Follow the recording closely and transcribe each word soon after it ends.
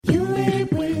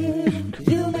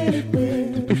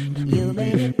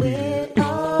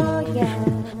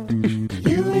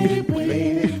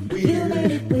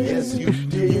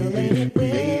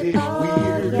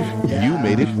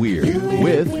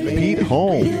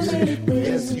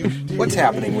What's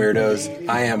happening, weirdos?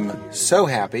 I am so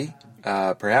happy,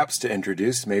 perhaps to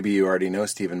introduce, maybe you already know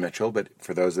Stephen Mitchell, but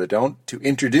for those that don't, to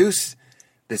introduce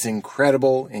this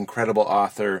incredible, incredible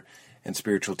author and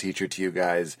spiritual teacher to you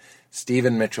guys.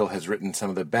 Stephen Mitchell has written some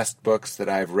of the best books that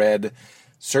I've read,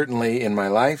 certainly in my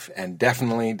life, and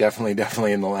definitely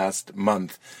in the last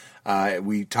month.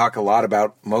 We talk a lot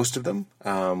about most of them.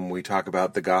 We talk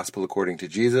about the Gospel According to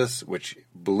Jesus, which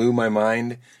blew my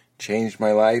mind, changed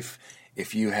my life.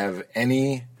 If you have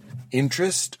any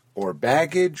interest or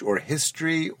baggage or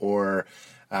history or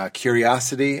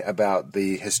curiosity about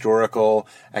the historical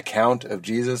account of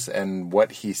Jesus and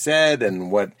what he said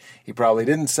and what he probably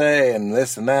didn't say and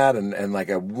this and that and like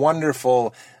a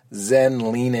wonderful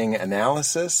Zen-leaning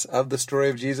analysis of the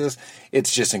story of Jesus,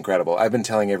 it's just incredible. I've been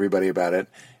telling everybody about it,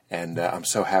 and I'm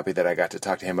so happy that I got to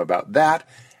talk to him about that,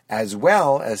 as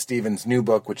well as Stephen's new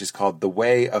book, which is called The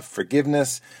Way of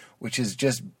Forgiveness, which is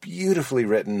just beautifully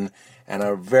written and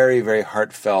a very, very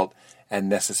heartfelt and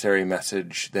necessary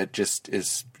message that just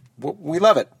is, we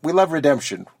love it. We love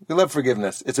redemption. We love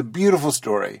forgiveness. It's a beautiful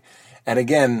story. And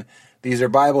again, these are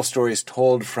Bible stories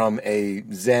told from a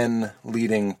Zen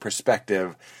leading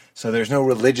perspective. So there's no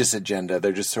religious agenda.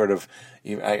 They're just sort of,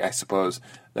 I suppose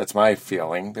that's my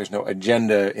feeling. There's no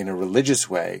agenda in a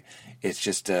religious way. It's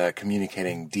just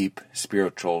communicating deep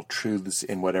spiritual truths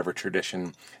in whatever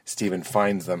tradition Stephen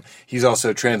finds them. He's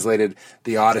also translated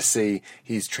the Odyssey.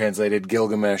 He's translated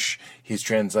Gilgamesh. He's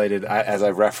translated, as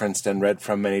I've referenced and read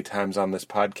from many times on this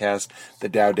podcast, the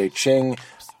Tao Te Ching.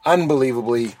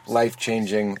 Unbelievably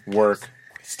life-changing work.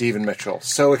 Stephen Mitchell.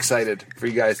 So excited for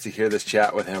you guys to hear this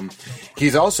chat with him.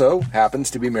 He's also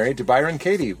happens to be married to Byron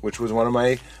Katie, which was one of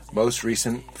my most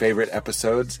recent favorite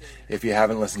episodes. If you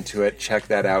haven't listened to it, check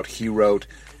that out. He wrote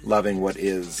Loving What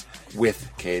Is with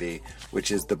Katie,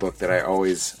 which is the book that I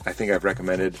think I've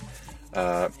recommended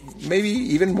maybe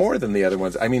even more than the other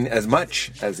ones. I mean, as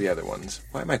much as the other ones.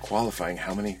 Why am I qualifying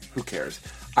how many? Who cares?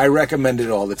 I recommend it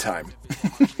all the time.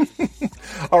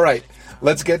 All right.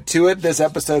 Let's get to it. This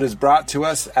episode is brought to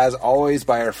us, as always,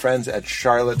 by our friends at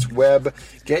Charlotte's Web.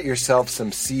 Get yourself some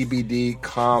CBD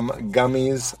Calm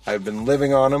gummies. I've been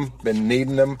living on them, been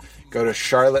needing them. Go to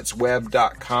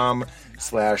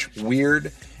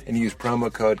charlottesweb.com/weird and use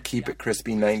promo code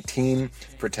KeepItCrispy19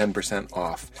 for 10%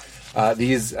 off.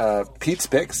 These Pete's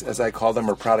Picks, as I call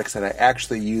them, are products that I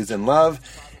actually use and love,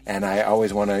 and I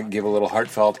always want to give a little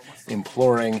heartfelt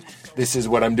imploring. This is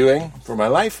what I'm doing for my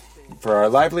life, for our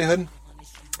livelihood.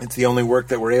 It's the only work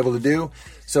that we're able to do.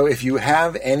 So if you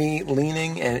have any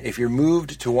leaning and if you're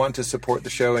moved to want to support the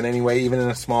show in any way, even in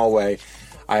a small way,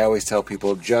 I always tell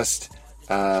people just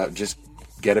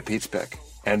get a Pete's Pick.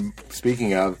 And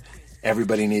speaking of,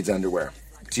 everybody needs underwear.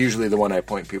 It's usually the one I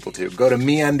point people to. Go to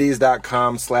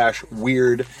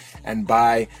meundies.com/weird and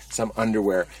buy some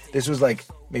underwear. This was like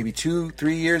maybe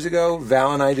 2-3 years ago.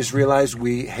 Val and I just realized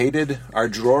we hated our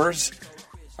drawers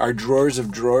of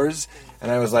drawers. And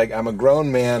I was like, I'm a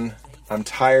grown man. I'm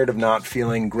tired of not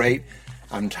feeling great.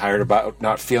 I'm tired about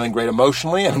not feeling great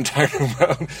emotionally. I'm tired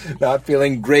of not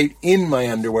feeling great in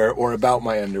my underwear or about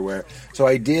my underwear. So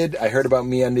I heard about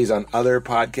MeUndies on other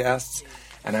podcasts,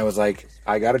 and I was like,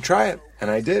 I got to try it. And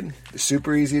I did. It's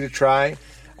super easy to try.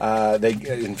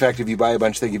 In fact, if you buy a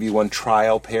bunch, they give you one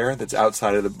trial pair that's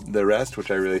outside of the rest,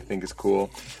 which I really think is cool.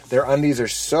 Their undies are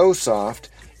so soft,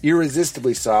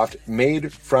 irresistibly soft,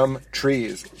 made from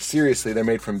trees. Seriously, they're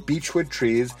made from beechwood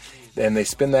trees, and they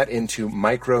spin that into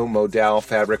micro-modal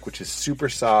fabric, which is super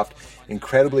soft,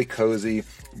 incredibly cozy,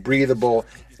 breathable,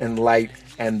 and light,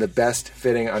 and the best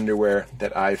fitting underwear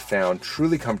that I've found.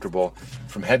 Truly comfortable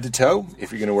from head to toe.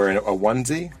 If you're going to wear a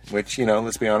onesie, which,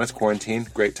 let's be honest, quarantine,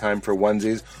 great time for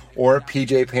onesies, or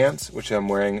PJ pants, which I'm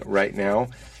wearing right now.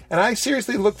 And I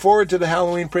seriously look forward to the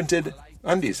Halloween printed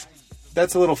undies.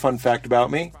 That's a little fun fact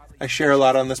about me. I share a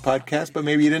lot on this podcast, but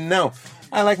maybe you didn't know.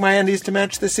 I like my undies to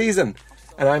match the season.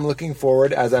 And I'm looking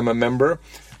forward, as I'm a member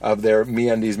of their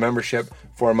MeUndies membership,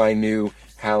 for my new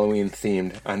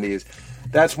Halloween-themed undies.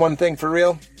 That's one thing for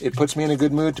real. It puts me in a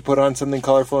good mood to put on something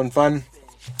colorful and fun.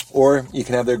 Or you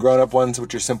can have their grown-up ones,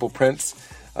 which are simple prints.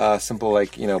 Simple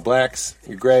like, blacks,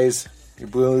 your grays, your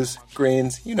blues,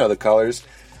 greens, the colors.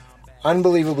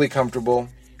 Unbelievably comfortable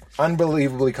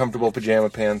pajama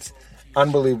pants.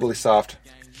 Unbelievably soft,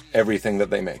 everything that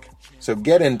they make. So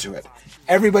get into it.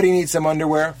 Everybody needs some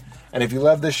underwear. And if you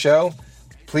love this show,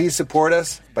 please support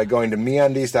us by going to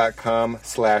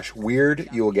meundies.com/weird.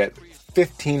 You will get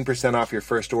 15% off your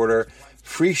first order,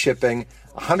 free shipping,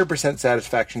 100%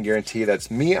 satisfaction guarantee. That's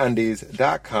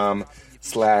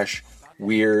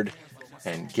meundies.com/weird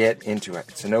and get into it.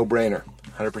 It's a no-brainer.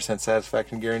 100%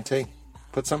 satisfaction guarantee.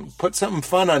 Put something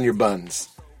fun on your buns.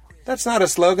 That's not a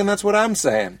slogan, that's what I'm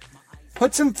saying.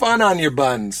 Put some fun on your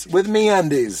buns with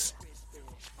MeUndies.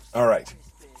 All right.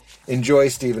 Enjoy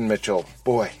Stephen Mitchell.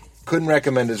 Boy, couldn't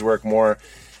recommend his work more.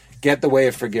 Get The Way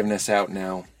of Forgiveness out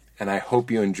now. And I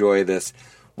hope you enjoy this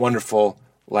wonderful,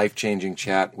 life-changing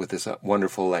chat with this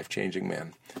wonderful, life-changing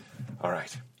man. All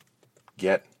right.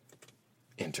 Get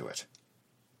into it.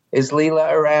 Is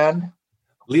Leela around?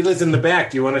 Leela's in the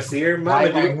back. Do you want to see her? Mama,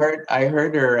 I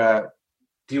heard her.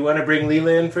 Do you want to bring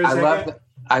Leela in for a second?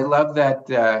 I love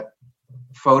that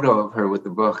photo of her with the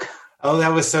book. Oh,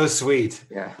 that was so sweet.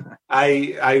 Yeah.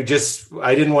 I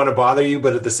didn't want to bother you,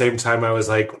 but at the same time, I was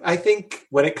like, I think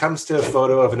when it comes to a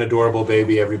photo of an adorable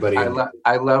baby, everybody.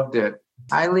 I loved it.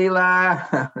 Hi,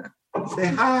 Leela. Say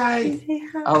hi.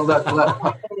 Oh, look.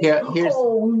 Here's.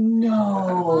 Oh,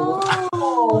 no.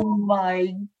 Oh,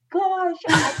 my gosh.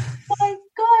 Oh, my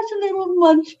gosh, little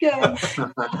munchkin.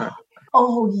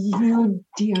 Oh, you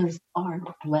dears are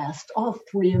blessed. All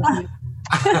three of you.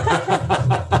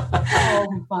 Oh,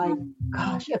 my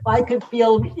gosh. If I could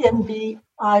feel envy,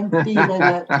 I'm feeling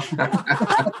it.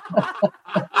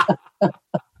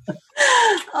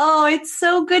 Oh, it's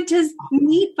so good to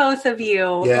meet both of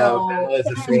you. Yeah, Bella is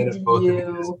a fan of both of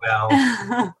you as well.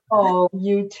 Oh,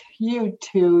 you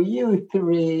two, you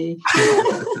three.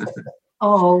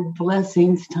 Oh,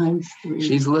 blessings times 3.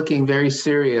 She's looking very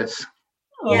serious.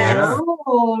 Yes.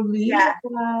 Oh, Lisa.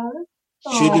 Yeah.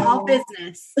 All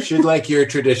business. She'd like your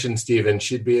tradition, Stephen.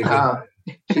 She'd be a good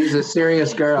She's a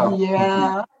serious girl.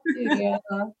 Yeah.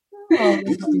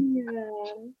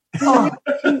 Oh,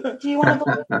 do you want to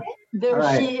believe it? There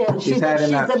right. she is. She's had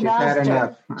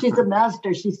enough. She's a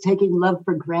master. She's taking love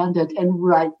for granted, and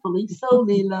rightfully so,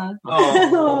 Leela.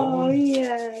 Oh,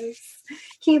 yes.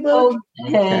 Keep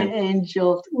okay,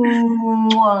 angels.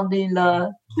 Mwah,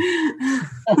 Leela.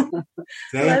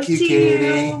 Thank you,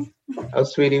 Katie. Oh,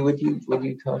 sweetie, would you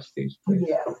toast these, please?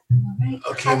 Yeah. Right.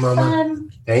 Okay, Mama.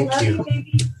 Thank Love you.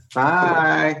 Baby.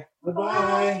 Bye.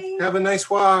 Bye. Have a nice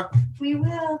walk. We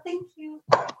will. Thank you.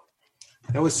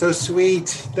 That was so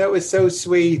sweet.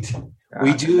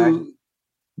 We do.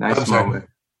 Nice moment.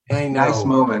 I know. Nice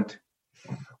moment.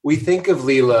 We think of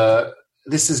Leela.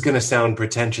 This is going to sound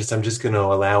pretentious. I'm just going to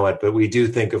allow it, but we do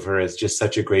think of her as just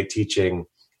such a great teaching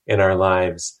in our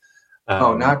lives.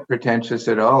 Not pretentious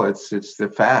at all. It's the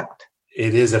fact.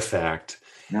 It is a fact.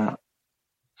 No.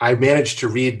 I managed to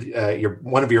read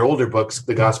one of your older books,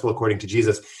 The Gospel According to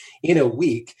Jesus, in a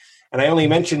week. And I only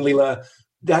mentioned Leela.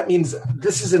 That means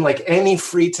this isn't like any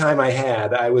free time I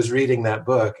had. I was reading that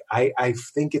book. I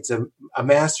think it's a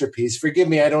masterpiece. Forgive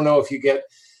me. I don't know if you get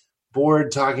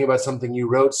bored talking about something you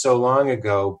wrote so long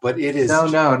ago, but it is.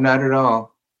 No, not at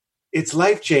all. It's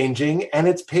life-changing, and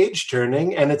it's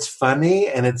page-turning, and it's funny,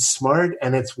 and it's smart,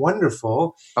 and it's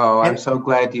wonderful. Oh, I'm so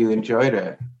glad you enjoyed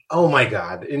it. Oh, my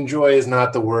God. Enjoy is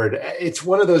not the word. It's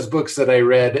one of those books that I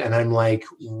read, and I'm like,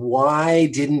 why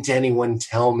didn't anyone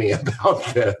tell me about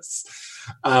this?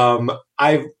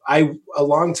 I a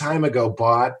long time ago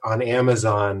bought on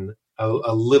Amazon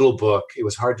a little book. It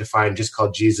was hard to find, just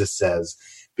called Jesus Says,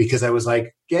 because I was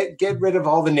like, get rid of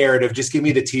all the narrative. Just give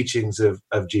me the teachings of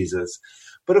Jesus.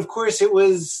 But of course, it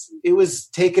was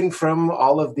taken from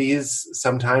all of these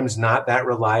sometimes not that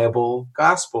reliable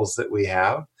gospels that we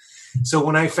have. So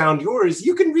when I found yours,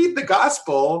 you can read the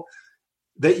gospel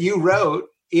that you wrote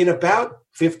in about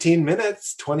 15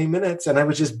 minutes, 20 minutes, and I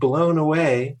was just blown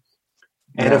away.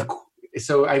 And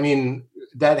so, I mean,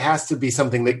 that has to be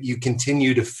something that you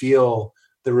continue to feel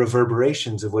the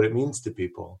reverberations of what it means to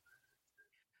people.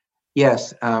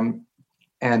 Yes. And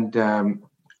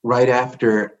right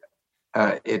after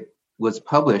it was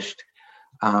published,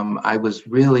 I was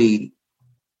really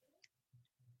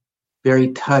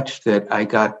very touched that I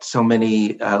got so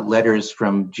many letters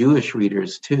from Jewish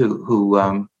readers too, who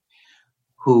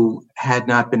had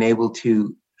not been able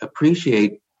to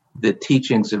appreciate the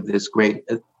teachings of this great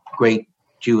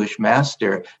Jewish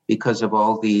master because of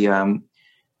all the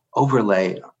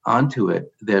overlay onto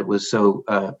it that was so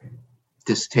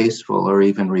distasteful or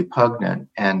even repugnant,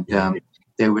 and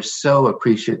they were so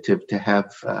appreciative to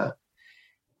have a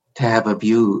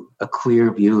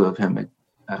clear view of him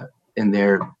in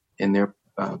their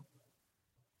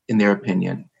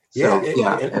opinion.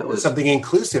 It was something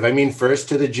inclusive. I mean, first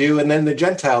to the Jew and then the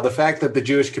Gentile. The fact that the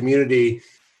Jewish community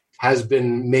has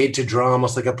been made to draw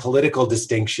almost like a political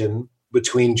distinction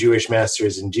between Jewish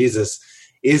masters and Jesus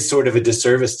is sort of a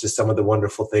disservice to some of the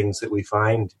wonderful things that we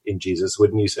find in Jesus,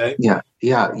 wouldn't you say? Yeah,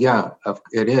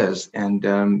 it is. And,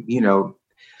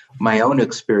 my own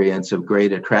experience of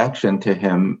great attraction to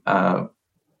him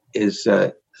is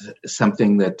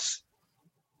something that's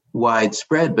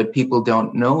widespread, but people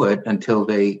don't know it until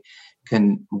they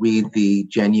can read the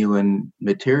genuine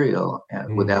material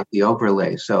without the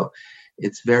overlay. So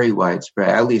it's very widespread.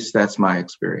 At least that's my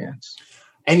experience.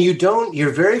 And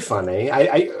you're very funny.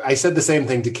 I said the same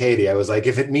thing to Katie. I was like,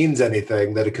 if it means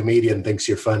anything that a comedian thinks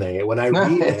you're funny, when I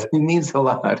read it means a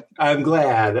lot. I'm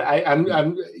glad.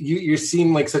 You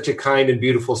seem like such a kind and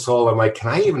beautiful soul. I'm like, can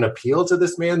I even appeal to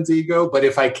this man's ego? But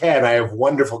if I can, I have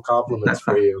wonderful compliments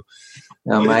for you.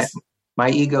 No, my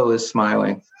ego is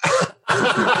smiling.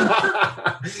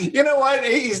 You know what?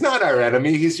 He's not our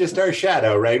enemy. He's just our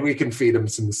shadow, right? We can feed him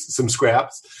some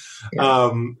scraps.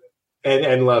 Yeah.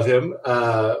 And love him.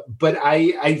 But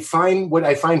I find what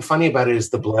I find funny about it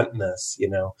is the bluntness,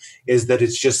 is that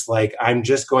it's just like, I'm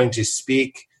just going to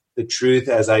speak the truth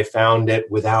as I found it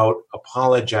without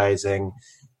apologizing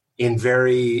in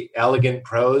very elegant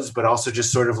prose, but also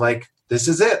just sort of like, this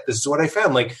is it. This is what I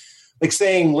found. Like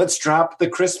saying, let's drop the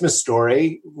Christmas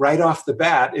story right off the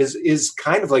bat is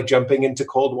kind of like jumping into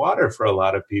cold water for a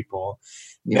lot of people.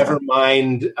 Yeah. Never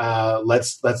mind.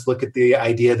 Let's look at the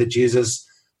idea that Jesus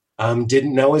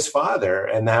didn't know his father,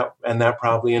 and that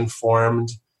probably informed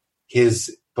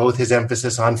both his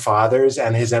emphasis on fathers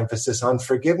and his emphasis on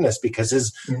forgiveness, because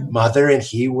his mother and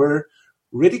he were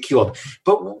ridiculed.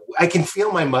 But I can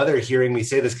feel my mother hearing me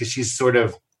say this, because she's sort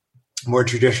of more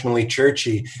traditionally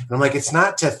churchy, and I'm like, it's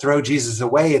not to throw Jesus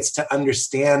away; it's to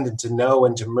understand and to know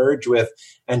and to merge with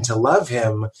and to love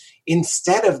him,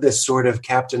 instead of this sort of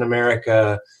Captain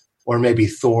America or maybe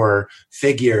Thor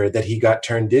figure that he got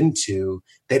turned into,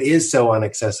 that is so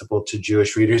inaccessible to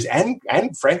Jewish readers and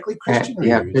frankly, Christian readers.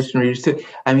 Yeah, Christian readers too.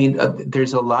 I mean,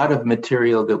 there's a lot of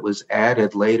material that was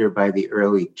added later by the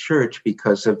early church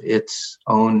because of its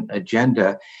own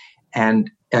agenda. And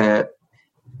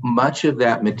much of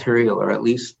that material, or at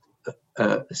least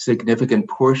a significant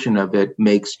portion of it,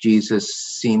 makes Jesus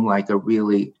seem like a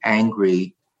really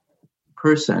angry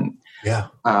person. Yeah.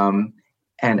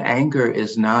 And anger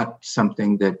is not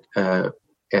something that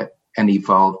an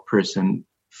evolved person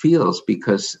feels,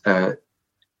 because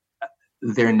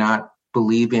they're not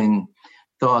believing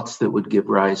thoughts that would give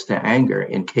rise to anger,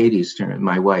 in Katie's terms,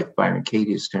 my wife, Byron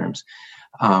Katie's terms.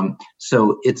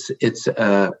 So it's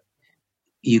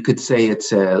you could say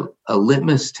it's a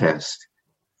litmus test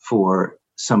for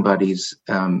somebody's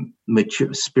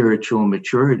spiritual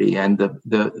maturity. And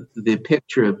the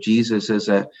picture of Jesus as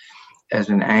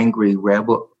an angry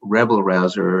rebel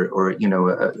rouser, or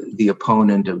the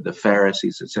opponent of the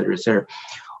Pharisees, et cetera,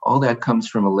 all that comes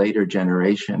from a later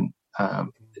generation,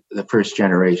 the first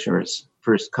generation, or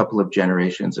first couple of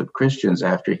generations of Christians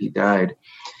after he died.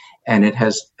 And it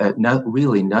has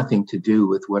really nothing to do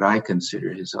with what I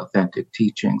consider his authentic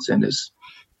teachings, and is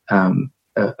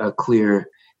a clear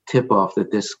tip-off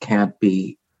that this can't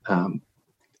be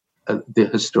the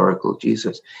historical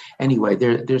Jesus. Anyway,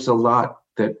 there's a lot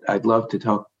that I'd love to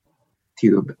talk to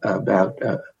you about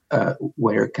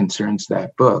where it concerns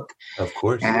that book. Of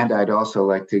course. And I'd also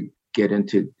like to get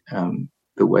into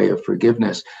the way of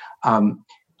forgiveness.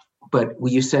 But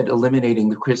you said eliminating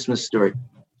the Christmas story.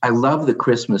 I love the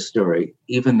Christmas story,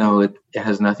 even though it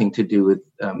has nothing to do with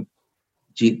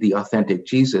the authentic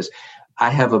Jesus. I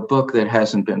have a book that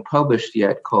hasn't been published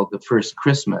yet called The First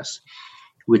Christmas,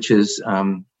 which is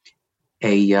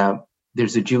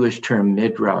there's a Jewish term,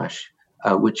 midrash,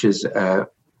 which is a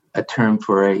term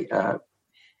for an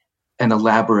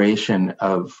elaboration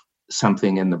of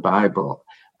something in the Bible,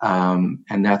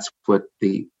 and that's what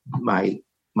my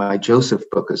Joseph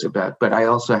book is about. But I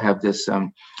also have this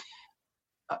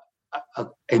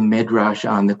a midrash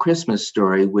on the Christmas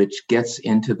story, which gets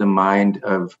into the mind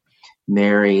of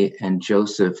Mary and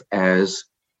Joseph as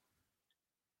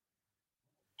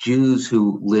Jews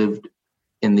who lived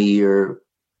in the year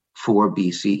 4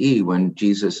 BCE, when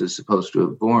Jesus is supposed to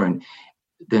have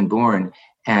been born,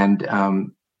 and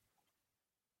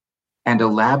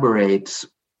elaborates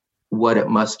what it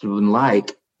must have been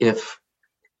like if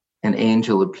an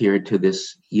angel appeared to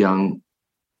this young,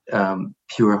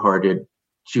 pure-hearted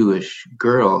Jewish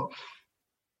girl.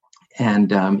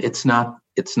 And it's not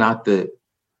the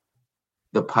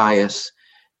pious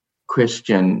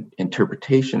Christian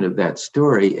interpretation of that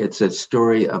story. It's a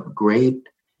story of great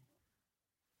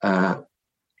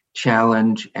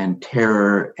challenge and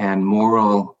terror and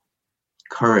moral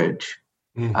courage.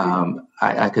 Mm-hmm.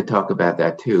 I could talk about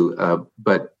that too,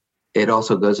 but it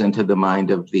also goes into the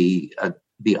mind of the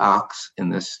ox in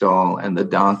the stall and the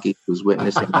donkey who's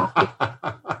witnessing it.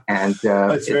 And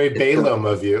that's very Balaam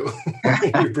of you.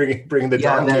 You bring the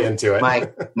donkey into it.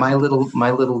 My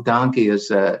little donkey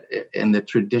is in the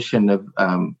tradition of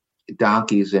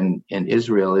donkeys in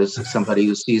Israel, is somebody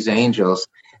who sees angels.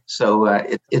 So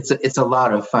it's a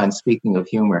lot of fun. Speaking of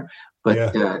humor,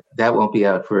 but that won't be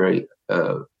out for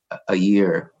a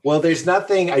year. Well, there's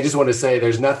nothing. I just want to say,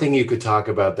 there's nothing you could talk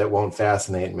about that won't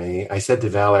fascinate me. I said to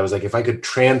Val, I was like, if I could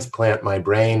transplant my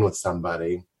brain with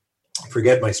somebody,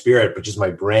 forget my spirit, but just my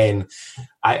brain,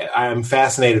 I'm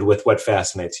fascinated with what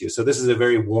fascinates you. So this is a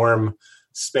very warm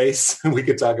space. We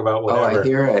could talk about whatever. Oh, I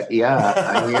hear it. Yeah,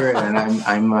 I hear it, and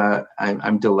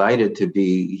I'm delighted to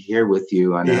be here with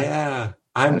you on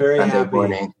I'm very Sunday happy.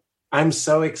 Morning. I'm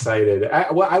so excited.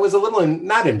 I was a little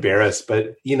not embarrassed,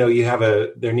 but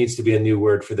there needs to be a new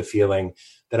word for the feeling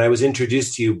that I was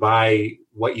introduced to you by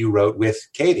what you wrote with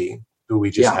Katie, who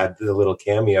we just had the little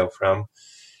cameo from.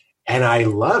 And I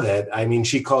love it. I mean,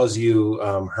 she calls you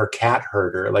her cat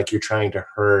herder, like you're trying to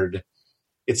herd.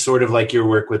 It's sort of like your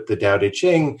work with the Tao Te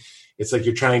Ching. It's like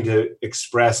you're trying to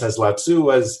express, as Lao Tzu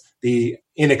was, the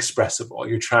inexpressible.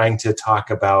 You're trying to talk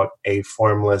about a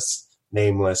formless,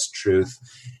 nameless truth.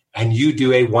 And you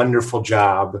do a wonderful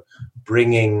job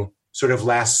bringing, sort of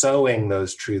lassoing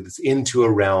those truths into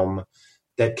a realm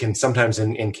that can sometimes,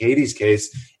 in Katie's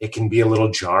case, it can be a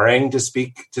little jarring to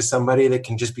speak to somebody that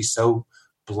can just be so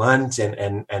blunt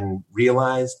and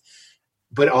realized,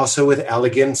 but also with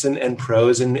elegance and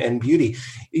prose and beauty.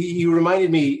 You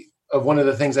reminded me of one of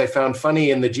the things I found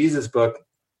funny in the Jesus book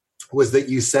was that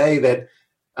you say that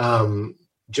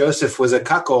Joseph was a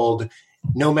cuckold,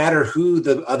 no matter who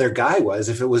the other guy was,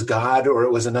 if it was God or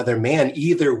it was another man,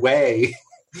 either way,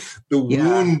 the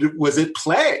wound was at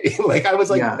play. Like, I was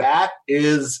like, that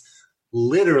is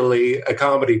literally a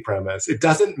comedy premise. It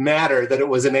doesn't matter that it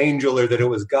was an angel or that it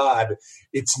was God.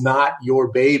 It's not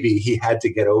your baby. He had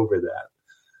to get over that.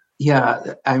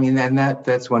 Yeah, I mean, and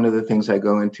that's one of the things I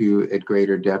go into at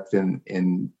greater depth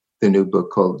in the new book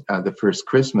called The First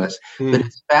Christmas. But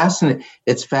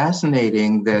it's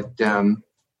fascinating that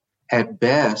at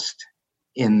best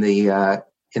in the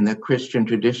Christian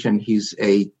tradition, he's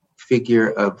a figure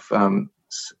of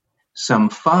some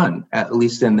fun. At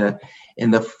least in the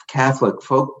Catholic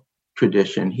folk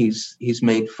tradition, he's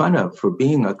made fun of for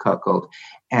being a cuckold,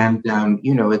 and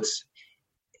it's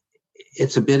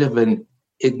a bit of an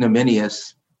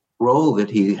ignominious role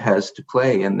that he has to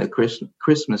play in the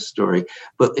Christmas story.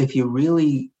 But if you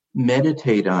really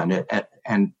meditate on it,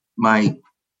 and my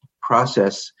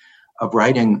process of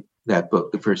writing that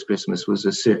book, The First Christmas, was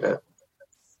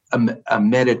a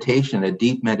meditation, a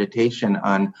deep meditation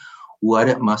on what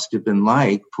it must have been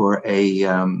like for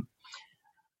a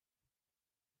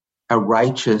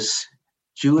righteous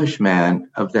Jewish man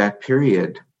of that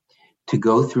period to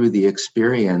go through the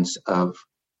experience of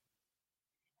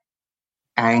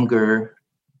anger,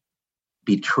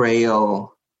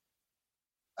 betrayal,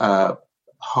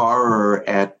 horror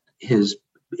at his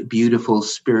beautiful,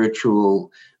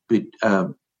 spiritual,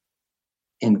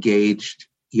 engaged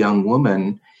young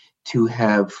woman, to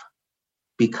have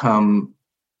become,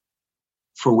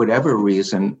 for whatever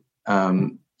reason, a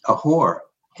whore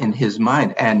in his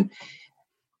mind. And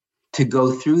to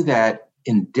go through that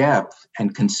in depth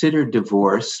and consider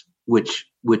divorce, which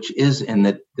is in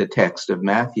the text of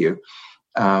Matthew,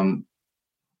 and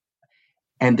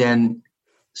then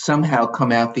somehow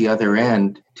come out the other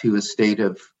end to a state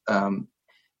of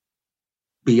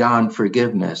beyond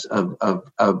forgiveness,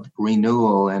 of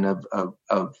renewal, and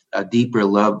of a deeper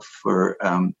love for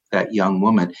that young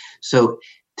woman. So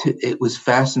it was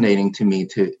fascinating to me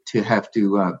to have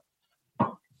to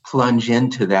plunge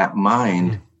into that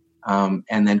mind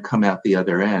and then come out the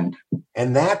other end.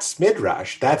 And that's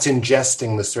Midrash. That's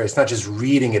ingesting the story. It's not just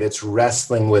reading it. It's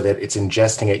wrestling with it. It's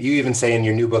ingesting it. You even say in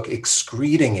your new book,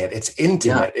 excreting it. It's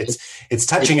intimate. Yeah, it's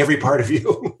touching every part of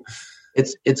you.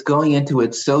 It's going into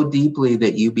it so deeply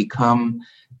that you become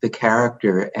the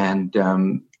character and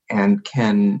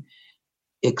can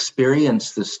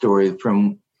experience the story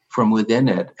from within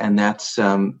it. And that's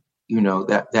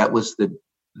that was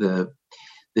the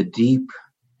deep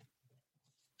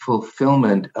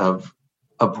fulfillment of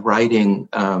writing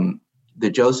the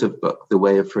Joseph book, The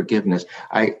Way of Forgiveness.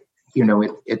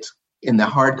 It's in the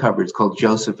hardcover, it's called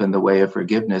Joseph and the Way of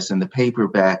Forgiveness. In the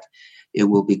paperback, it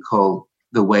will be called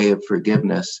The Way of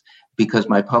Forgiveness, because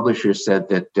my publisher said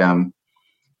that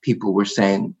people were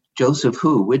saying, Joseph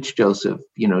who? Which Joseph?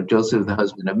 Joseph, the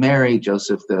husband of Mary,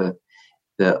 Joseph, the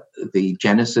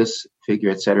Genesis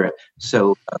figure, etc.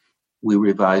 So we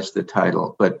revised the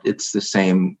title, but it's the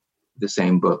same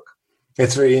book.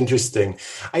 It's very interesting.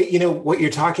 What you're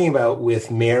talking about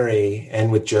with Mary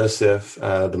and with Joseph,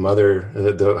 the mother,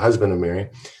 the husband of Mary.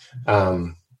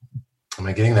 Am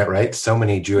I getting that right? So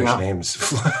many Jewish names.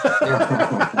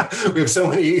 We have so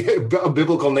many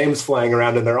biblical names flying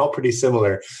around, and they're all pretty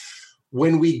similar.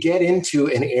 when we get into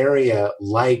an area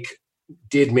like,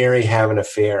 did Mary have an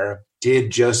affair?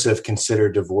 Did Joseph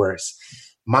consider divorce?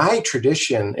 My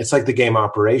tradition, it's like the game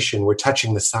Operation. We're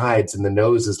touching the sides and the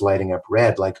nose is lighting up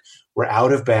red. Like we're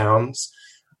out of bounds.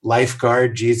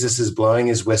 Lifeguard, Jesus is blowing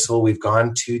his whistle. We've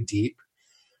gone too deep.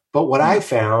 But what I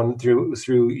found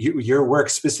through your work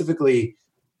specifically,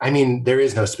 I mean, there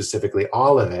is no specifically,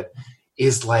 all of it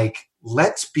is like,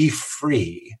 let's be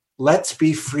free. Let's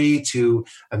be free to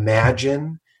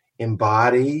imagine,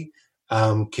 embody,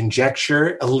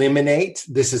 conjecture, eliminate.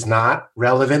 This is not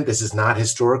relevant. This is not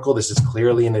historical. This is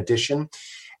clearly an addition.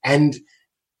 And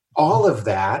all of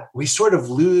that, we sort of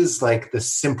lose like the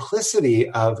simplicity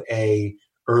of a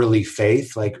early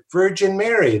faith, like Virgin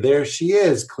Mary, there she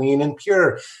is, clean and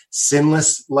pure,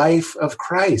 sinless life of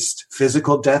Christ,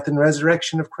 physical death and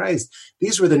resurrection of Christ.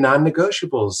 These were the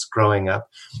non-negotiables growing up.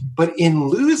 But in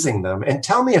losing them, and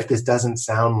tell me if this doesn't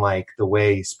sound like the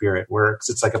way Spirit works,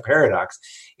 it's like a paradox.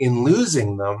 In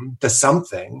losing them, the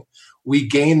something, we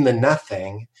gain the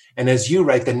nothing. And as you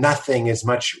write, the nothing is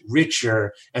much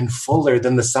richer and fuller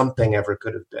than the something ever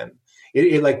could have been.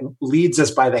 It like leads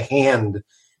us by the hand.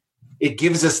 It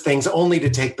gives us things only to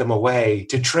take them away,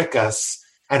 to trick us,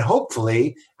 and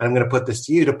hopefully, and I'm going to put this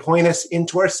to you, to point us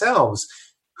into ourselves.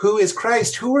 Who is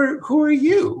Christ? Who are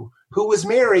you? Who was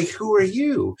Mary? Who are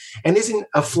you? And isn't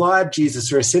a flawed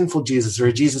Jesus or a sinful Jesus or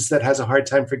a Jesus that has a hard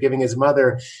time forgiving his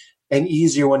mother an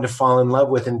easier one to fall in love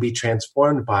with and be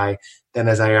transformed by than,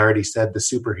 as I already said, the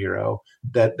superhero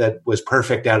that was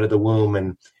perfect out of the womb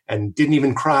and didn't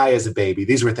even cry as a baby?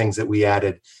 These were things that we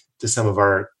added to some of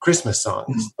our Christmas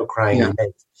songs, of crying he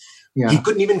makes. Yeah. He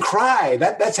couldn't even cry.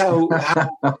 That's how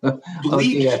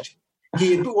bleached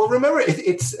he had. Well, remember,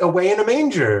 it's away in a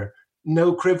manger,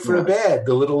 no crib for a bed,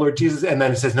 the little Lord Jesus, and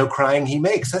then it says no crying he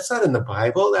makes. That's not in the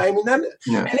Bible. I mean,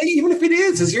 and even if it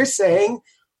is, as you're saying,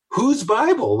 whose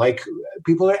Bible? Like,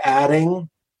 people are adding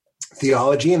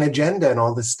theology and agenda and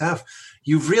all this stuff.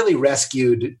 You've really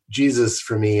rescued Jesus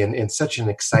for me in such an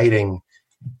exciting,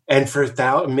 and for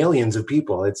millions of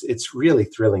people, it's really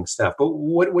thrilling stuff. But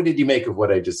what did you make of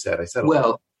what I just said? I said,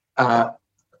 well, I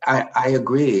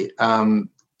agree.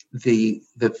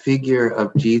 The figure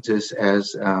of Jesus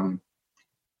as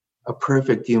a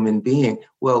perfect human being.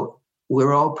 Well,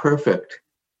 we're all perfect,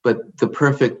 but the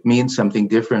perfect means something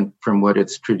different from what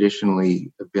it's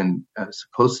traditionally been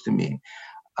supposed to mean.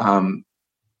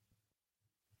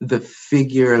 The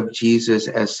figure of Jesus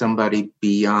as somebody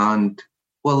beyond.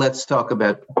 Well, let's talk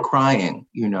about crying.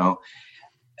 You know,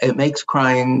 it makes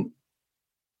crying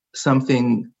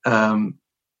something, in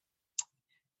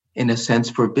a sense,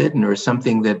 forbidden, or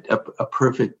something that a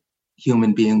perfect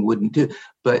human being wouldn't do.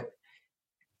 But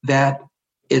that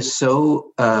is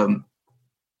so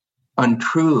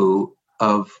untrue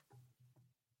of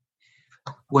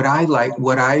what I like.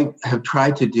 What I have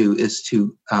tried to do is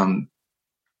to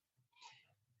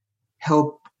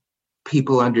help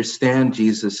people understand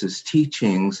Jesus's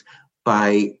teachings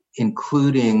by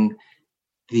including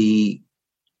the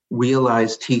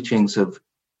realized teachings of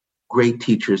great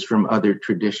teachers from other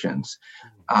traditions.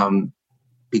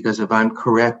 Because if I'm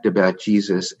correct about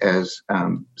Jesus as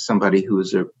somebody who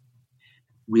is a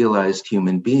realized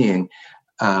human being,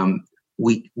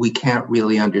 we can't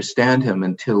really understand him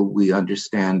until we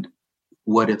understand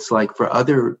what it's like for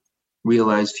other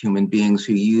realized human beings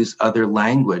who use other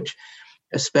language,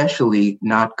 especially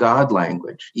not God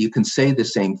language. You can say the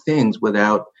same things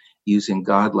without using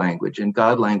God language, and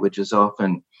God language is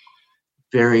often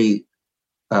very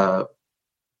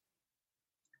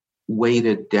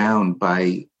weighted down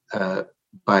by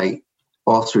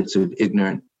all sorts of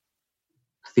ignorant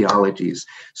theologies.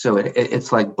 So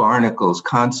it's like barnacles,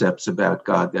 concepts about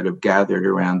God that have gathered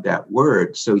around that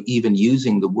word. So even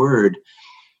using the word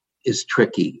is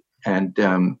tricky. And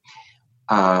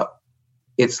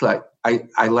it's like,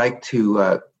 I like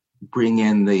to bring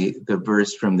in the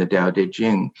verse from the Tao Te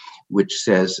Ching, which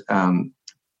says,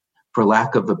 for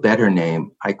lack of a better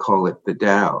name, I call it the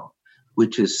Tao,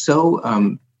 which is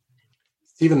so...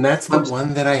 Stephen, that's the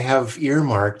one that I have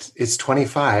earmarked. It's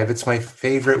 25. It's my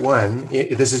favorite one.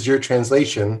 This is your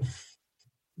translation.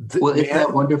 Well, isn't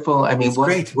that wonderful? I mean,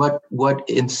 what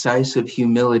incisive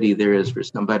humility there is for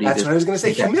somebody. That's what I was going to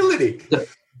say, humility.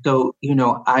 So, you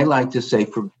know, I like to say,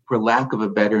 for lack of a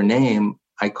better name,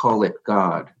 I call it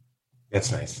God.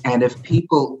 That's nice. And if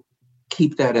people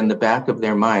keep that in the back of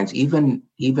their minds, even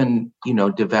you know,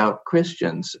 devout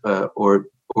Christians or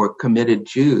committed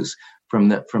Jews from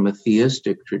a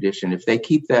theistic tradition, if they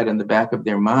keep that in the back of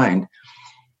their mind,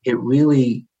 it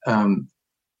really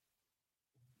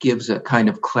gives a kind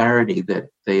of clarity that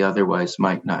they otherwise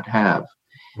might not have.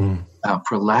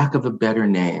 for lack of a better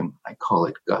name, I call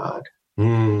it God.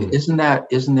 Mm. Isn't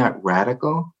that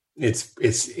radical?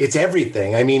 It's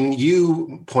everything. I mean,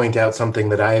 you point out something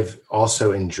that I've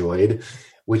also enjoyed,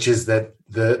 which is that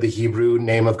the Hebrew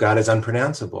name of God is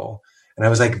unpronounceable. And I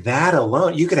was like, that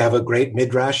alone, you could have a great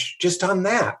midrash just on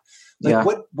that. Like, Yeah.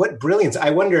 what brilliance. I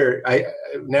wonder,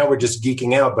 now we're just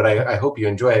geeking out, but I hope you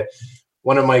enjoy it.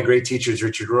 One of my great teachers,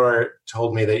 Richard Rohr,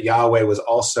 told me that Yahweh was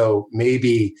also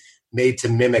maybe made to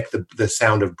mimic the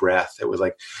sound of breath. It was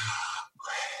like,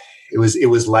 it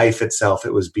was life itself.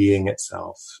 It was being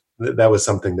itself. That was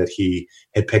something that he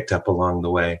had picked up along the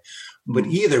way. But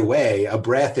either way, a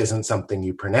breath isn't something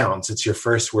you pronounce. It's your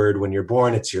first word when you're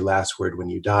born. It's your last word when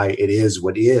you die. It is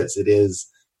what is. It is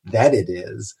that it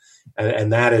is.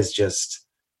 And that is just,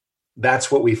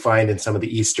 that's what we find in some of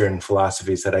the Eastern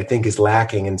philosophies that I think is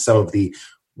lacking in some of the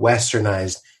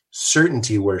westernized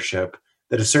certainty worship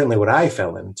that is certainly what I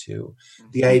fell into.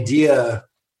 The idea,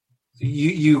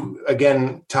 you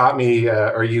again taught me,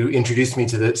 or you introduced me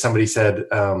to somebody said,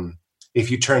 if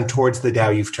you turn towards the Tao,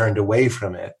 you've turned away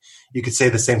from it. You could say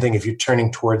the same thing. If you're turning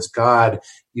towards God,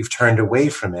 you've turned away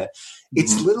from it.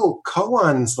 It's little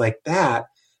koans like that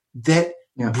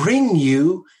bring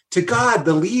you to God.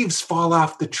 The leaves fall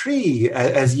off the tree,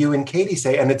 as you and Katie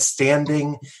say, and it's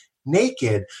standing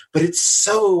naked. But it's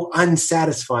so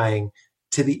unsatisfying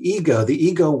to the ego. The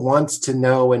ego wants to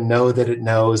know and know that it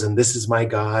knows, and this is my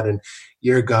God, and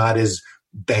your God is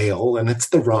Baal, and it's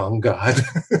the wrong God.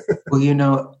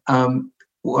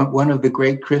 Well, one of the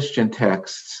great Christian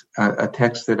texts, a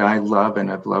text that I love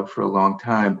and I've loved for a long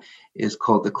time, is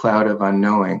called The Cloud of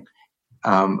Unknowing.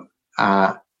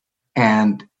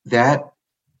 And that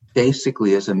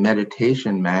basically is a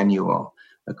meditation manual,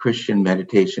 a Christian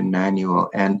meditation manual.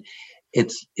 And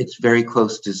it's very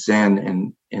close to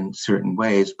Zen in certain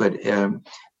ways. But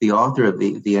the author of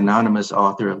the anonymous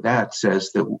author of that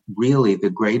says that really the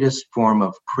greatest form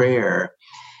of prayer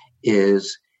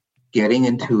is getting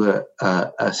into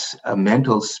a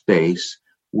mental space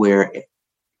where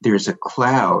there's a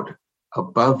cloud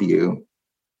above you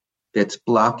that's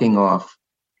blocking off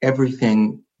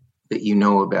everything that you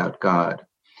know about God,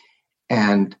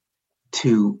 and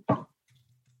to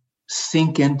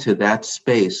sink into that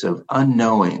space of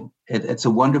unknowing. It's a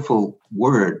wonderful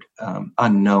word,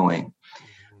 unknowing,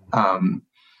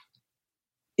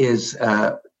 is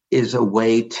a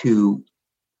way to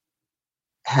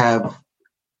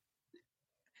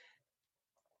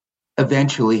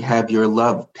eventually have your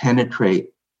love penetrate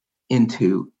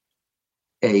into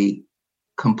a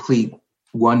complete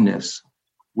oneness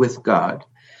with God.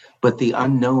 But the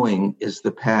unknowing is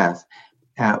the path.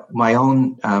 My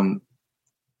own,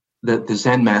 the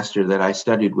Zen master that I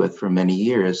studied with for many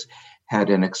years had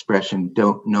an expression,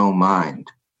 don't know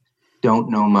mind.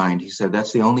 Don't know mind. He said,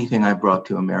 that's the only thing I brought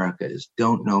to America is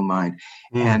don't know mind.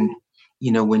 And,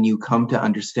 when you come to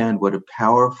understand what a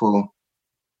powerful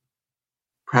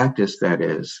practice that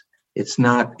is, it's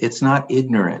not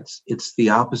ignorance. It's the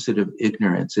opposite of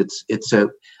ignorance. It's a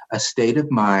state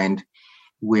of mind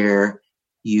where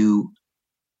you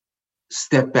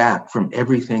step back from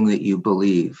everything that you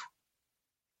believe.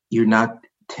 You're not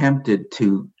tempted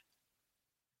to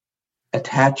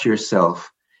attach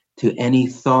yourself to any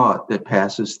thought that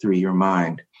passes through your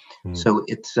mind. So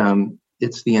it's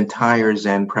the entire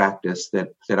Zen practice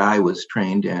that I was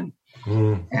trained in.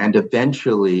 And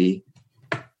eventually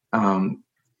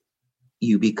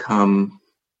you become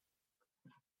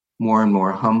more and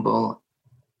more humble,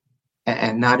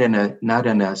 and not in a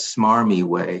smarmy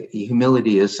way.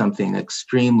 Humility is something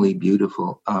extremely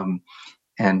beautiful,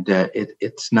 and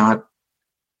it's not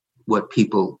what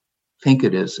people think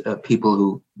it is.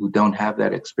 People who don't have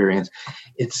that experience,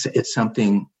 it's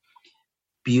something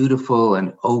beautiful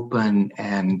and open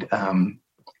and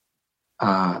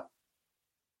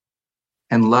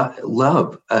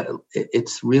love.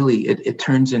 It's really it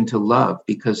turns into love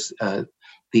because the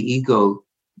ego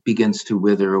begins to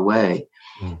wither away.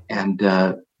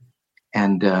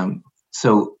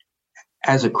 So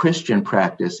as a Christian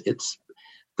practice, it's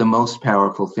the most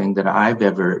powerful thing that I've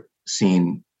ever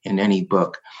seen in any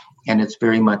book. And it's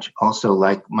very much also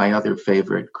like my other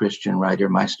favorite Christian writer,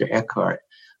 Meister Eckhart,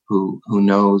 who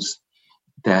knows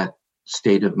that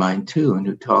state of mind too, and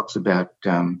who talks about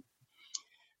God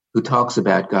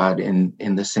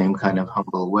in the same kind of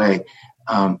humble way.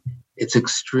 It's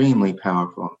extremely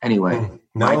powerful. Anyway,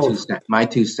 my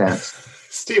two cents.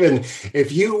 Stephen,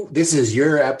 this is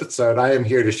your episode, I am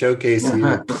here to showcase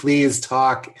you. Please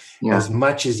talk as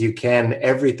much as you can.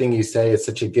 Everything you say is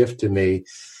such a gift to me.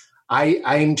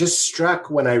 I'm just struck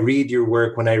when I read your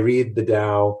work, when I read the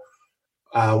Tao,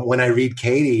 when I read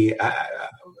Katie.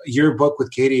 your book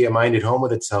with Katie, A Mind at Home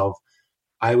with Itself,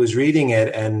 I was reading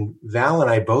it, and Val and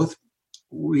I both,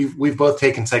 we've both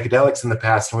taken psychedelics in the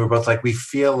past, and we were both like, we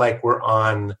feel like we're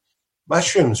on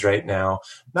mushrooms right now,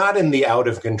 not in the out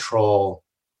of control,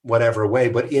 whatever way,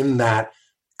 but in that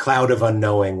cloud of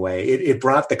unknowing way. It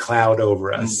brought the cloud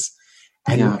over us.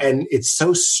 And it's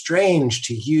so strange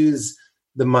to use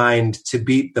the mind to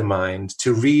beat the mind,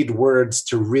 to read words,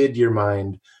 to rid your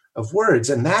mind of words.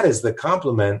 And that is the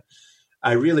compliment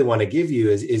I really want to give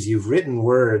you is you've written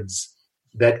words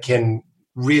that can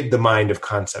rid the mind of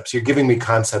concepts. You're giving me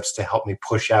concepts to help me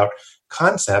push out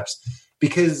concepts,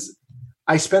 because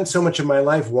I spent so much of my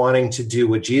life wanting to do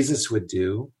what Jesus would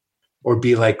do or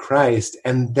be like Christ.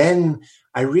 And then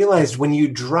I realized when you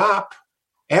drop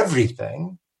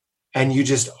everything and you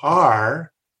just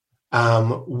are,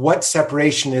 what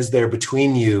separation is there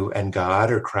between you and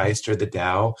God or Christ or the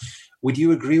Tao? Would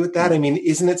you agree with that? I mean,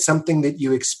 isn't it something that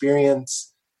you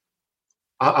experience?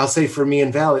 I'll say for me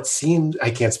and Val, it seems,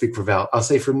 I can't speak for Val. I'll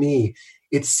say for me,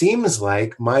 it seems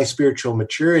like my spiritual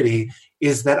maturity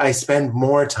is that I spend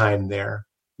more time there.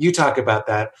 You talk about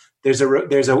that. There's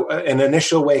an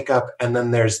initial wake up, and then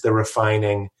there's the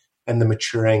refining and the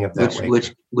maturing of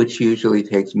that which usually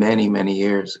takes many, many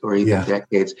years or even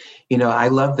decades. You know, I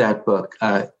love that book,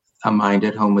 A Mind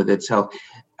at Home with Itself.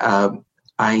 I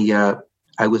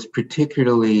was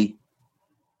particularly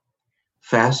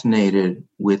fascinated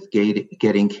with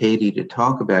getting Katie to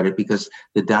talk about it, because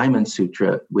the Diamond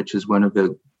Sutra, which is one of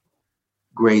the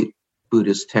great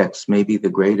Buddhist texts, maybe the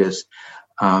greatest,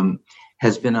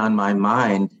 has been on my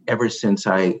mind ever since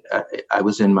I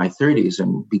was in my 30s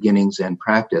and beginning Zen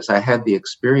practice. I had the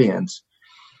experience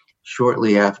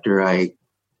shortly after I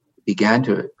began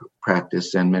to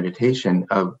practice Zen meditation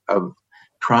of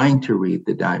trying to read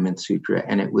the Diamond Sutra,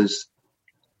 and it was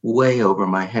way over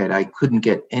my head. I couldn't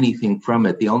get anything from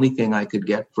it. The only thing I could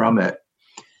get from it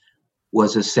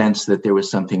was a sense that there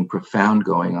was something profound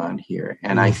going on here.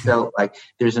 And I felt like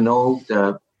there's an old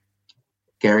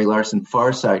Gary Larson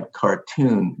Far Side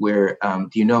cartoon where,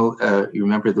 you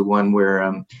remember the one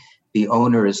where the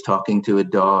owner is talking to a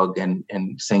dog and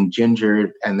saying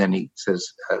Ginger, and then he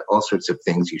says all sorts of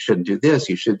things. You shouldn't do this,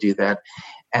 you should do that.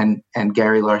 And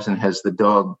Gary Larson has the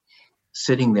dog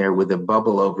sitting there with a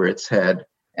bubble over its head,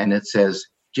 and it says,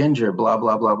 Ginger, blah,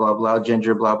 blah, blah, blah, blah,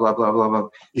 Ginger, blah, blah, blah, blah, blah.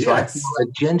 Yes. So I feel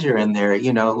a ginger in there,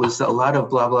 it was a lot of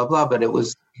blah, blah, blah, but it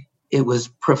was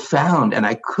profound, and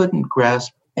I couldn't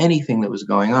grasp anything that was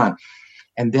going on.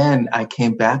 And then I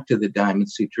came back to the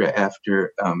Diamond Sutra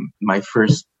after my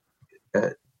first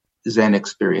Zen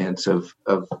experience of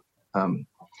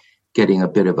getting a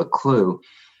bit of a clue,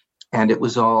 and it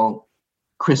was all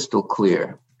crystal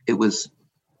clear. It was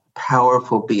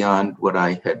powerful beyond what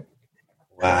I had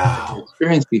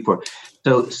experienced before.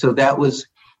 So that was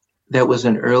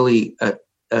an early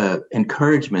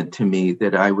encouragement to me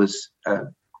that I was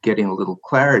getting a little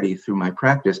clarity through my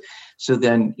practice. So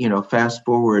then, fast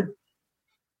forward,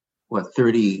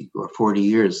 30 or 40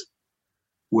 years,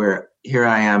 where here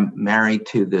I am married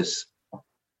to the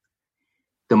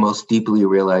most deeply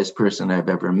realized person I've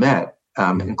ever met,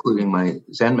 including my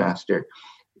Zen master,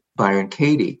 Byron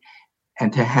Katie.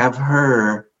 And to have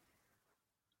her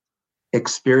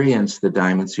experience the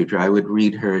Diamond Sutra, I would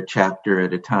read her a chapter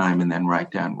at a time and then write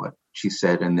down what she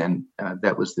said. And then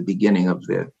that was the beginning of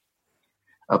the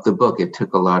book. It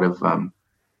took a lot of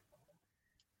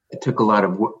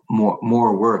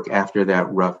more work after that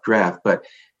rough draft. But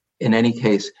in any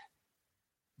case,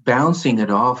 bouncing it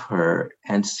off her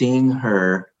and seeing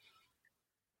her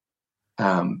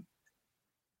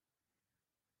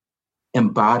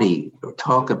embody or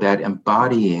talk about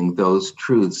embodying those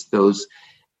truths, those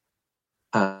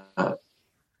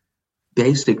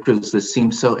basic truths that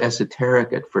seem so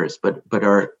esoteric at first, but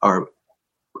are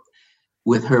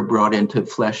with her brought into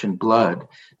flesh and blood,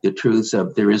 the truths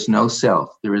of there is no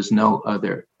self, there is no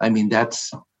other. I mean,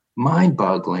 that's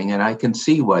mind-boggling, and I can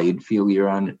see why you'd feel you're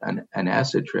on an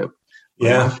acid trip,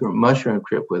 mushroom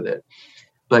trip with it.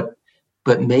 But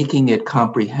making it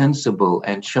comprehensible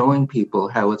and showing people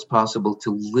how it's possible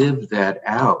to live that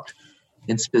out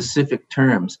in specific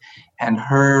terms, and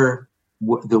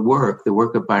the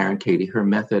work of Byron Katie, her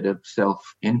method of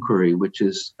self-inquiry, which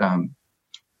is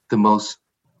the most,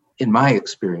 in my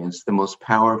experience, the most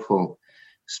powerful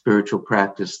spiritual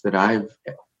practice that I've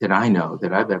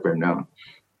ever known.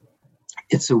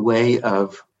 It's a way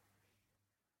of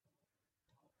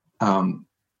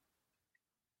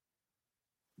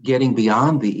getting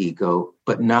beyond the ego,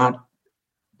 but not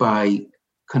by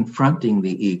confronting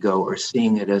the ego or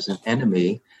seeing it as an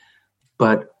enemy,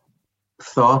 but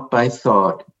thought by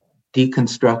thought,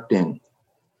 deconstructing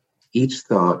each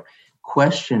thought,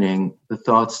 questioning the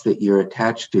thoughts that you're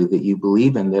attached to, that you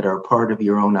believe in, that are part of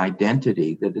your own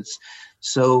identity, that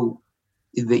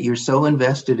you're so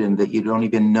invested in that you don't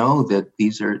even know that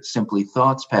these are simply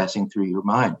thoughts passing through your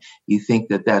mind. You think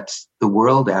that that's the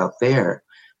world out there,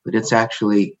 but it's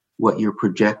actually what you're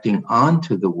projecting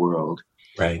onto the world.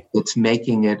 Right. It's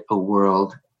making it a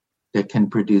world that can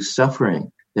produce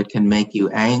suffering, that can make you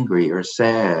angry or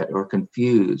sad or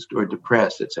confused or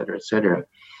depressed, et cetera, et cetera.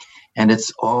 And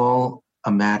it's all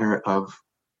a matter of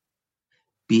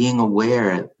being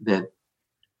aware that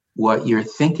what you're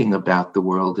thinking about the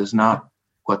world is not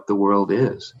what the world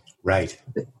is. Right.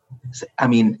 I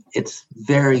mean, it's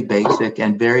very basic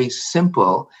and very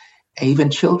simple. Even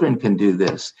children can do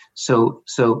this. So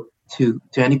to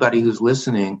anybody who's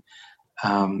listening,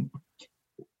 I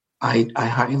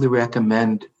highly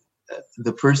recommend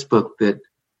the first book that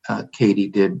Katie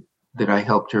did, that I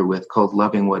helped her with, called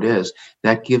Loving What Is.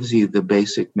 That gives you the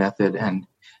basic method, and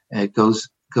it goes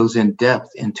in depth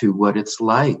into what it's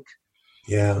like.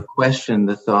 Yeah. Question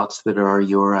the thoughts that are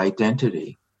your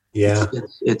identity. Yeah.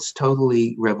 It's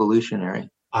totally revolutionary.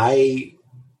 I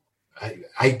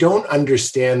don't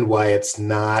understand why it's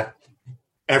not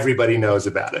everybody knows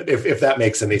about it, if that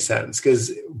makes any sense.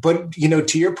 But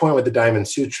to your point with the Diamond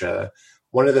Sutra,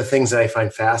 one of the things that I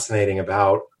find fascinating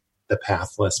about the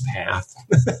pathless path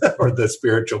or the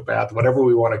spiritual path, whatever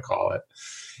we want to call it,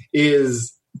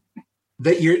 is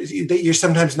that you're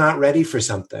sometimes not ready for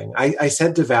something. I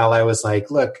said to Val, I was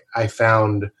like, look, I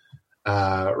found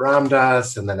Ram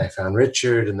Dass, and then I found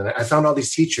Richard, and then I found all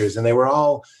these teachers, and they were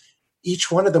all, each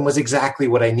one of them was exactly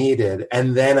what I needed.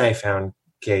 And then I found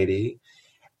Katie.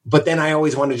 But then I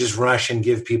always want to just rush and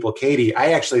give people Katie.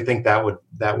 I actually think that would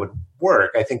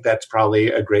work. I think that's probably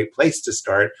a great place to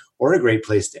start, or a great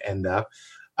place to end up.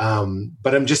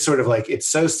 But I'm just sort of like, it's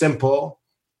so simple.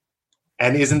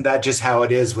 And isn't that just how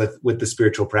it is with the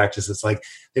spiritual practice? It's like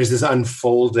there's this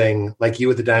unfolding, like you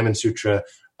with the Diamond Sutra.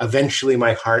 Eventually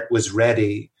my heart was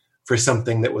ready for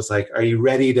something that was like, are you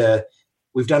ready to,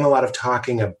 we've done a lot of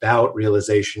talking about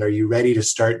realization. Are you ready to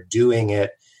start doing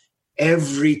it?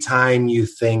 Every time you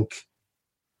think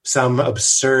some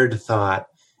absurd thought,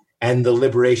 and the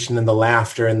liberation and the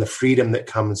laughter and the freedom that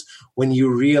comes when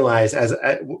you realize, as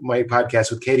my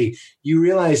podcast with Katie, you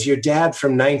realize your dad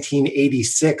from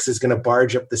 1986 is going to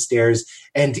barge up the stairs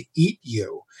and eat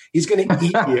you. He's going to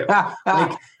eat you.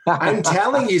 Like, I'm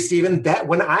telling you, Stephen, that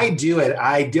when I do it,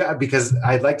 I do because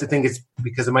I'd like to think it's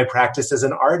because of my practice as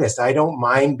an artist. I don't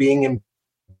mind being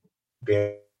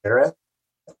embarrassed.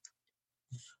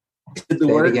 The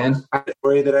word again,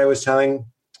 story that I was telling.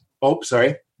 Oh,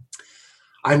 sorry.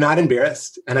 I'm not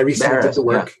embarrassed. And I recently did the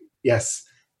work. Yeah. Yes.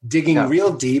 Digging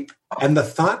real deep. And the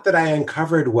thought that I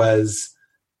uncovered was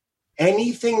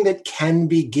anything that can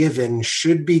be given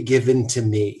should be given to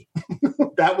me.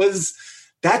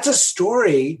 That's a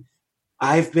story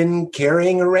I've been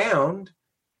carrying around,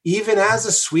 even as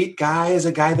a sweet guy, as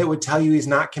a guy that would tell you he's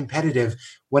not competitive.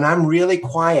 When I'm really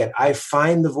quiet, I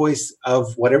find the voice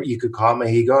of whatever you could call my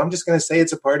ego. I'm just going to say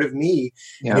it's a part of me.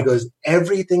 Yeah. And it goes,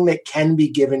 everything that can be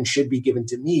given should be given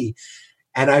to me.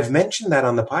 And I've mentioned that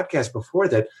on the podcast before,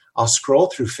 that I'll scroll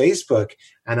through Facebook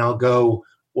and I'll go,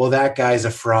 well, that guy's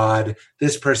a fraud.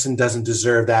 This person doesn't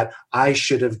deserve that. I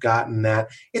should have gotten that.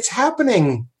 It's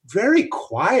happening very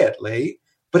quietly,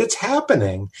 but it's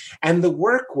happening. And the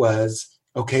work was,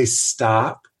 okay,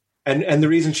 stop. And the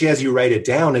reason she has you write it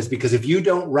down is because if you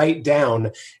don't write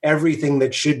down everything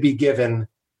that should be given,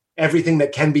 everything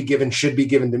that can be given should be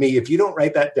given to me. If you don't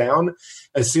write that down,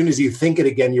 as soon as you think it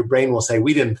again, your brain will say,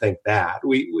 we didn't think that.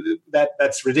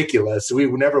 That's ridiculous. We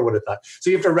never would have thought.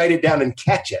 So you have to write it down and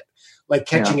catch it, like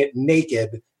catching it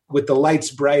naked with the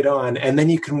lights bright on. And then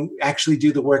you can actually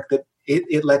do the work that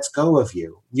it lets go of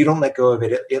you. You don't let go of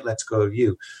it. It lets go of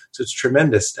you. So it's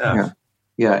tremendous stuff.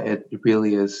 Yeah, it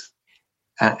really is.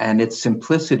 And its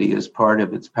simplicity is part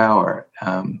of its power.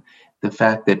 The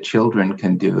fact that children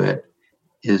can do it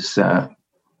is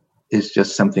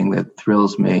just something that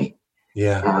thrills me.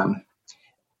 Yeah.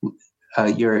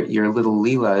 Your little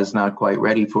Leela is not quite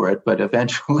ready for it, but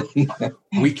eventually,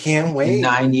 we can't wait.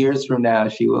 9 years from now,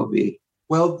 she will be.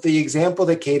 Well, the example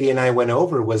that Katie and I went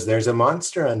over was there's a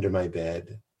monster under my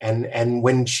bed, and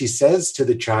when she says to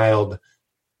the child,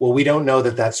 well, we don't know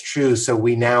that that's true, so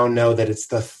we now know that it's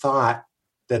the thought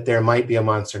that there might be a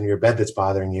monster in your bed that's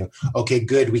bothering you. Okay,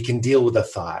 good. We can deal with the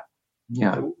thought.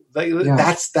 Yeah.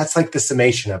 That's like the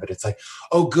summation of it. It's like,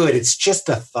 oh, good. It's just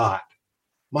a thought.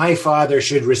 My father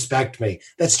should respect me.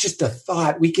 That's just a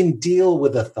thought. We can deal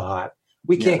with a thought.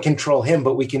 We can't control him,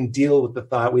 but we can deal with the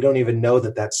thought. We don't even know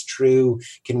that that's true.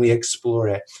 Can we explore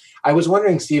it? I was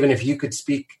wondering, Stephen, if you could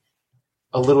speak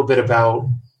a little bit about,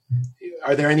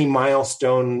 are there any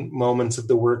milestone moments of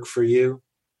the work for you?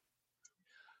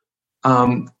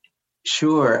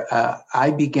 Sure.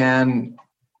 I began,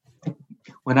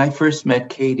 when I first met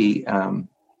Katie,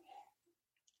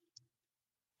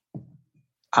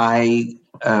 I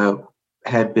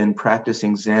had been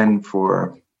practicing Zen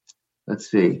for,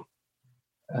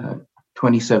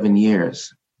 27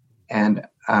 years. And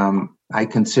I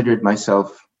considered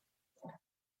myself,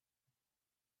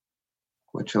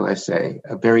 what shall I say,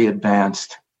 a very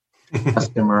advanced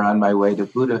customer on my way to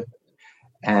Buddha.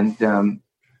 And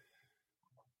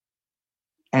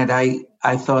I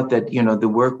thought that, the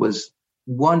work was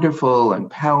wonderful and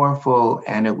powerful,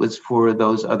 and it was for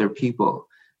those other people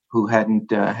who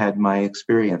hadn't had my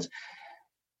experience.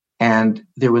 And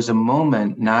there was a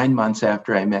moment 9 months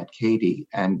after I met Katie,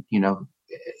 and,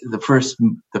 the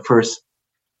first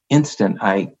instant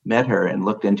I met her and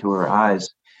looked into her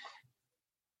eyes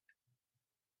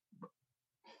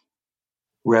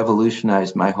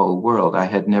revolutionized my whole world. I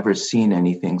had never seen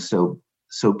anything so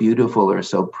beautiful or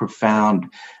so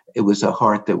profound. It was a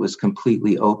heart that was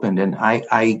completely opened. And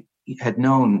I had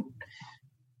known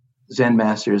Zen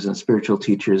masters and spiritual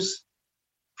teachers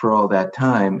for all that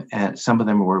time, and some of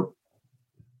them were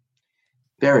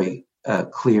very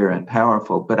clear and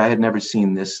powerful, but I had never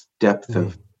seen this depth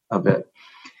of it.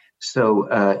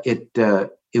 So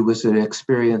it was an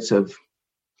experience of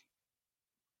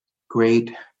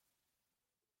great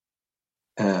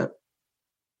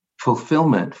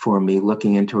fulfillment for me,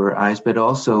 looking into her eyes, but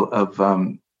also of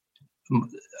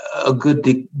a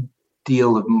good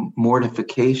deal of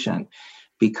mortification,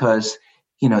 because,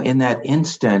 in that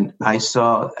instant, I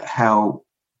saw how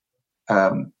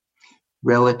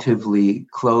relatively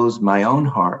closed my own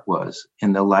heart was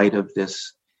in the light of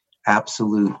this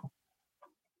absolute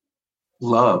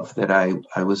love that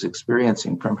I was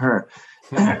experiencing from her.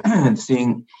 And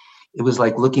seeing, it was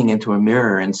like looking into a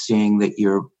mirror and seeing that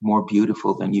you're more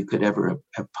beautiful than you could ever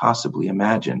have possibly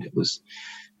imagined. It was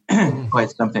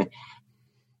quite something.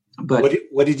 But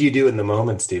what did you do in the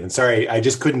moment, Stephen? Sorry, I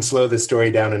just couldn't slow the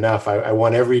story down enough. I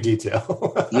want every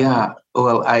detail. Yeah,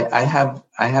 well, I have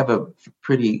a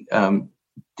pretty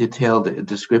detailed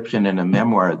description in a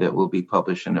memoir that will be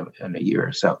published in a year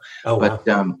or so. Oh, but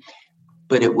wow.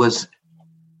 But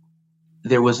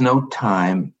there was no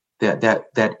time.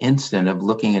 That instant of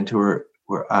looking into her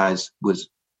eyes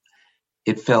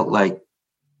it felt like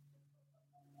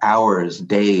hours,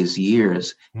 days,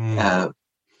 years.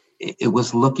 It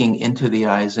was looking into the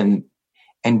eyes and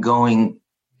going,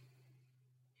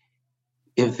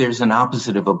 if there's an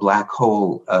opposite of a black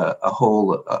hole, a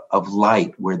hole of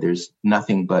light where there's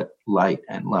nothing but light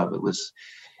and love. It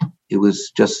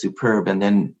was just superb. And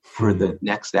then for the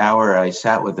next hour, I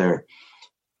sat with her,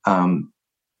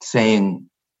 saying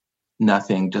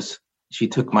nothing. Just, she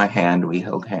took my hand, we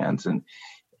held hands, and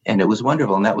it was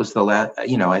wonderful. And that was the last,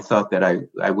 I thought that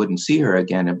I wouldn't see her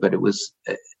again, but it was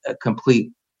a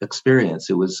complete experience.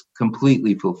 It was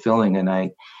completely fulfilling. And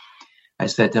I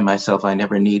said to myself, I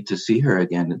never need to see her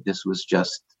again. This was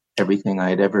just everything I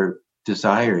had ever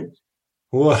desired.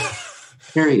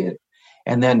 Period.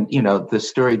 And then, the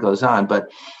story goes on, but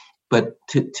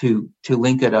to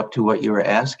link it up to what you were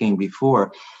asking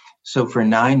before. So for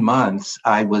 9 months,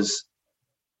 I was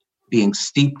being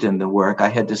steeped in the work. I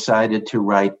had decided to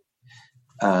write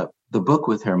the book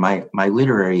with her, my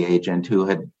literary agent, who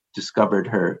had discovered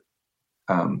her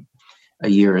a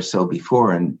year or so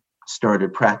before and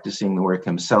started practicing the work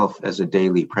himself as a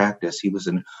daily practice.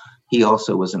 He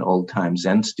also was an old-time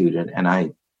Zen student,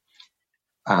 and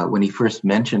when he first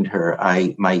mentioned her,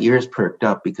 my ears perked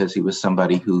up, because he was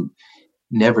somebody who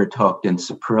never talked in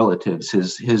superlatives.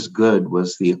 His good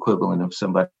was the equivalent of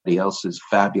somebody else's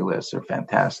fabulous or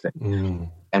fantastic.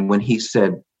 And when he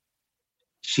said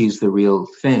she's the real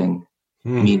thing,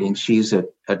 meaning she's a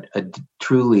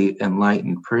truly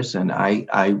enlightened person, I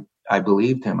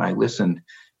believed him. I listened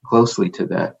closely to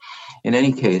that. In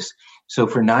any case, so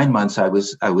for 9 months, I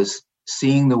was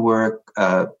seeing the work,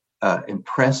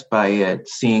 impressed by it,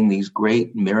 seeing these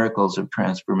great miracles of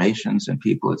transformations in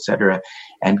people, etc.,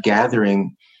 and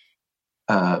gathering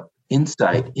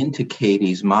insight into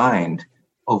Katie's mind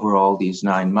over all these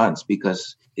 9 months,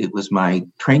 because it was my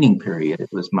training period. It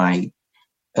was my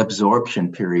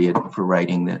absorption period for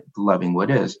writing the Loving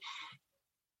What Is.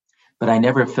 But I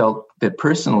never felt that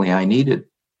personally I needed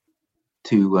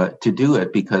to do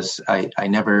it, because I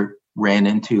never ran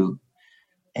into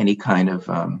any kind of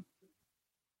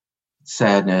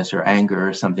sadness or anger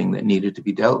or something that needed to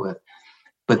be dealt with.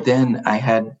 But then I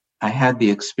had the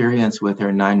experience with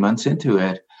her 9 months into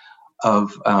it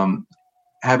of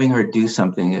having her do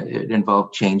something. It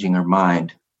involved changing her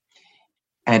mind.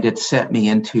 and it set me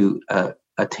into a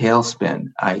tailspin.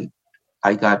 I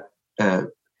got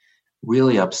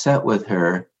really upset with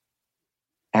her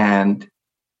and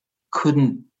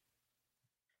couldn't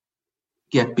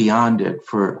get beyond it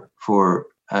for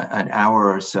an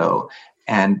hour or so,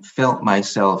 and felt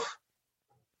myself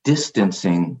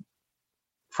distancing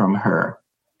from her.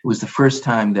 It was the first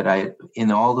time that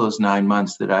in all those 9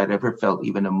 months, that I'd ever felt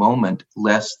even a moment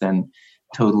less than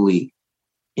totally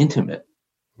intimate,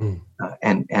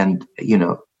 and you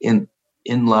know, in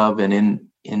love and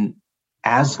in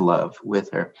as love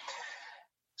with her.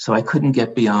 So I couldn't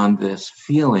get beyond this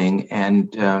feeling,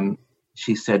 and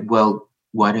she said, "Well,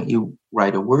 why don't you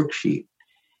write a worksheet?"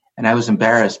 And I was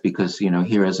embarrassed because, you know,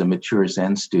 here as a mature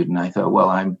Zen student, I thought, well,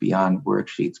 I'm beyond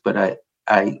worksheets, but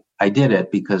I did it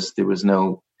because there was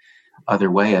no other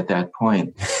way at that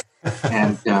point.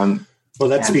 And well,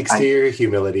 that speaks to your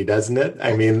humility, doesn't it?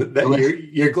 I mean,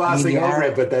 you're glossing over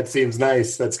it, but that seems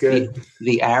nice. That's good.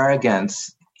 The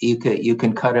arrogance, you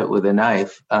can cut it with a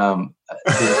knife. I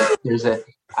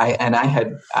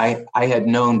had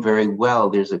known very well.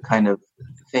 There's a kind of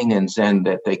thing in Zen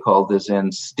that they call the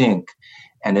Zen stink,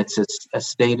 and it's a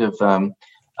state of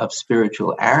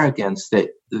spiritual arrogance that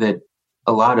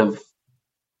a lot of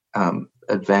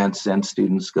advanced Zen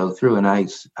students go through, and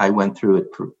I went through it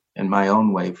in my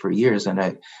own way for years, and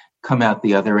I come out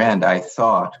the other end, I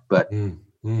thought, but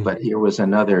here was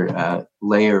another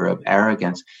layer of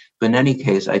arrogance. But in any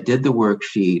case, I did the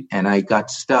worksheet, and I got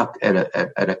stuck at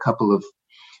a couple of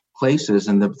places,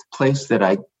 and the place that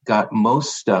I got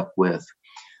most stuck with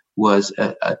was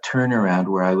a turnaround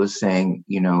where I was saying,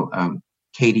 you know,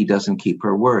 Katie doesn't keep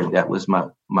her word. That was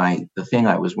the thing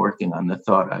I was working on, the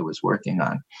thought I was working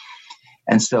on.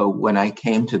 And so when I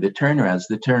came to the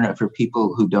turnarounds, for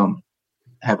people who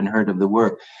haven't heard of the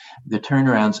work, the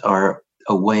turnarounds are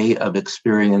a way of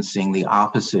experiencing the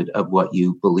opposite of what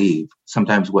you believe,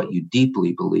 sometimes what you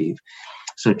deeply believe.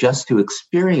 So just to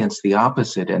experience the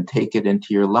opposite and take it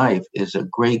into your life is a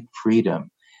great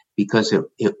freedom, because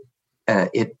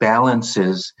it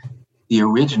balances the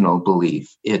original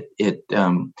belief. It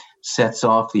sets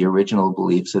off the original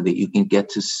belief so that you can get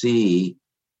to see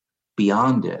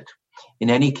beyond it. In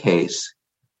any case,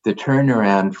 the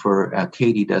turnaround for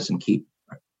Katie doesn't keep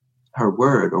her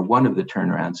word, or one of the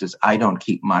turnarounds is I don't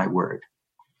keep my word.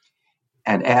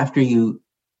 And after you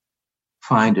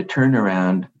find a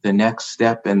turnaround, the next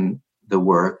step in the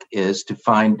work is to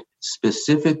find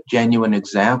specific, genuine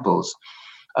examples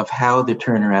of how the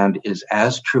turnaround is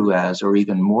as true as, or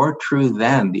even more true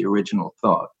than, the original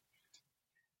thought.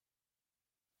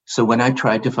 So when I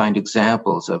tried to find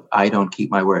examples of I don't keep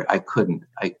my word, I couldn't.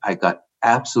 I got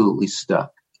absolutely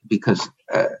stuck, because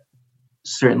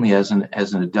certainly as an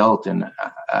adult, and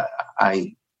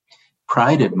I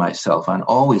prided myself on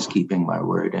always keeping my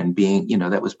word and being, you know,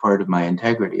 that was part of my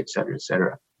integrity, et cetera, et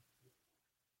cetera.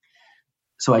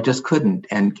 So I just couldn't.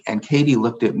 And Katie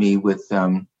looked at me with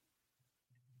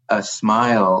a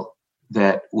smile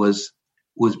that was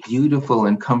beautiful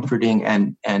and comforting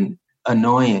and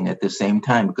annoying at the same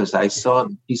time, because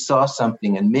she saw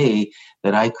something in me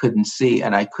that I couldn't see,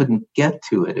 and I couldn't get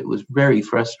to it. It was very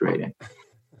frustrating.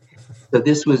 So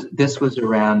this was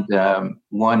around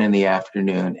 1 in the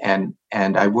afternoon, and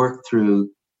I worked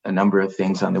through a number of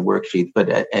things on the worksheet, but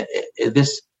at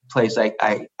this place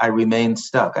I remained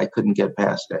stuck. I couldn't get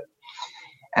past it,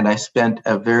 and I spent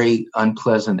a very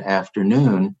unpleasant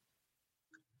afternoon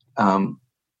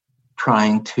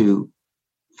trying to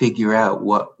figure out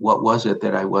what was it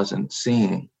that I wasn't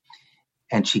seeing.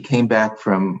 And she came back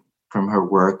from her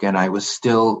work, and I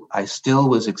still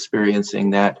was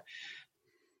experiencing that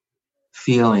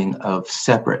feeling of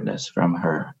separateness from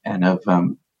her, and of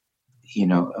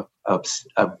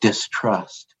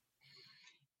distrust.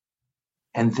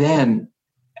 And then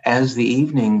as the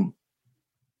evening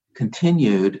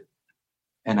continued,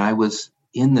 and I was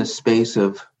in this space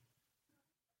of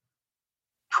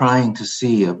trying to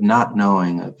see, of not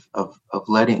knowing, of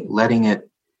letting it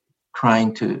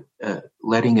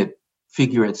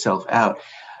figure itself out,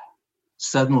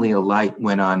 suddenly a light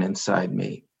went on inside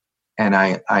me, and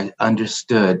I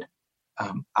understood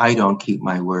I don't keep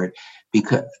my word,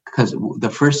 because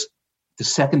the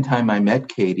second time I met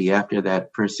Katie, after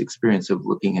that first experience of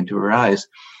looking into her eyes,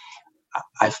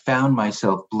 I found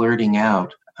myself blurting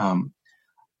out,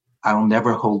 I'll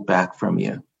never hold back from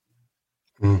you.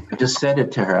 I just said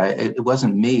it to her. It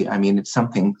wasn't me. I mean, it's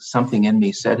something in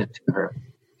me said it to her.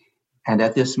 And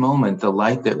at this moment, the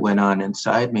light that went on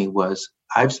inside me was,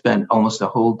 I've spent almost a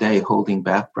whole day holding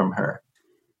back from her.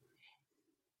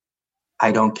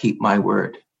 I don't keep my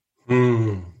word.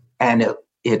 And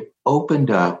it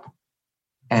opened up,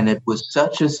 And it was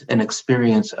such an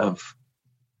experience of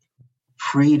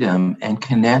freedom and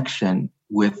connection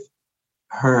with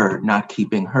her not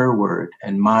keeping her word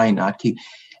and mine not keep.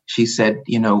 She said,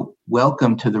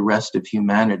 welcome to the rest of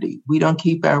humanity. We don't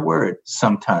keep our word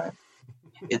sometimes.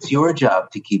 It's your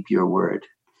job to keep your word.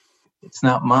 It's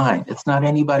not mine. It's not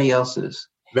anybody else's.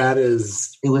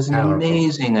 It was an powerful.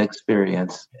 Amazing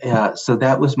experience. So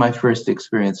that was my first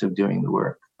experience of doing the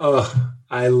work. Oh,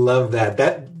 I love that.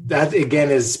 That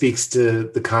again speaks to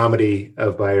the comedy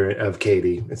of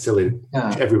Katie. It's silly.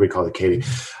 Yeah. Everybody called it Katie.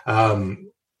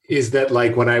 Is that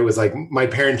like when I was like, my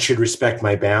parents should respect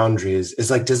my boundaries?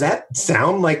 Is like, does that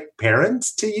sound like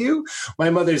parents to you? My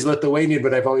mother's Lithuanian,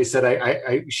 but I've always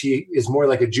said she is more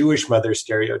like a Jewish mother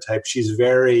stereotype. She's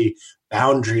very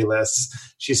boundaryless.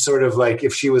 She's sort of like,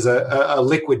 if she was a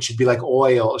liquid, she'd be like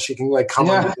oil. She can like come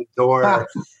under the door.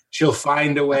 She'll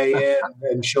find a way in,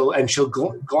 and she'll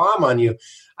glom on you.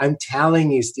 I'm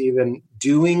telling you, Stephen,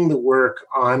 doing the work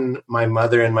on my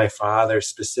mother and my father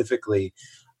specifically,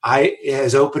 it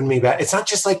has opened me back. It's not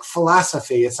just like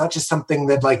philosophy. It's not just something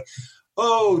that like,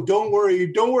 oh, don't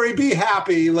worry, be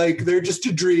happy. Like they're just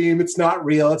a dream. It's not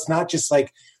real. It's not just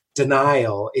like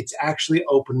denial. It's actually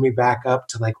opened me back up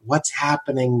to like, what's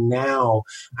happening now?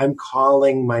 I'm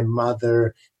calling my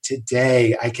mother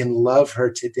today. I can love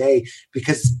her today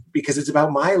because it's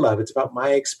about my love. It's about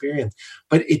my experience.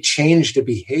 But it changed a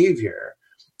behavior.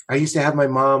 I used to have my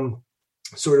mom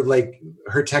sort of like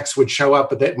her text would show up,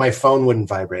 but that my phone wouldn't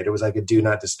vibrate. It was like a do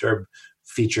not disturb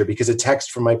feature because a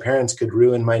text from my parents could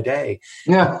ruin my day.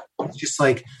 Yeah. It's just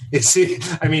like,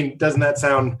 doesn't that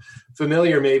sound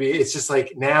familiar? Maybe it's just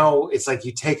like, now it's like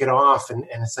you take it off and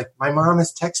it's like, my mom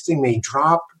is texting me,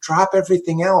 drop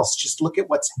everything else. Just look at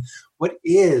what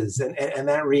is. And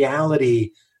that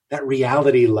reality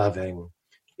loving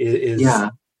is.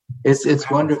 Yeah.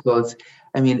 It's wonderful.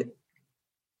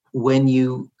 When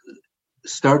you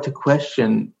start to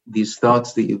question these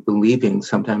thoughts that you've been believing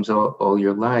sometimes all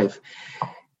your life,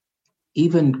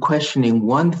 even questioning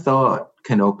one thought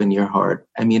can open your heart.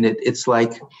 It's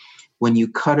like when you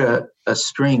cut a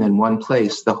string in one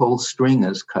place, the whole string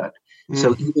is cut.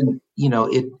 So even,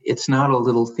 it's not a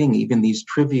little thing. Even these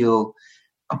trivial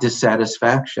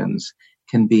dissatisfactions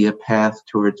can be a path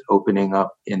towards opening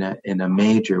up in a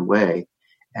major way.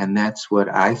 And that's what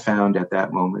I found at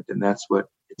that moment. And that's what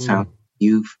it sounds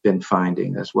you've been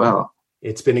finding as well.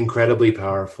 It's been incredibly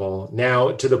powerful.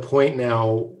 Now, to the point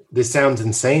now, this sounds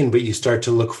insane, but you start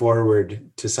to look forward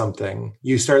to something.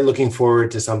 You start looking forward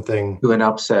to something. To an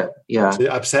upset, yeah.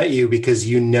 To upset you because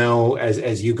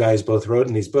as you guys both wrote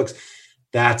in these books,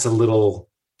 that's a little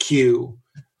cue.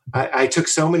 I took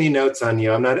so many notes on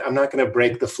you. I'm not going to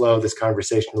break the flow of this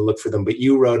conversation to look for them, but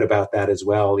you wrote about that as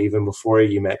well, even before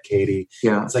you met Katie.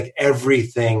 Yeah. It's like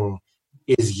everything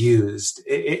is used.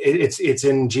 It's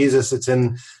in Jesus. It's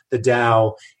in the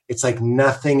Tao. It's like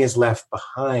nothing is left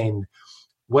behind.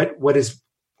 What is?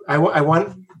 I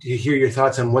want to hear your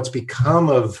thoughts on what's become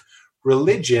of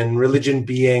religion. Religion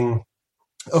being,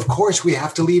 of course, we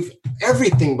have to leave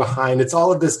everything behind. It's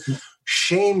all of this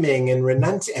shaming and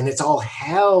renunciation, and it's all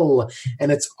hell,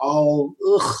 and it's all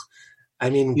ugh.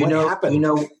 What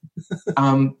happened?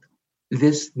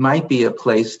 This might be a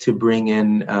place to bring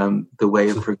in the way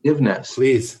of forgiveness.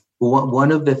 Please.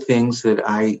 One of the things that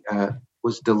I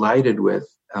was delighted with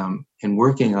in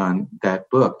working on that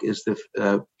book is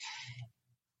the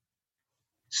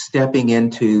stepping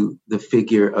into the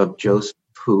figure of Joseph,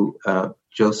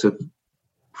 Joseph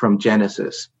from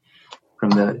Genesis,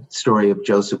 from the story of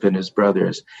Joseph and his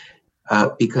brothers,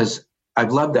 because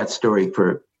I've loved that story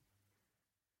for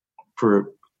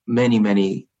many,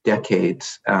 many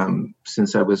decades,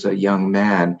 since I was a young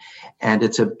man. And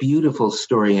it's a beautiful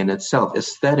story in itself.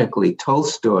 Aesthetically,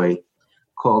 Tolstoy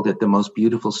called it the most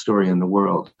beautiful story in the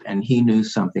world. And he knew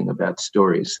something about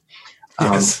stories.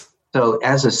 Yes. So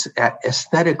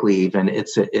aesthetically, even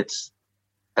it's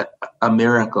a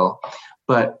miracle,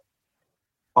 but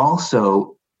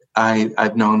also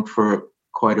I've known for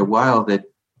quite a while that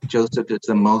Joseph is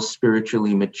the most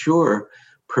spiritually mature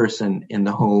person in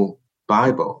the whole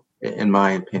Bible, in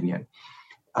my opinion.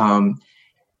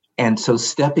 And so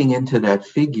stepping into that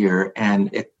figure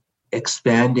and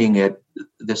expanding it,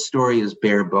 the story is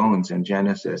bare bones in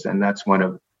Genesis, and that's one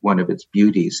of its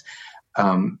beauties,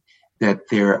 that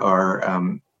there are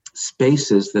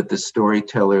spaces that the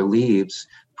storyteller leaves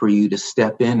for you to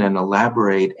step in and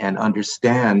elaborate and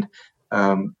understand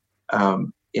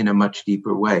in a much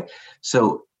deeper way.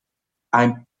 So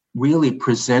I'm really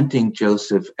presenting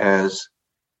Joseph as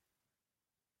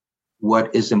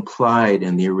what is implied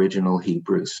in the original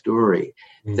Hebrew story.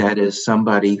 Mm-hmm. That is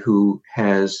somebody who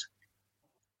has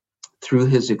through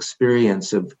his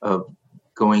experience of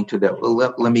going to that. Well,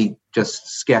 let me just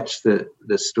sketch the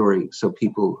story so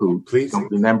people who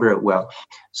don't remember it well.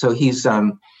 So he's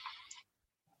a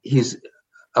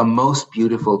most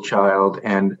beautiful child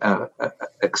and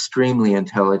extremely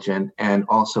intelligent and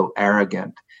also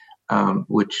arrogant,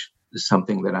 which is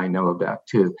something that I know about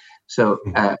too. So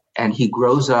and he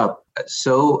grows up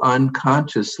so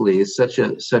unconsciously, such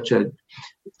a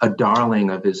darling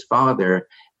of his father,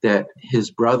 that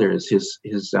his brothers, his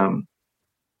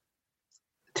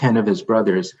 10 of his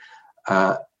brothers,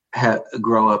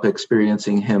 grow up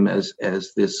experiencing him as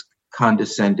this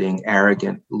condescending,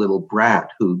 arrogant little brat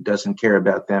who doesn't care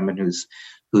about them and who's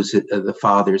the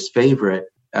father's favorite,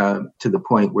 to the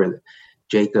point where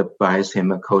Jacob buys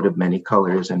him a coat of many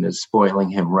colors and is spoiling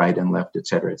him right and left, et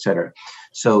cetera, et cetera.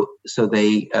 So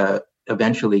they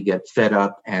eventually get fed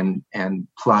up and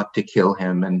plot to kill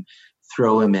him and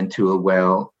throw him into a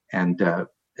well, and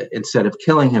instead of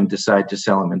killing him, decide to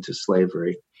sell him into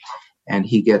slavery. And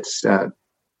he gets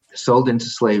sold into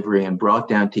slavery and brought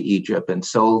down to Egypt and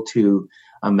sold to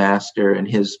a master, and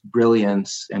his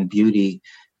brilliance and beauty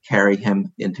carry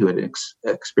him into an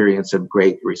experience of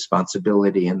great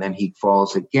responsibility. And then he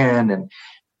falls again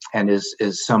and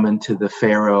is summoned to the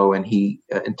Pharaoh, and he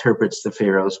interprets the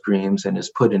Pharaoh's dreams and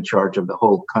is put in charge of the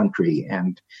whole country.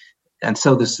 And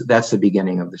so that's the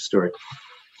beginning of the story.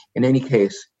 In any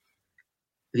case,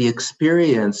 the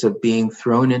experience of being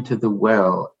thrown into the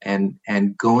well and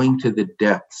going to the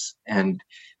depths and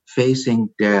facing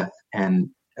death and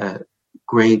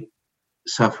great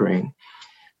suffering,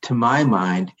 to my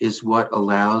mind, is what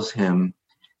allows him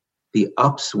the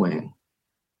upswing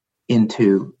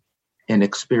into an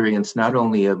experience not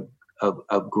only of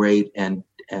great and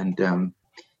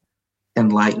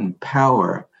enlightened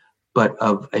power, but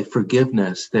of a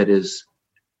forgiveness that is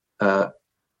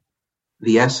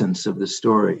the essence of the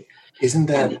story. Isn't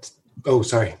that?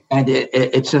 Sorry. And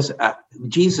it's just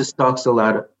Jesus talks a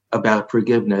lot about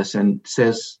forgiveness and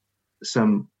says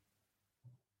some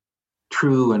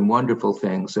true and wonderful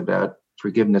things about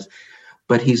forgiveness,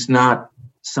 but he's not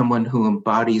someone who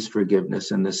embodies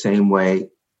forgiveness in the same way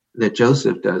that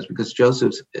Joseph does, because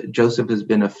Joseph has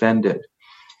been offended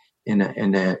in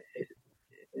a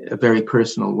very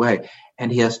personal way,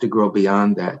 and he has to grow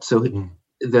beyond that. So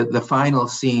the final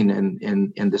scene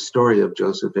in the story of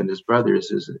Joseph and his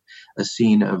brothers is a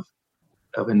scene of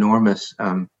enormous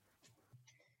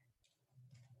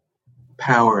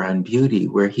power and beauty,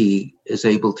 where he is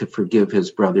able to forgive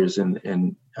his brothers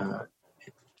in a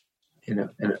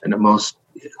most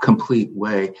complete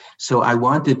way. So I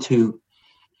wanted to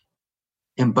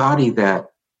embody that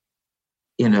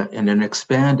in an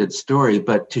expanded story,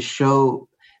 but to show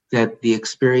that the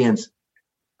experience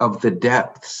of the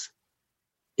depths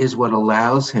is what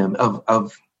allows him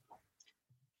of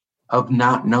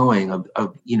not knowing,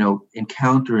 of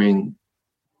encountering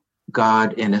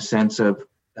God in a sense of,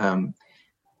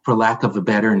 for lack of a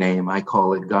better name, I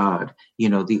call it God.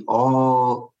 The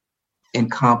all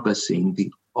encompassing,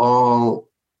 the all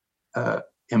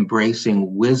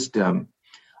embracing wisdom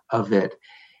of it.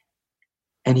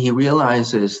 And he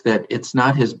realizes that it's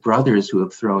not his brothers who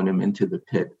have thrown him into the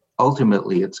pit.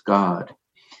 Ultimately, it's God.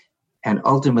 And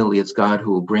ultimately, it's God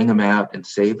who will bring him out and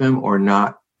save him, or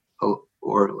not,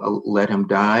 or let him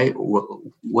die.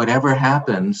 Whatever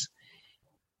happens,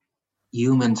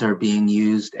 humans are being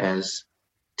used as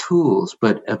tools,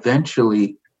 but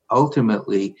eventually,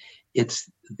 ultimately, it's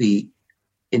the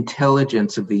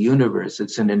intelligence of the universe.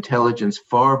 It's an intelligence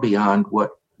far beyond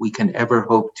what we can ever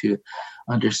hope to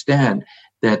understand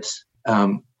that's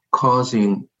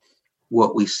causing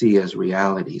what we see as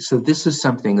reality. So this is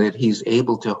something that he's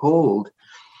able to hold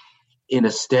in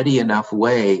a steady enough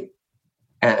way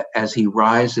as he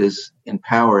rises in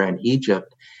power in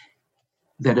Egypt,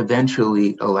 that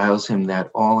eventually allows him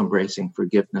that all-embracing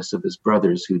forgiveness of his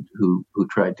brothers who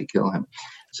tried to kill him.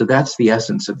 So that's the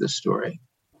essence of the story.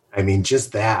 I mean,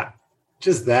 just that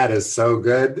is so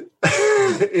good.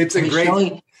 It's a great,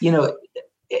 showing,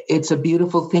 it's a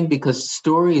beautiful thing, because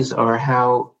stories are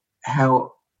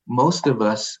how most of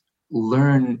us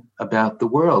learn about the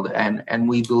world, and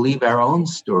we believe our own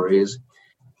stories,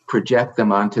 project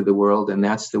them onto the world, and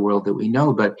that's the world that we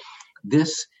know. But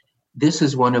this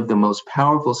is one of the most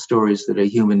powerful stories that a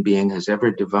human being has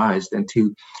ever devised. And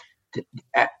to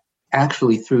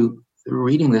actually, through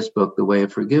reading this book, The Way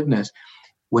of Forgiveness,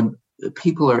 when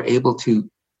people are able to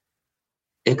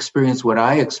experience what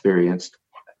I experienced,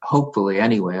 hopefully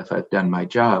anyway, if I've done my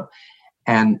job,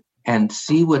 and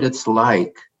see what it's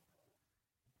like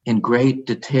in great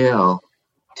detail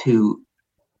to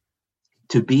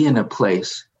be in a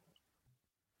place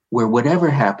where whatever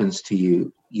happens to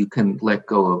you, you can let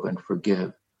go of and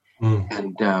forgive.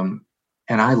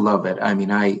 And I love it. I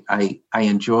mean, I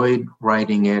enjoyed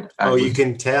writing it. You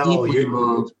can tell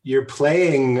you're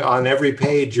playing on every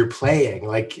page. You're playing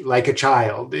like a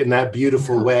child in that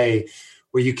beautiful way,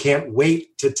 where you can't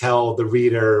wait to tell the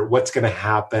reader what's going to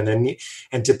happen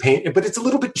and to paint. But it's a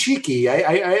little bit cheeky.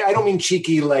 I don't mean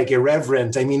cheeky like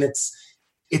irreverent. I mean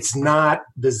it's not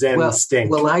the Zen stink.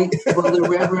 Well,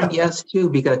 irreverent, yes, too,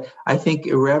 because I think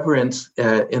irreverence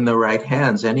in the right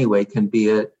hands, anyway, can be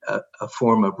a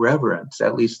form of reverence.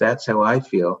 At least that's how I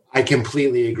feel. I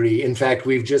completely agree. In fact,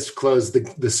 we've just closed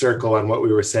the circle on what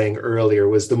we were saying earlier.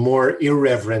 Was the more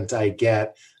irreverent I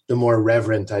get, the more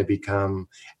reverent I become,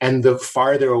 and the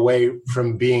farther away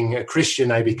from being a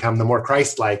Christian I become, the more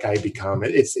Christ-like I become.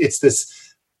 It's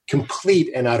this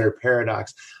complete and utter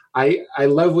paradox. I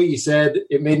love what you said.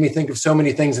 It made me think of so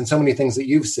many things and so many things that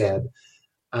you've said.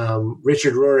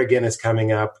 Richard Rohr again is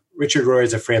coming up. Richard Rohr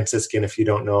is a Franciscan. If you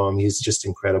don't know him, he's just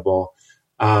incredible.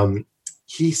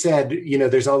 He said,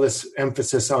 there's all this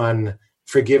emphasis on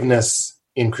forgiveness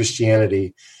in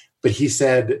Christianity, but he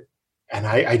said, and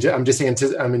I'm just saying,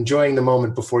 I'm enjoying the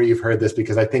moment before you've heard this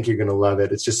because I think you're going to love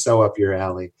it. It's just so up your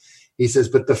alley. He says,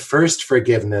 but the first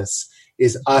forgiveness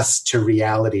is us to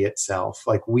reality itself.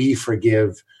 Like we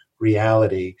forgive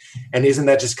reality. And isn't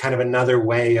that just kind of another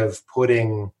way of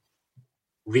putting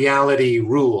reality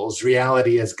rules?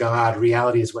 Reality is God.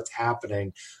 Reality is what's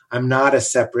happening. I'm not a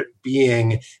separate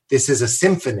being. This is a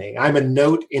symphony. I'm a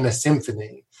note in a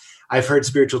symphony. I've heard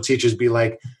spiritual teachers be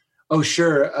like, oh,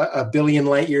 sure, a billion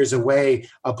light years away,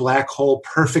 a black hole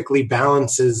perfectly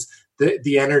balances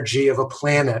the energy of a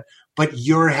planet, but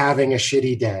you're having a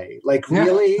shitty day. Like,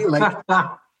 really?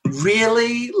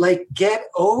 Really, get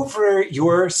over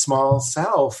your small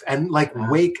self and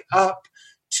wake up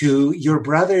to your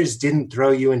brothers didn't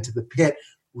throw you into the pit.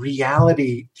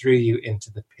 Reality threw you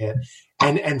into the pit.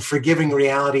 And forgiving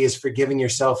reality is forgiving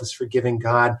yourself, is forgiving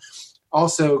God.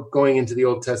 Also, going into the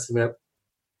Old Testament,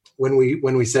 when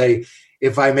we say,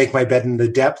 if I make my bed in the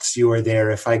depths, you are there.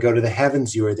 If I go to the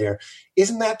heavens, you are there.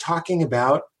 Isn't that talking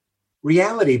about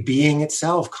reality, being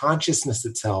itself, consciousness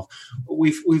itself?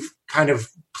 We've kind of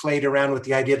played around with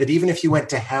the idea that even if you went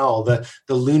to hell, the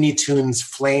Looney Tunes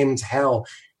flamed hell,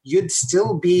 you'd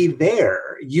still be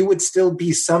there. You would still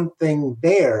be something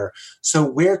there. So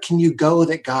where can you go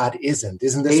that God isn't?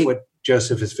 Isn't this what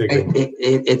Joseph is figuring?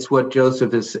 It's what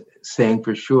Joseph is saying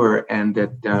for sure, and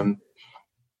that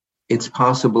it's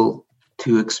possible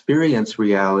to experience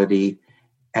reality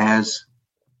as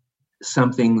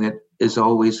something that is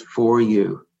always for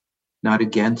you, not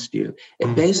against you.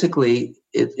 And basically,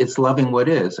 it's loving what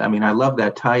is. I mean, I love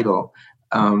that title.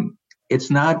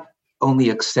 It's not only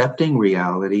accepting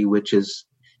reality, which is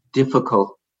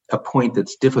difficult, a point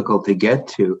that's difficult to get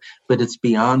to, but it's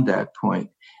beyond that point.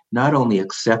 Not only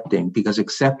accepting, because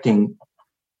accepting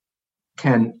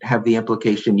can have the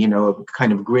implication, of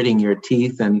kind of gritting your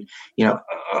teeth and,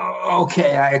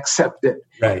 okay, I accept it.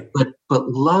 Right. But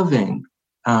loving,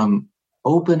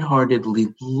 open-heartedly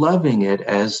loving it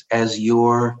as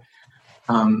your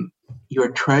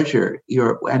treasure,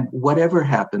 and whatever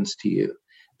happens to you,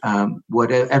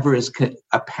 whatever is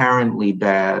apparently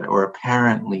bad or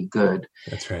apparently good.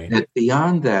 That's right. That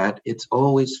beyond that, it's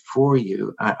always for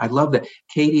you. I love that.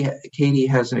 Katie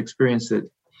has an experience that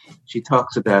she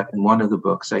talks about in one of the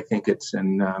books. I think it's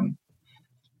in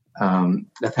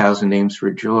 1,000 Names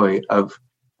for Joy, of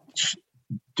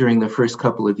during the first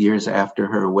couple of years after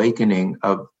her awakening,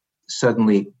 of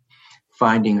suddenly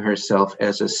finding herself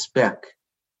as a speck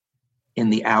in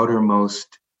the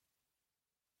outermost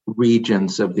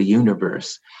regions of the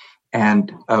universe,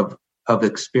 and of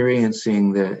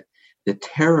experiencing the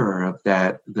terror of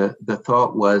that. The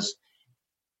thought was,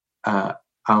 I'll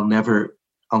never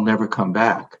come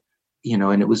back,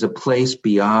 and it was a place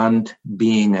beyond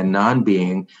being and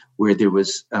non-being, where there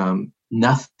was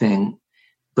nothing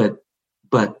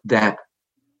but that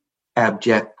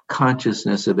abject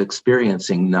consciousness of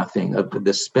experiencing nothing, of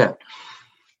the speck.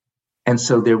 And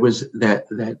so there was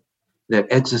that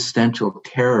existential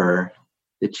terror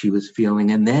that she was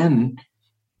feeling. And then,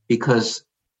 because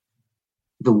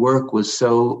the work was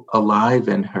so alive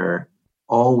in her,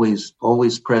 always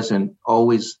present,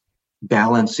 always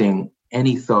balancing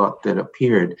any thought that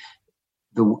appeared,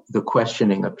 the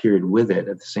questioning appeared with it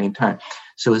at the same time.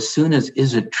 So as soon as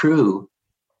 "Is it true?"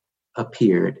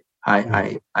 appeared,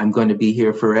 I'm going to be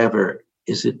here forever.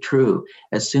 Is it true?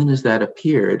 As soon as that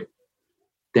appeared,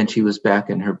 then she was back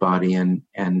in her body and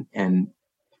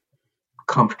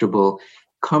comfortable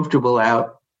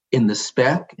out in the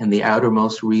speck, in the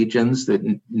outermost regions that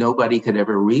nobody could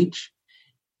ever reach.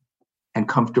 and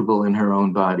comfortable in her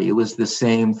own body. It was the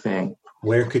same thing.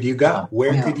 Where could you go?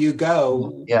 Could you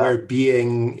go where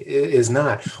being is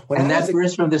not? That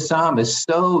verse from the Psalm is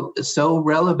so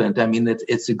relevant. I mean,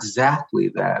 it's exactly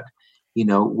that.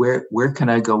 Where can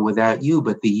I go without you?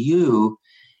 But the you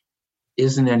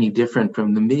isn't any different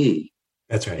from the me.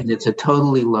 That's right. And it's a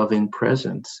totally loving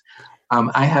presence.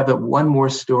 I have one more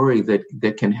story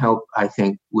that can help, I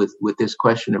think, with this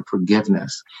question of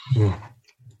forgiveness,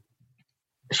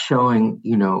 showing,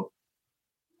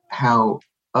 how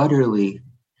utterly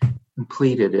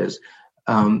complete it is.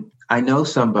 I know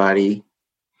somebody,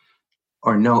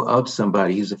 or know of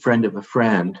somebody, he's a friend of a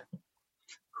friend,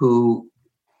 who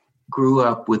grew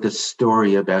up with a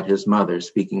story about his mother,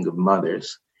 speaking of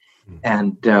mothers.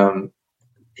 And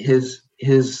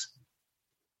his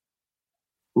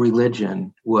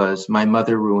religion was, my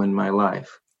mother ruined my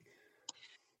life.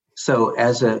 So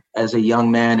as a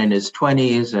young man in his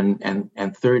 20s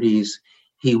and 30s,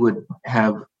 he would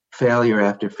have failure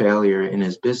after failure in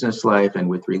his business life and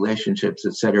with relationships,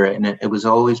 etc. And it was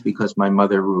always because my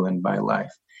mother ruined my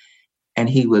life. And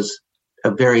he was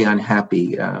a very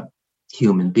unhappy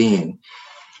human being.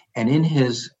 And in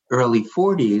his early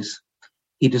 40s,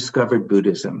 he discovered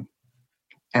Buddhism.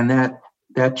 And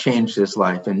that changed his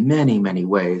life in many, many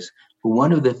ways. But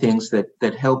one of the things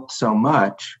that helped so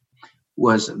much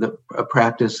was a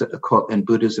practice in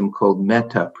Buddhism called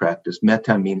metta practice.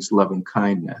 Metta means loving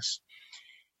kindness.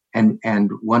 And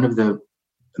one of the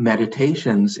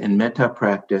meditations in metta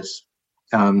practice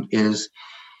is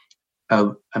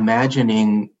of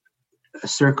imagining a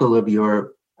circle of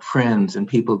your friends and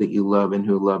people that you love and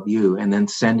who love you, and then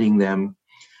sending them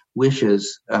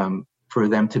wishes for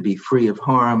them to be free of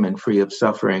harm and free of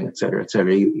suffering, et cetera, et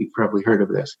cetera. You've probably heard of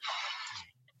this.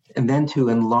 And then to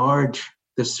enlarge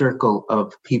the circle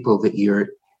of people that you're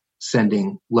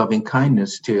sending loving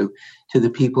kindness to the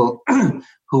people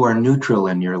who are neutral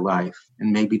in your life,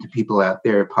 and maybe to people out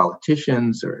there,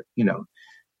 politicians or,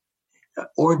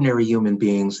 ordinary human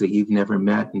beings that you've never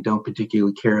met and don't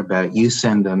particularly care about. You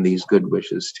send them these good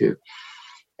wishes to.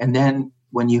 And then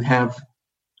when you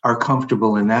are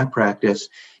comfortable in that practice,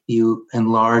 you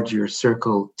enlarge your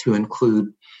circle to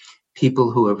include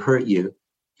people who have hurt you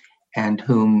and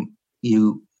whom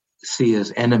you see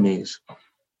as enemies.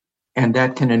 And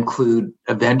that can include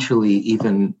eventually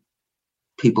even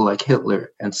people like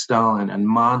Hitler and Stalin and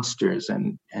monsters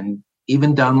and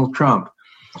even Donald Trump.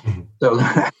 So,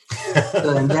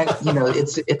 and that,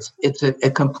 it's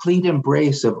a complete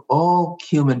embrace of all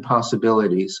human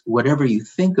possibilities, whatever you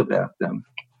think about them.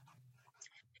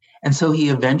 And so he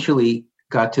eventually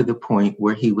got to the point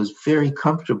where he was very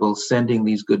comfortable sending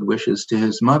these good wishes to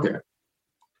his mother.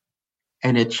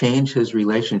 And it changed his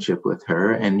relationship with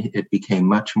her, and it became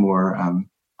much more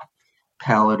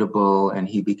palatable, and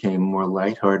he became more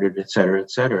lighthearted, et cetera, et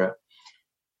cetera.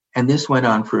 And this went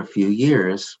on for a few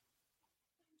years.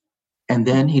 And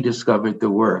then he discovered the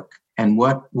work. And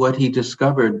what he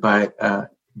discovered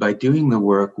by doing the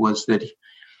work was that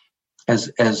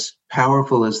as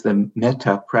powerful as the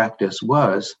metta practice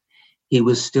was, he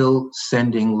was still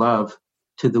sending love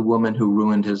to the woman who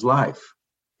ruined his life.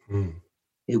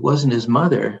 It wasn't his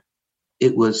mother.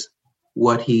 It was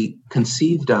what he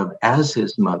conceived of as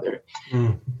his mother.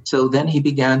 So then he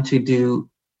began to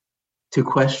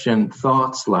question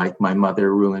thoughts like, my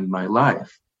mother ruined my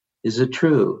life. Is it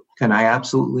true? Can I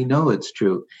absolutely know it's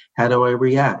true? How do I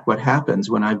react? What happens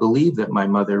when I believe that my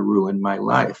mother ruined my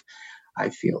life? I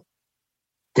feel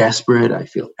desperate. I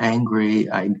feel angry.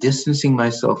 I'm distancing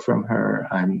myself from her.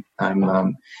 I'm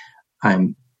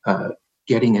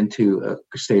getting into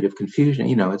a state of confusion,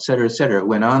 et cetera, et cetera. It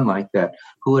went on like that.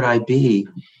 Who would I be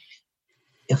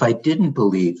if I didn't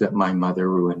believe that my mother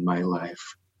ruined my life?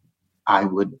 I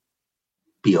would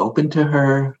be open to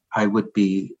her. I would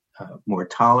be more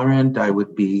tolerant. I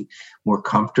would be more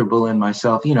comfortable in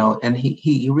myself, and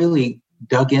he really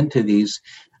dug into these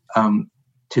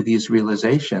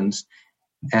realizations.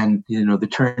 And, the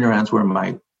turnarounds where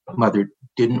my mother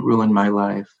didn't ruin my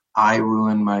life. I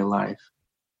ruined my life.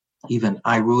 Even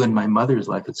I ruined my mother's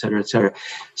life, et cetera, et cetera.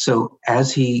 So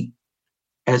as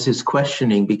his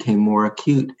questioning became more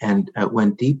acute and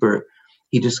went deeper,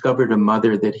 he discovered a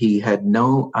mother that he had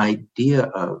no idea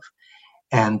of.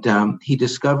 And he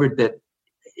discovered that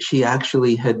she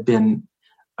actually had been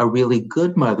a really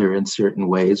good mother in certain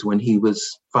ways when he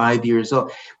was 5 years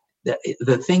old.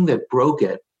 The thing that broke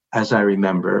it, as I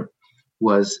remember,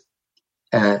 was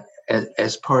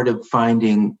as part of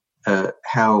finding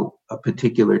how a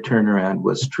particular turnaround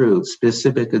was true,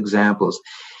 specific examples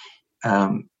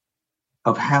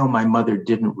of how my mother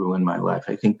didn't ruin my life.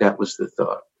 I think that was the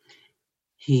thought.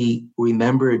 He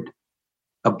remembered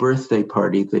a birthday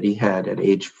party that he had at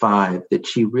age 5 that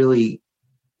she really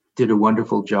did a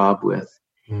wonderful job with.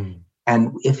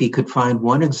 And if he could find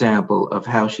one example of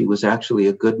how she was actually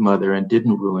a good mother and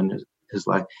didn't ruin his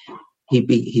life,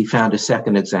 he found a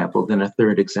second example, then a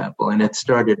third example, and it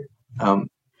started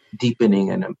deepening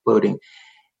and imploding.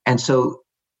 And so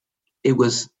it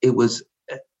was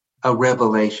a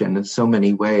revelation in so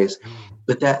many ways.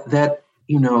 But that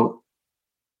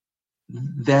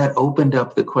opened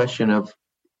up the question of,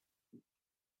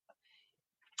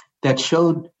 that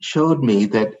showed me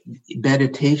that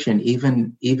meditation,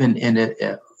 even in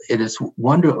it is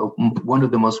one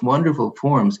of the most wonderful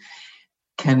forms,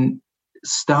 can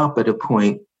stop at a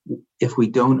point if we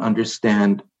don't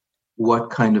understand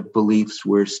what kind of beliefs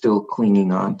we're still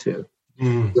clinging on to.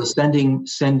 So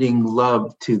sending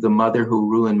love to the mother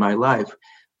who ruined my life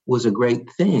was a great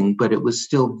thing, but it was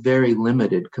still very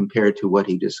limited compared to what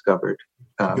he discovered.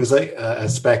 It was like a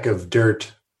speck of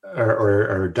dirt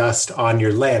or dust on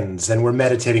your lens, and we're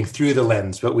meditating through the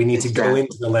lens, but we need to go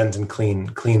into the lens and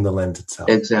clean the lens itself.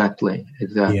 Exactly.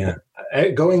 Yeah.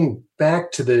 Going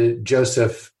back to the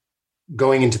Joseph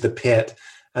going into the pit,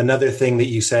 another thing that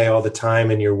you say all the time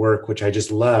in your work, which I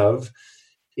just love,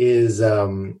 is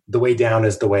the way down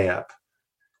is the way up.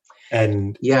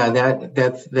 And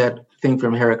that thing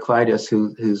from Heraclitus,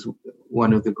 who's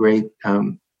one of the great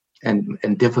and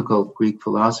difficult Greek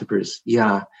philosophers.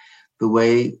 Yeah, the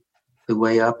way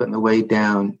up and the way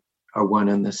down are one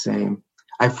and the same.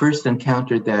 I first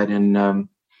encountered that in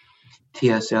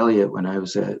T.S. Eliot when I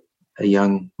was a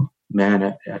young man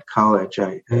at college.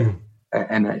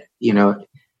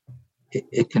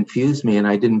 It confused me, and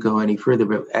I didn't go any further.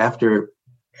 But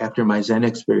after my Zen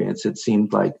experience, it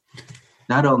seemed like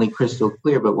not only crystal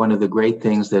clear, but one of the great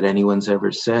things that anyone's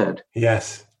ever said.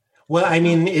 Yes. Well, I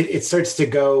mean, it starts to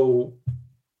go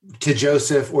to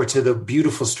Joseph, or to the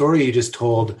beautiful story you just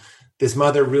told. This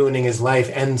mother ruining his life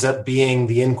ends up being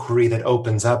the inquiry that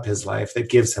opens up his life, that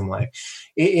gives him life.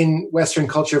 In Western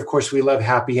culture, of course, we love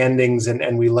happy endings,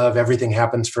 and we love everything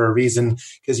happens for a reason,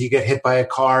 because you get hit by a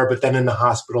car, but then in the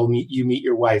hospital you meet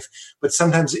your wife. But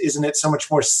sometimes isn't it so much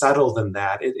more subtle than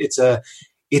that? It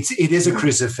is a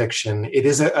crucifixion. It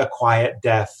is a quiet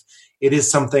death. It is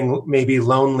something maybe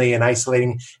lonely and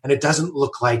isolating, and it doesn't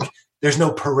look like there's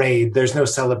no parade, there's no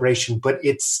celebration, but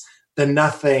it's the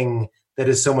nothing that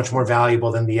is so much more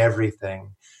valuable than the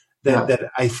everything. That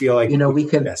I feel like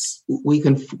we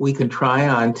can try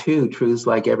on too truths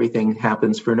like everything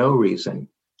happens for no reason,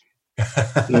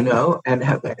 and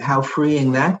how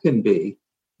freeing that can be.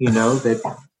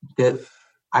 That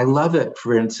I love it.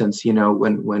 For instance,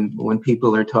 when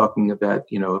people are talking about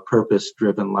a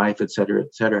purpose-driven life, et cetera,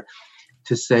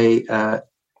 to say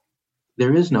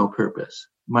there is no purpose.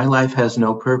 My life has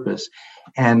no purpose,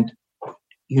 and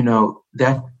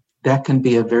that can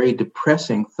be a very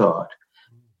depressing thought.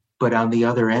 But on the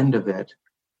other end of it,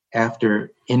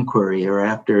 after inquiry or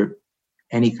after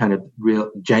any kind of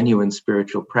real, genuine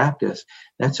spiritual practice,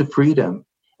 that's a freedom.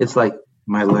 It's like,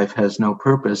 my life has no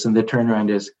purpose. And the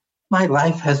turnaround is, my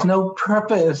life has no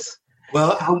purpose.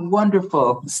 Well, how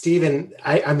wonderful. Stephen,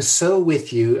 I'm so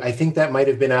with you. I think that might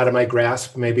have been out of my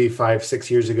grasp maybe 5-6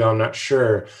 years ago. I'm not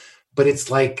sure. But it's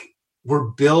like,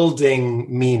 we're building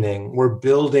meaning. We're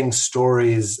building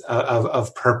stories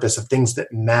of purpose, of things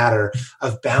that matter,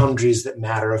 of boundaries that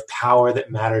matter, of power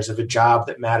that matters, of a job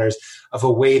that matters, of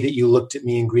a way that you looked at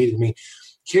me and greeted me.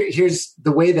 Here's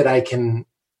the way that I can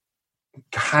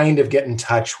kind of get in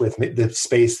touch with the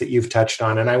space that you've touched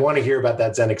on. And I want to hear about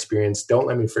that Zen experience. Don't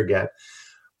let me forget.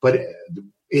 But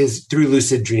is through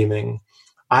lucid dreaming.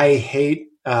 I hate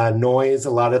noise.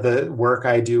 A lot of the work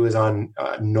I do is on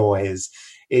noise.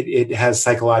 It has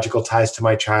psychological ties to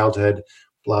my childhood,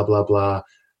 blah, blah, blah.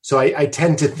 So I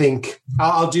tend to think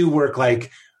I'll do work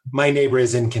like, my neighbor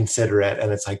is inconsiderate.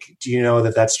 And it's like, do you know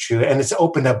that that's true? And it's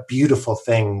opened up beautiful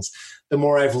things. The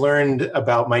more I've learned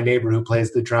about my neighbor who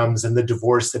plays the drums and the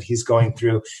divorce that he's going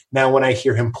through, now when I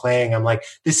hear him playing, I'm like,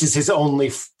 this is his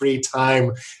only free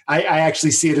time. I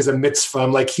actually see it as a mitzvah.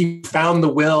 I'm like, he found the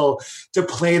will to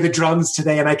play the drums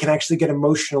today, and I can actually get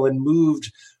emotional and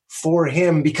moved for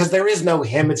him, because there is no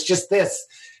him. It's just this.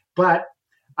 But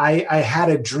I had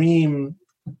a dream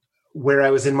where I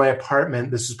was in my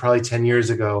apartment. This was probably 10 years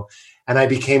ago. And I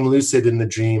became lucid in the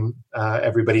dream.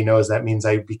 Everybody knows that means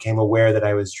I became aware that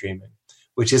I was dreaming,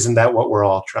 which isn't that what we're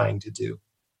all trying to do?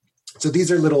 So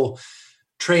these are little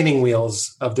training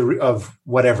wheels of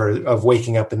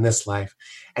waking up in this life.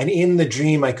 And in the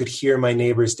dream, I could hear my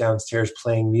neighbors downstairs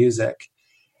playing music.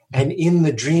 And in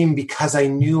the dream, because I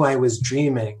knew I was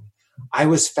dreaming, I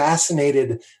was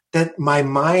fascinated that my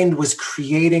mind was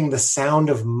creating the sound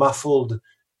of muffled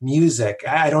music.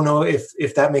 I don't know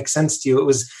if that makes sense to you. It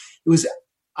was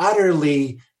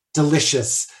utterly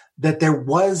delicious that there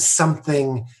was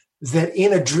something that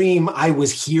in a dream I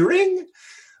was hearing.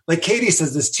 Like Katie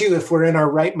says this too, if we're in our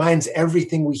right minds,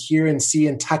 everything we hear and see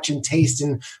and touch and taste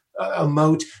and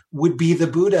emote would be the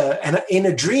Buddha. And in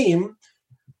a dream,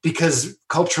 because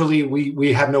culturally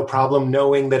we have no problem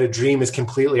knowing that a dream is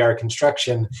completely our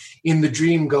construction. In the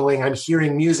dream going, I'm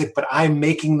hearing music, but I'm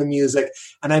making the music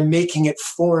and I'm making it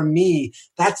for me.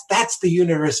 That's the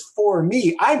universe for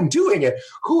me. I'm doing it.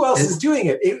 Who else is doing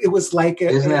it? It was like...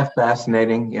 Isn't that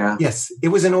fascinating? Yeah. Yes. It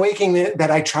was an awakening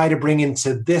that I try to bring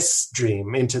into this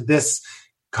dream, into this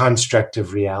construct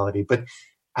of reality. But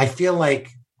I feel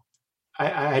like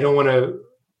I don't want to...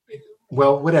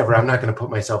 Well, whatever. I'm not going to put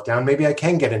myself down. Maybe I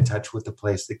can get in touch with the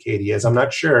place that Katie is. I'm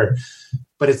not sure.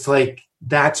 But it's like,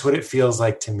 that's what it feels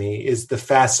like to me, is the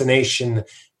fascination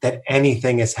that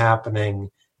anything is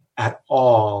happening at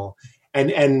all.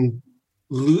 And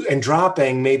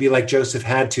dropping, maybe like Joseph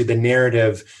had to, the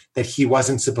narrative that he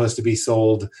wasn't supposed to be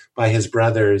sold by his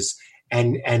brothers,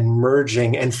 and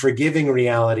merging and forgiving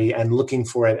reality and looking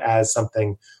for it as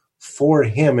something for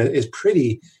him is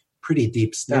pretty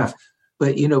deep stuff. Yeah.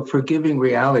 But, forgiving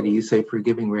reality, you say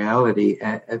forgiving reality,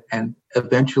 and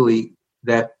eventually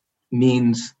that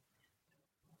means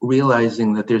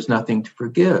realizing that there's nothing to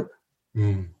forgive.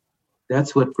 Mm.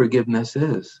 That's what forgiveness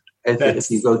is.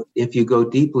 If you go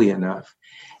deeply enough.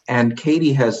 And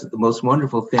Katie has the most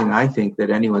wonderful thing, I think, that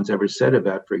anyone's ever said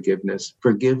about forgiveness.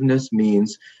 Forgiveness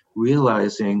means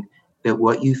realizing that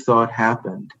what you thought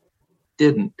happened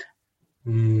didn't.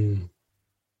 Mm.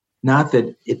 Not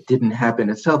that it didn't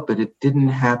happen itself, but it didn't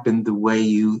happen the way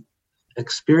you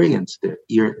experienced it.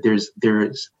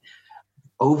 There's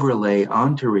overlay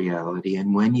onto reality,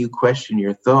 and when you question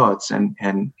your thoughts and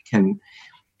can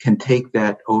take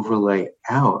that overlay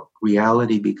out,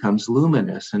 reality becomes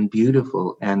luminous and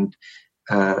beautiful and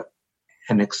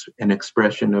an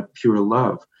expression of pure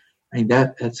love. I mean,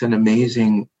 that's an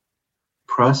amazing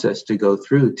process to go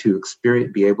through to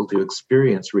be able to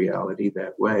experience reality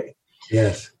that way.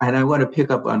 Yes. And I want to pick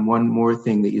up on one more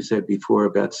thing that you said before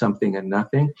about something and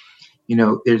nothing.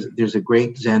 There's a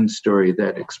great Zen story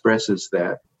that expresses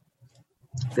that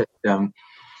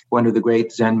one of the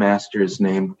great Zen masters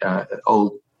named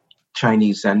old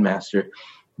Chinese Zen master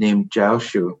named Zhao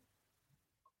Shu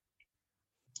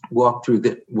walked through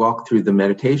the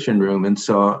meditation room and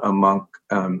saw a monk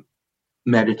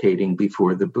meditating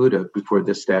before the Buddha, before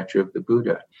the statue of the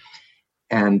Buddha.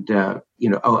 And,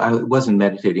 I wasn't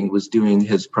meditating, was doing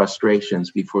his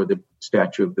prostrations before the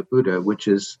statue of the Buddha, which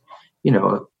is,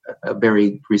 a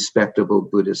very respectable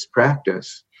Buddhist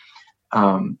practice.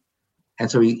 And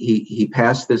so he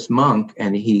passed this monk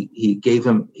and he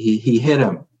hit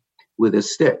him with a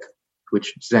stick,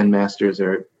 which Zen masters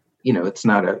are, it's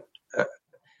not a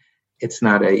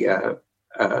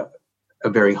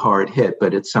very hard hit,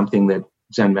 but it's something that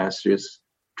Zen masters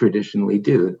traditionally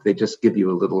do. They just give you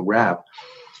a little rap.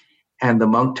 And the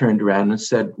monk turned around and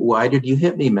said, "Why did you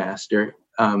hit me, master?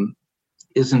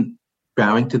 Isn't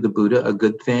bowing to the Buddha a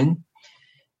good thing?"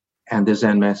 And the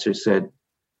Zen master said,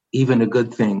 "Even a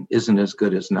good thing isn't as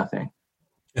good as nothing."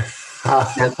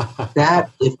 that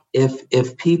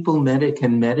if people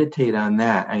can meditate on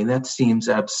that, I mean, that seems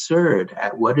absurd.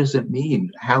 What does it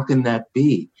mean? How can that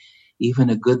be? Even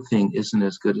a good thing isn't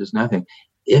as good as nothing.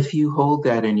 If you hold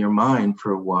that in your mind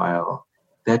for a while,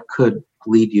 that could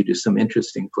lead you to some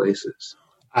interesting places.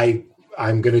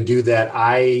 I'm going to do that.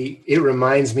 It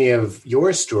reminds me of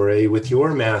your story with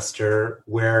your master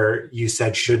where you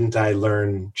said, "Shouldn't I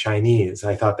learn Chinese?"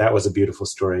 I thought that was a beautiful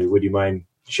story. Would you mind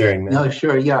sharing that? No,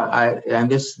 sure. Yeah. And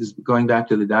this is going back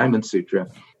to the Diamond Sutra.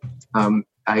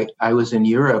 I was in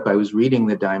Europe. I was reading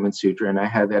the Diamond Sutra and I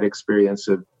had that experience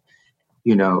of,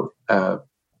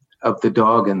 of the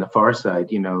dog in the Far Side,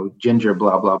 ginger,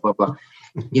 blah, blah, blah, blah.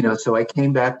 So I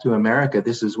came back to America.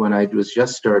 This is when I was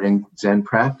just starting Zen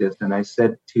practice. And I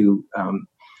said to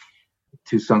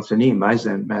Sonsoni, my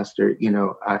Zen master,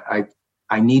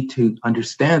 I need to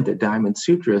understand the Diamond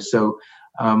Sutra. So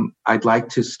I'd like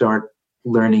to start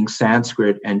learning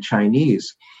Sanskrit and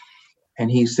Chinese.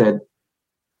 And he said,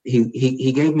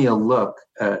 he gave me a look.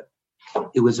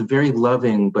 It was a very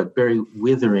loving, but very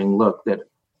withering look that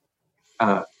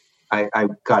I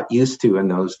got used to in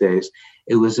those days.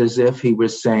 It was as if he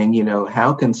was saying,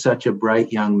 how can such a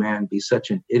bright young man be such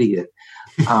an idiot?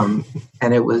 And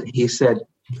he said,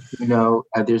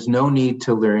 there's no need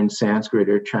to learn Sanskrit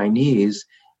or Chinese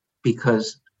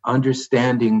because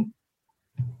understanding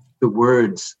the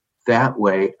words that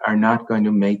way are not going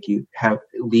to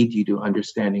lead you to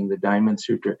understanding the Diamond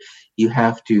Sutra. You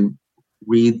have to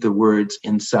read the words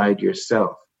inside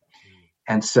yourself.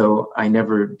 And so I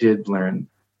never did learn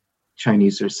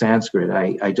Chinese or Sanskrit.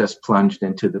 I just plunged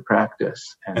into the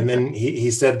practice. And then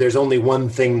he said, there's only one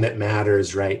thing that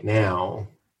matters right now.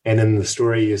 And in the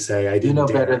story you say, I didn't You know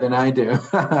dare. better than I do.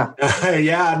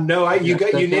 Yeah, no, you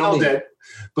nailed it.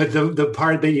 But the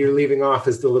part that you're leaving off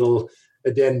is the little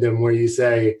addendum where you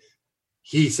say,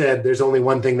 he said, there's only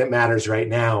one thing that matters right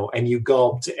now. And you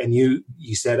gulped and you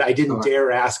said, I didn't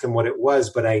dare ask him what it was,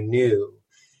 but I knew.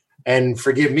 And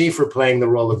forgive me for playing the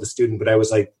role of the student, but I was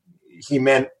like, he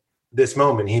meant this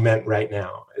moment. He meant right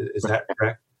now. Is that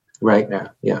correct? Right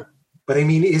now, yeah. But I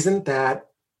mean, isn't that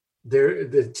there?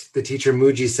 The teacher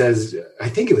Muji says, I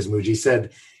think it was Muji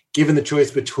said, given the choice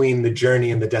between the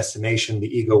journey and the destination, the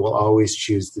ego will always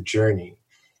choose the journey.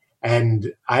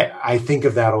 And I think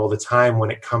of that all the time when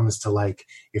it comes to like,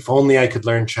 if only I could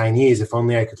learn Chinese, if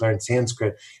only I could learn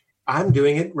Sanskrit. I'm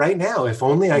doing it right now. If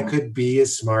only I could be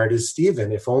as smart as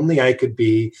Stephen. If only I could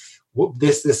be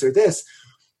this, or this.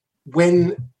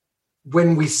 When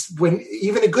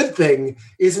even a good thing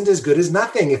isn't as good as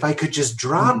nothing. If I could just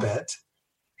drop it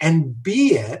and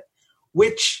be it,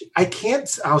 which I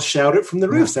can't, I'll shout it from the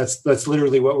roofs. That's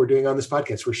literally what we're doing on this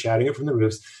podcast. We're shouting it from the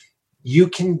roofs. You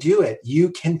can do it. You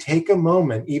can take a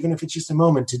moment, even if it's just a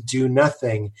moment, to do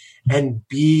nothing and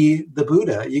be the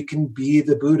Buddha. You can be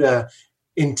the Buddha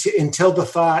until the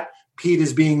thought, Pete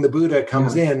is being the Buddha,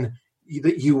 comes in,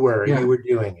 that you were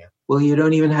doing it. Well, you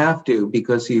don't even have to,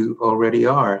 because you already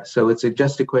are. So it's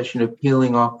just a question of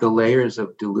peeling off the layers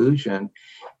of delusion.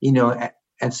 You know,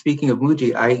 and speaking of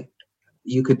Muji,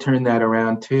 you could turn that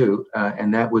around too,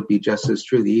 and that would be just as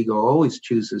true. The ego always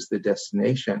chooses the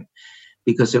destination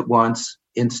because it wants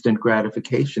instant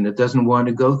gratification. It doesn't want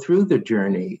to go through the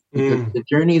journey because the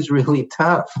journey is really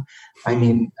tough. I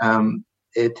mean,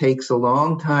 it takes a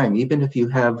long time, even if you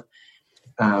have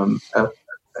an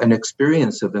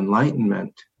experience of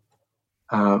enlightenment.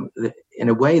 In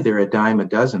a way, they're a dime a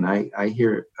dozen. I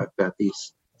hear about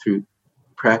these through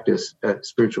practice,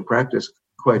 spiritual practice,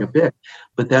 quite a bit.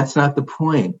 But that's not the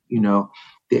point. You know,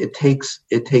 it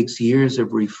takes years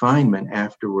of refinement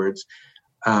afterwards.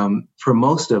 For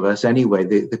most of us, anyway,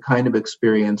 the kind of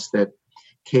experience that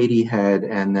Katie had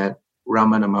and that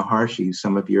Ramana Maharshi,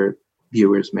 some of your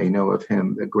viewers may know of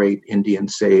him, the great Indian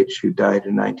sage who died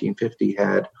in 1950,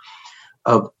 had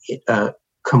of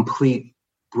complete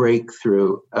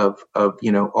breakthrough of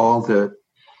all the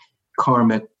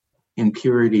karmic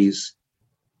impurities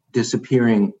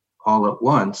disappearing all at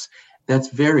once. That's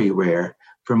very rare.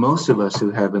 For most of us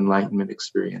who have enlightenment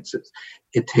experiences,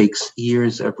 it takes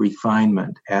years of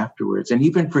refinement afterwards. And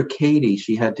even for Katie,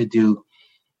 she had to do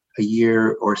a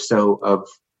year or so of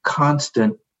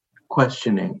constant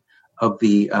questioning of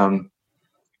the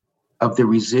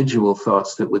residual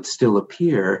thoughts that would still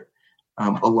appear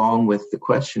along with the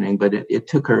questioning. But it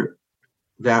took her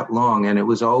that long, and it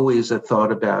was always a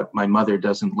thought about, my mother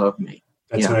doesn't love me.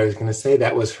 That's what I was going to say.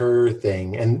 That was her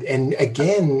thing. And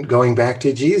again, going back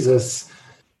to Jesus,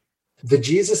 the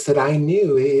Jesus that I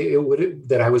knew,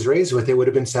 that I was raised with, it would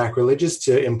have been sacrilegious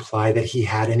to imply that he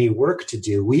had any work to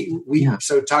do.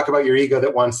 So talk about your ego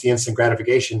that wants the instant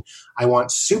gratification. I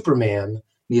want Superman.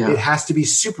 Yeah. It has to be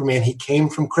Superman. He came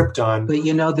from Krypton.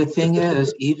 But the thing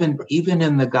is, even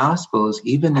in the Gospels,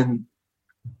 even in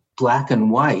black and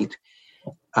white,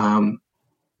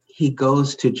 he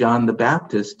goes to John the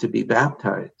Baptist to be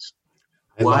baptized.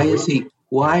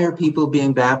 Why are people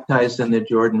being baptized in the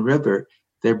Jordan River?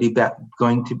 They're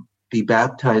going to be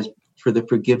baptized for the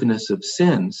forgiveness of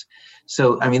sins.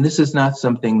 So, I mean, this is not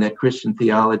something that Christian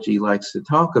theology likes to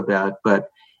talk about, but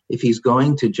if he's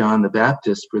going to John the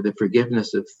Baptist for the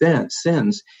forgiveness of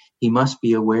sins, he must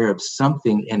be aware of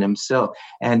something in himself.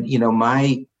 And,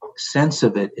 my sense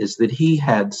of it is that he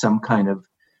had some kind of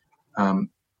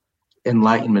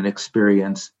enlightenment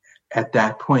experience at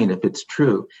that point, if it's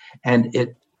true. And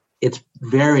it's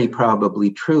very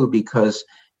probably true because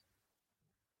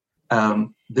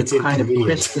the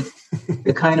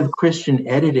kind of Christian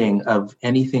editing of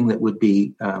anything that would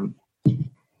be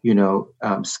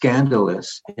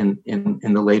scandalous in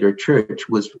the later church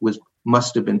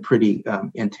must have been pretty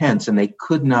intense, and they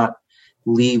could not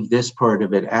leave this part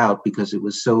of it out because it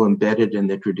was so embedded in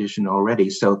the tradition already.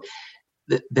 So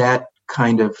that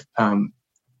kind of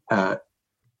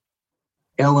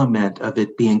element of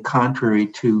it being contrary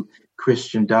to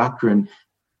Christian doctrine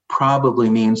probably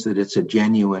means that it's a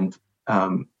genuine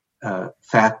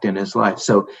fact in his life.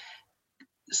 So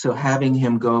having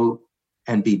him go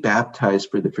and be baptized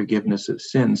for the forgiveness of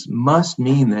sins must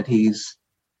mean that he's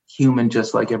human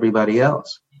just like everybody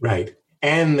else. Right.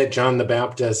 And that John the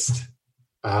Baptist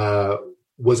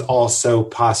was also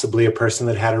possibly a person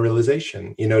that had a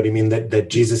realization. You know what I mean? That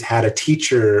Jesus had a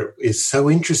teacher is so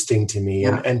interesting to me,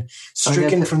 and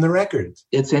stricken from the records.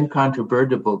 It's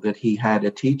incontrovertible that he had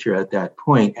a teacher at that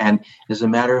point. And as a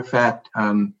matter of fact,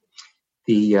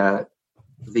 the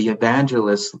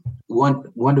evangelists,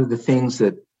 one of the things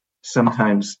that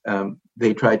sometimes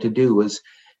they tried to do was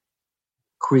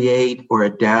create or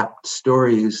adapt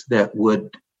stories that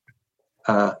would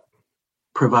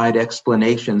provide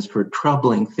explanations for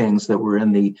troubling things that were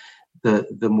in the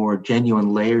more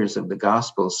genuine layers of the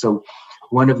gospel. So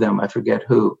one of them, I forget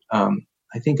who,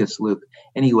 I think it's Luke,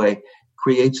 anyway,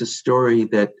 creates a story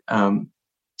that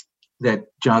that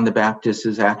John the Baptist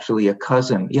is actually a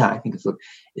cousin. Yeah, I think it's Luke,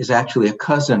 is actually a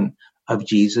cousin of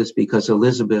Jesus because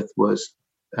Elizabeth was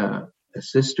a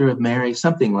sister of Mary,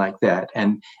 something like that.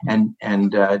 And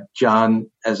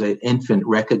John, as an infant,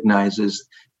 recognizes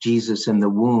Jesus in the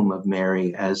womb of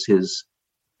Mary as his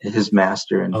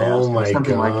master and master, oh my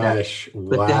something gosh. like that.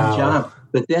 But Wow.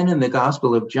 then in the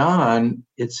Gospel of John,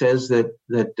 it says that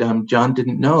John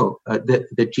didn't know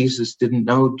that Jesus didn't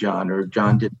know John, or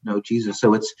John didn't know Jesus.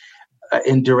 So it's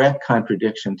in direct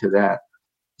contradiction to that.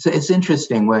 So it's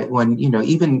interesting when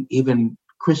even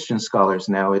Christian scholars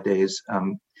nowadays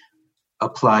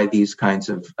apply these kinds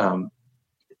of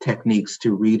techniques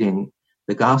to reading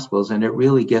the Gospels, and it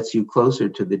really gets you closer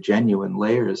to the genuine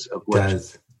layers of what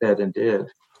Jesus said and did.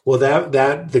 Well,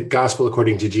 that the Gospel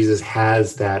according to Jesus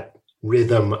has that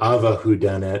rhythm of a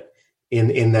whodunit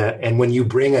in that, and when you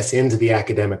bring us into the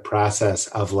academic process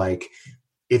of like,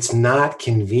 it's not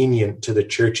convenient to the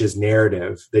church's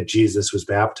narrative that Jesus was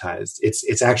baptized.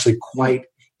 It's actually quite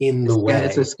in the way.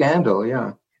 It's a scandal,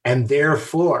 yeah. And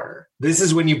therefore, this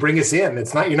is when you bring us in.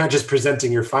 It's not, you're not just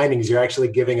presenting your findings. You're actually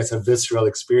giving us a visceral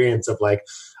experience of like,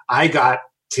 I got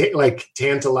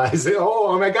tantalized.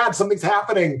 Oh my God, something's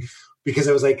happening. Because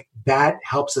I was like, that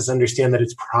helps us understand that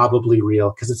it's probably real,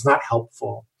 because it's not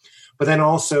helpful. But then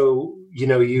also,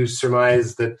 you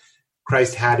surmise that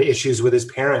Christ had issues with his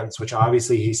parents, which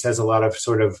obviously he says a lot of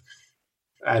sort of,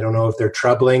 I don't know if they're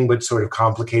troubling, but sort of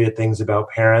complicated things about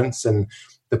parents. And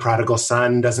the prodigal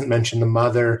son doesn't mention the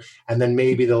mother. And then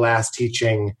maybe the last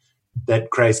teaching that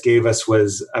Christ gave us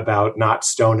was about not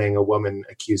stoning a woman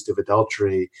accused of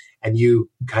adultery. And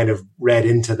you kind of read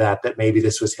into that maybe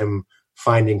this was him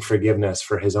finding forgiveness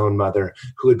for his own mother,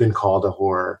 who had been called a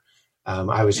whore.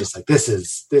 I was just like, this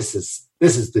is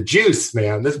the juice,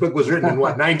 man. This book was written in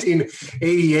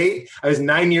 1988? I was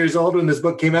 9 years old when this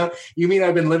book came out. You mean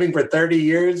I've been living for 30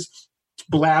 years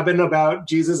blabbing about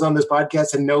Jesus on this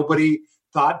podcast, and nobody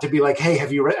thought to be like, hey,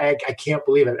 have you read? I can't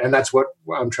believe it. And that's what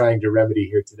I'm trying to remedy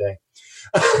here today.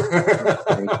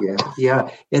 Thank you. Yeah,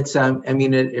 it's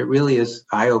it really is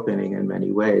eye-opening in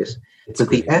many ways. But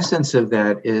the essence of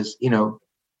that is,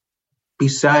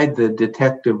 beside the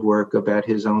detective work about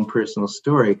his own personal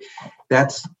story,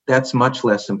 that's much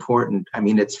less important. I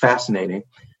mean, it's fascinating,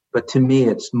 but to me,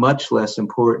 it's much less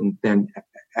important than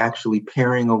actually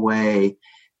paring away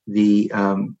the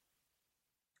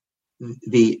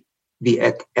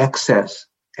excess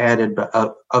added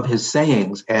of his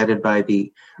sayings added by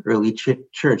the early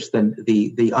church,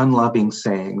 the unloving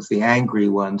sayings, the angry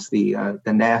ones, the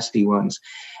nasty ones,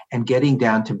 and getting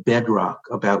down to bedrock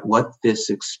about what this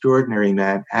extraordinary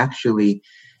man actually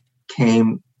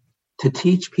came to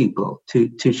teach people,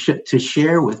 to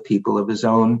share with people of his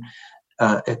own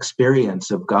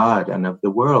experience of God and of the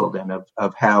world, and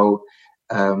of how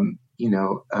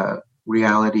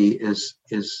reality is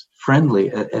friendly.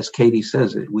 As Katie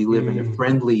says, we live in a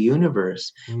friendly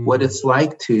universe. What it's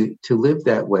like to live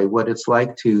that way, what it's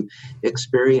like to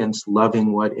experience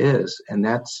loving what is. And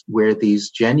that's where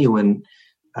these genuine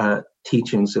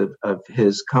teachings of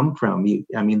his come from.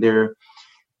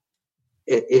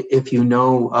 If you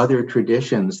know other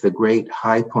traditions, the great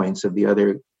high points of the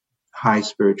other high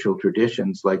spiritual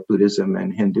traditions like Buddhism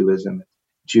and Hinduism,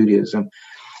 Judaism,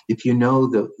 if you know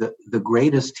the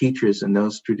greatest teachers in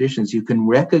those traditions, you can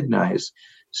recognize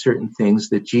certain things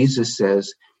that Jesus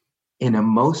says in a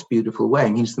most beautiful way.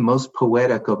 And he's the most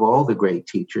poetic of all the great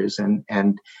teachers,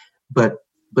 but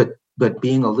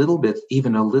being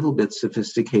even a little bit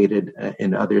sophisticated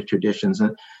in other traditions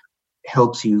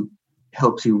helps you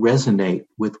resonate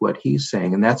with what he's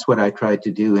saying. And that's what I tried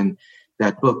to do in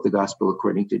that book, The Gospel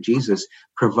According to Jesus,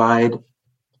 provide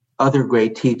other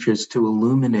great teachers to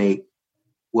illuminate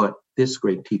what this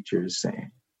great teacher is saying.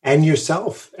 And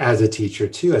yourself as a teacher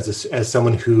too, as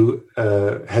someone who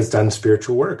has done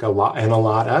spiritual work a lot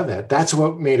of it. That's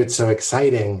what made it so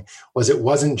exciting. Was it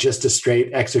wasn't just a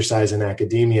straight exercise in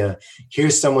academia.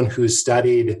 Here's someone who's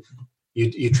studied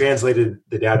You translated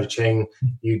the Tao Te Ching.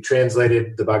 You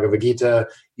translated the Bhagavad Gita.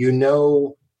 You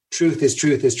know, truth is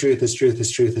truth is truth is truth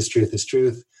is truth is truth is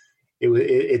truth.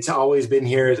 It's always been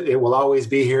here. It will always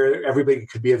be here. Everybody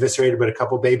could be eviscerated, but a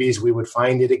couple babies, we would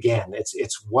find it again.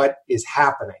 It's what is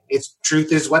happening. It's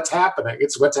truth is what's happening.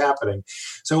 It's what's happening.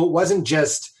 So it wasn't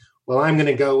just, well, I'm going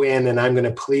to go in and I'm going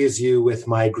to please you with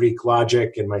my Greek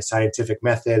logic and my scientific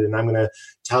method, and I'm going to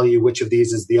tell you which of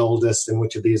these is the oldest and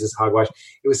which of these is hogwash.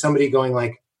 It was somebody going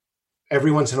like,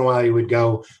 every once in a while you would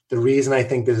go, the reason I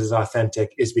think this is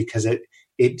authentic is because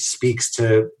it speaks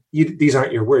to you. These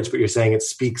aren't your words, but you're saying it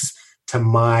speaks to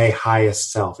my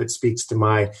highest self. It speaks to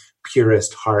my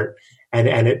purest heart.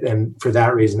 And for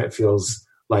that reason, it feels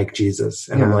like Jesus.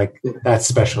 And I'm like, that's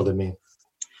special to me.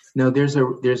 No, there's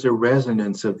a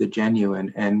resonance of the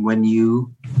genuine. And when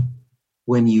you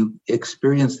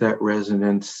experience that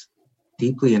resonance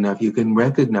deeply enough, you can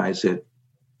recognize it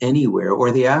anywhere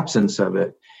or the absence of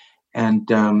it. And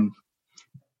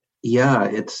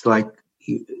it's like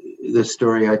the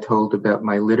story I told about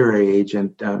my literary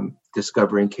agent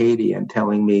discovering Katie and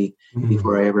telling me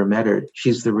before I ever met her,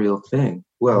 she's the real thing.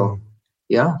 Well,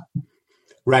 yeah.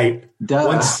 Right.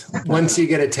 Duh. Once you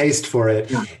get a taste for it,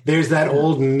 there's that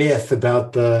old myth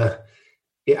about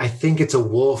I think it's a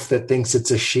wolf that thinks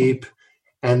it's a sheep.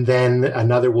 And then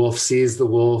another wolf sees the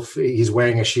wolf. He's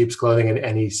wearing a sheep's clothing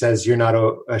and he says, you're not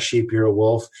a sheep, you're a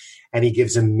wolf. And he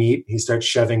gives him meat. He starts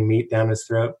shoving meat down his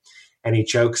throat and he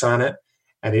chokes on it.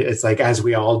 And it's like, as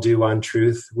we all do on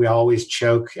truth, we always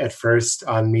choke at first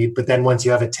on meat, but then once you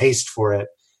have a taste for it,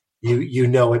 you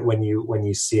know it when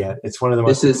you see it. It's one of the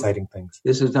most exciting things.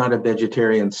 This is not a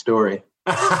vegetarian story.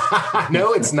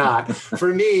 No, it's not.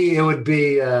 For me, it would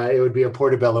be a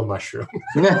portobello mushroom,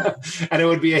 and it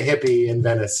would be a hippie in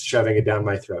Venice shoving it down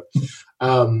my throat.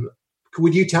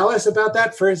 Would you tell us about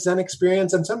that first Zen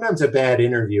experience? I'm sometimes a bad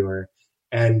interviewer,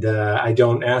 and I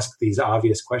don't ask these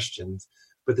obvious questions,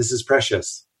 but this is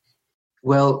precious.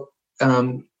 Well,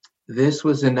 this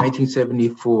was in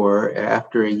 1974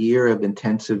 after a year of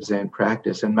intensive Zen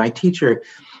practice. And my teacher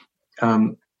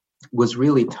was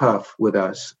really tough with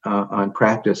us on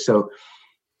practice. So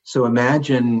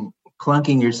imagine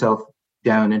plunking yourself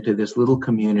down into this little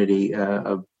community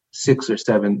of 6 or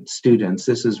 7 students.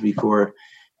 This is before,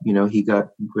 he got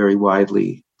very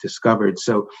widely discovered.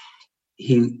 So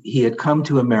he had come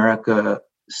to America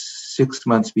 6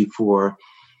 months before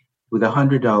with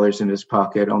 $100 in his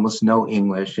pocket, almost no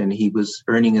English, and he was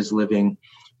earning his living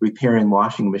repairing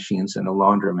washing machines in a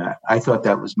laundromat. I thought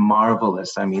that was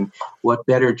marvelous. I mean, what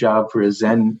better job for a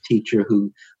Zen teacher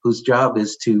whose job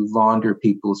is to launder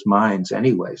people's minds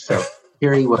anyway. So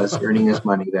here he was earning his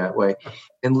money that way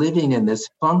and living in this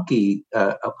funky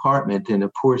apartment in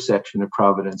a poor section of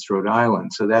Providence, Rhode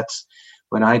Island. So that's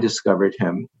when I discovered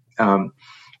him.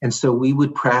 And so we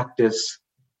would practice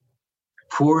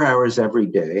 4 hours every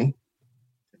day,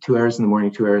 2 hours in the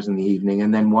morning, 2 hours in the evening.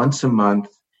 And then once a month,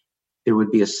 there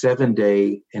would be a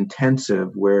 7-day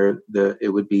intensive where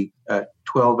it would be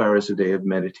 12 hours a day of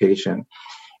meditation.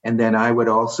 And then I would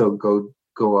also go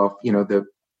off, the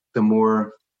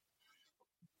more,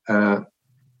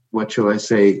 what shall I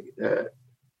say,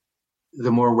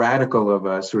 the more radical of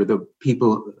us, or the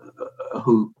people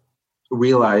who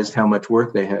realized how much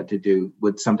work they had to do,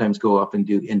 would sometimes go off and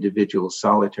do individual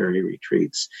solitary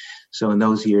retreats. So in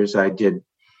those years, I did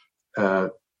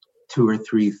 2 or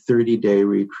 3 30-day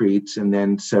retreats and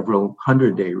then several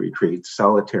 100-day retreats,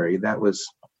 solitary. That was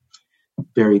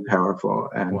very powerful.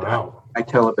 And wow. I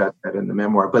tell about that in the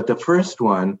memoir. But the first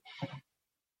one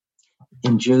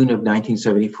in June of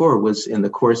 1974 was in the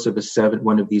course of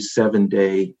one of these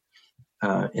 7-day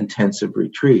intensive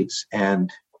retreats. And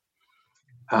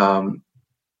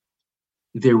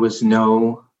there was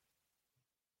no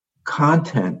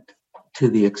content to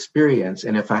the experience.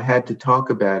 And if I had to talk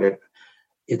about it,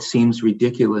 it seems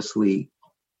ridiculously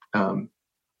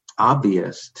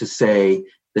obvious to say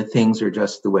that things are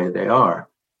just the way they are.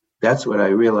 That's what I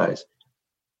realized.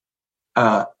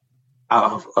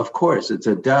 Of course, it's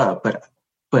a duh,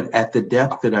 but at the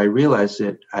depth that I realized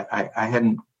it, I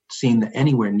hadn't seen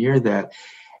anywhere near that.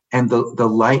 And the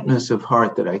lightness of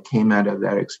heart that I came out of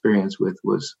that experience with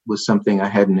was something I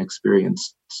hadn't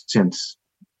experienced since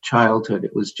childhood.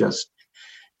 It was just,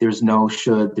 there's no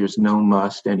should, there's no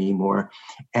must anymore.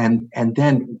 And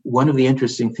then one of the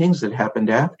interesting things that happened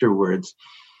afterwards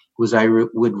was I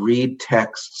would read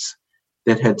texts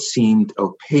that had seemed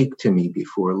opaque to me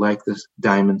before, like the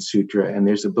Diamond Sutra. And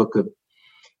there's a book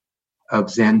of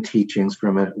Zen teachings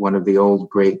from one of the old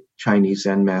great Chinese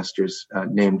Zen masters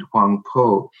named Huang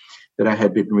Po that I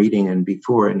had been reading in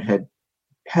before and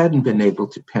hadn't been able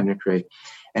to penetrate.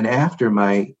 And after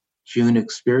my June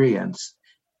experience,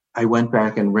 I went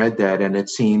back and read that, and it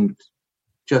seemed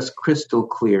just crystal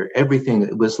clear. Everything,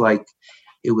 it was like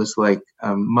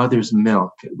mother's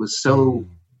milk. It was so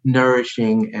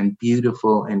nourishing and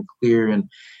beautiful and clear, and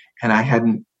I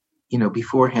hadn't,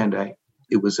 beforehand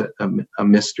it was a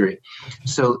mystery.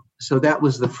 So that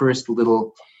was the first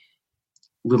little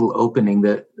opening.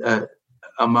 That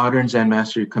a modern Zen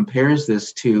master compares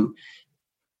this to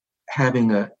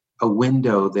having a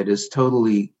window that is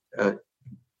totally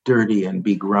dirty and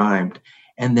begrimed,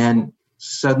 and then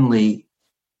suddenly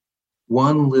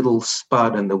one little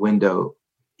spot in the window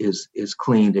is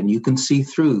cleaned, and you can see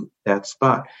through that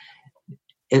spot.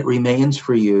 It remains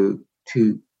for you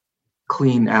to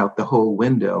clean out the whole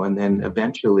window, and then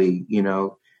eventually,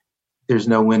 there's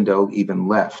no window even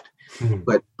left.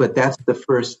 But that's the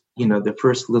first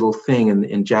little thing. And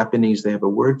in Japanese, they have a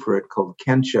word for it called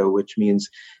kensho, which means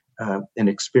an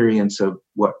experience of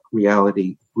what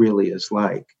reality really is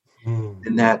like.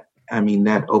 And that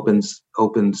opens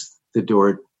the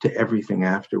door to everything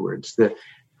afterwards.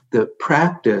 The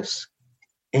practice,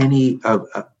 any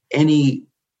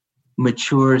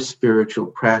mature spiritual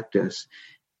practice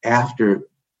after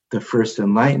the first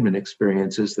enlightenment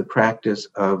experience, is the practice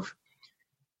of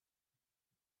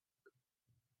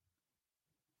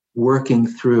working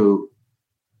through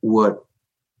what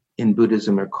in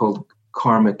Buddhism are called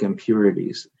karmic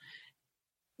impurities,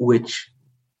 which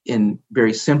in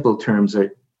very simple terms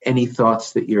are any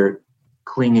thoughts that you're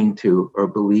clinging to or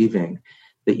believing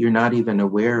that you're not even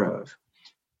aware of.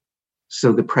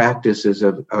 So the practice is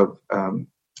of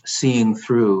seeing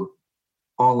through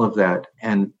all of that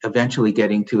and eventually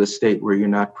getting to a state where you're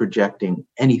not projecting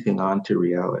anything onto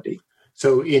reality.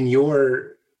 So in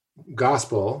your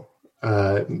gospel,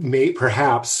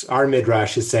 perhaps our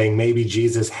midrash is saying maybe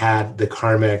Jesus had the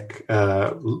karmic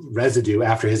residue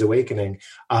after his awakening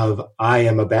of "I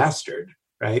am a bastard,"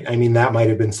 right? I mean, that might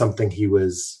have been something he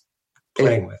was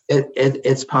playing with.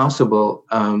 It's possible,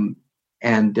 and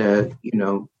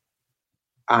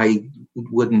I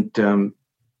wouldn't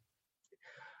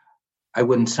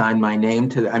sign my name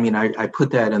to that. I mean, I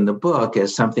put that in the book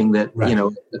as something that right.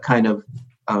 The kind of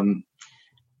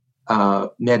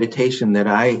meditation that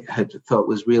I had thought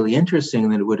was really interesting,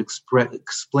 and that it would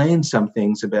explain some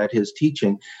things about his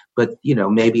teaching. But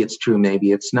maybe it's true,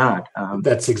 maybe it's not.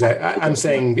 That's exactly. I'm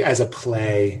saying as a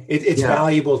play, it's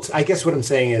valuable. I guess what I'm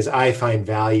saying is I find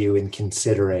value in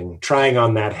considering trying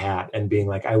on that hat and being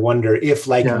like, I wonder if,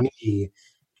 like me,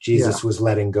 Jesus was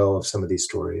letting go of some of these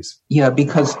stories. Yeah,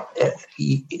 because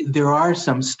there are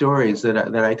some stories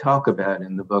that I talk about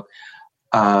in the book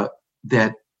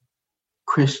that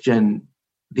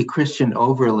the Christian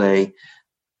overlay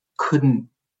couldn't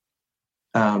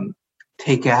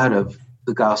take out of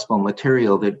the gospel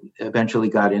material that eventually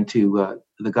got into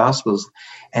the Gospels.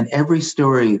 And every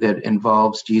story that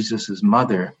involves Jesus's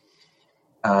mother,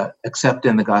 except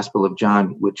in the Gospel of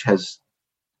John, which has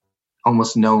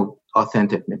almost no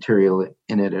authentic material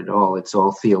in it at all. It's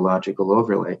all theological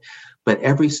overlay. But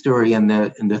every story in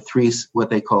the three, what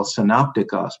they call synoptic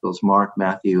Gospels, Mark,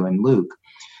 Matthew, and Luke,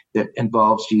 that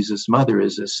involves Jesus' mother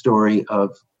is a story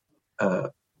of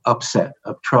upset,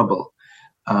 of trouble.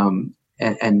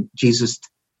 And Jesus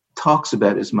talks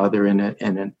about his mother in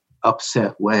an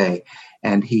upset way.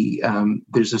 And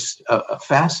there's a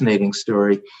fascinating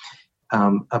story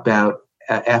about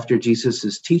after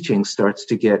Jesus' teaching starts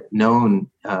to get known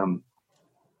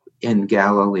in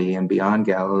Galilee and beyond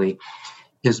Galilee,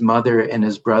 his mother and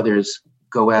his brothers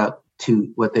go out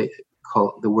to what they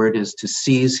call, the word is to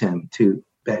seize him, to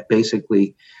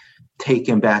basically take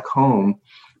him back home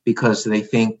because they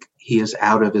think he is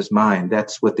out of his mind.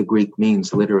 That's what the Greek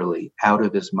means, literally, out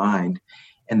of his mind.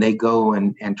 And they go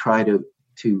and try to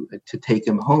take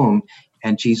him home,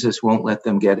 and Jesus won't let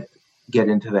them get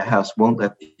into the house, won't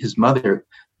let his mother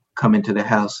come into the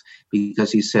house,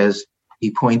 because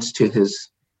he points to his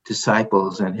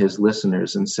disciples and his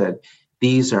listeners and said,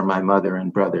 "These are my mother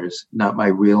and brothers, not my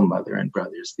real mother and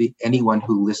brothers. Anyone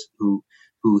who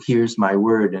hears my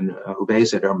word and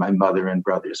obeys it are my mother and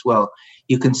brothers." Well,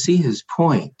 you can see his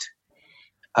point.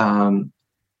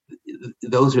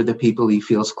 Those are the people he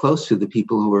feels close to, the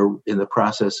people who are in the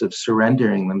process of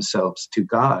surrendering themselves to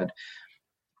God.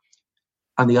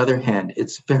 On the other hand,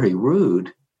 it's very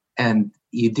rude. And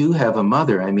you do have a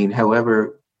mother. I mean,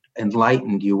 however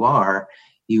enlightened you are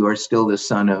still the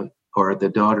son of or the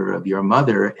daughter of your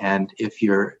mother. And if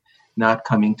you're not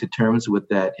coming to terms with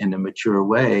that in a mature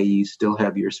way, you still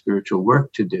have your spiritual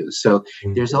work to do. So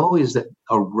there's always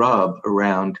a rub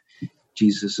around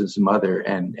Jesus's mother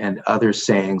and other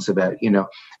sayings about,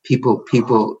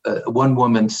 people. One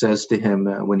woman says to him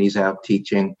when he's out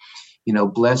teaching,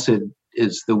 blessed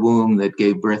is the womb that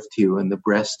gave birth to you and the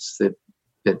breasts that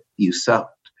you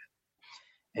sucked.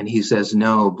 And he says,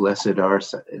 no, blessed are,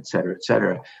 et cetera, et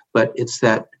cetera. But it's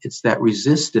that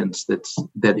resistance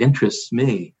that interests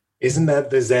me. Isn't that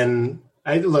the Zen?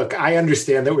 I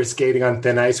understand that we're skating on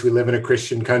thin ice. We live in a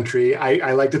Christian country.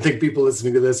 I like to think people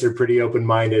listening to this are pretty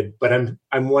open-minded, but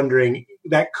I'm wondering,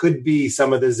 that could be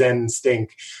some of the Zen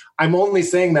stink. I'm only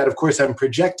saying that, of course, I'm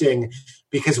projecting,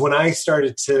 because when I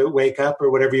started to wake up,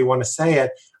 or whatever you want to say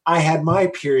it, I had my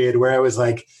period where I was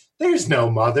like, there's no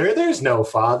mother, there's no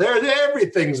father,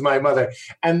 everything's my mother.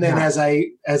 And then as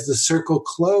the circle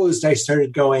closed, I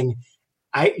started going,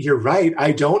 you're right,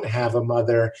 I don't have a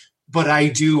mother, but I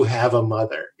do have a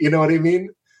mother. You know what I mean?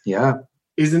 Yeah.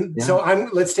 So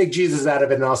let's take Jesus out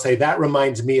of it, and I'll say that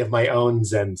reminds me of my own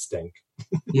Zen stink.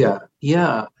 Yeah.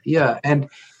 And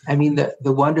I mean,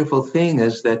 the wonderful thing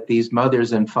is that these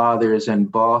mothers and fathers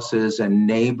and bosses and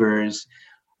neighbors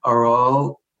are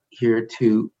all here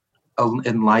to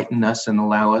enlighten us and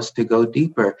allow us to go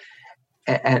deeper.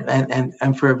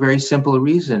 And for a very simple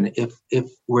reason, if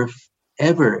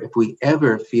we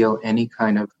ever feel any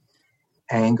kind of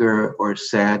anger or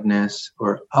sadness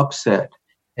or upset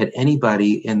at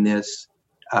anybody in this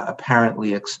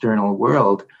apparently external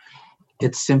world,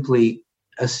 it's simply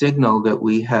a signal that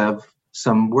we have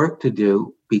some work to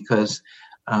do, because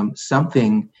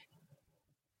something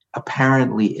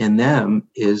apparently in them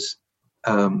is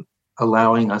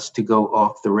allowing us to go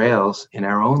off the rails in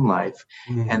our own life.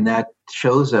 Mm-hmm. And that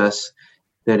shows us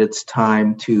that it's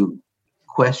time to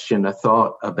question a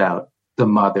thought about the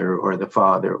mother or the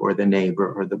father or the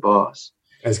neighbor or the boss.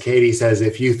 As Katie says,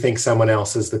 if you think someone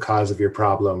else is the cause of your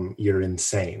problem, you're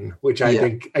insane, which I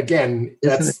think, again,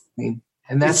 that's...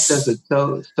 And that does it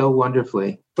so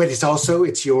wonderfully. But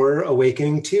it's your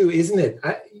awakening too, isn't it?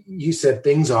 You said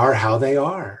things are how they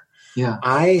are. Yeah.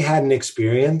 I had an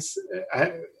experience.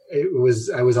 I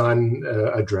was on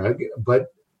a drug, but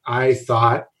I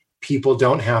thought people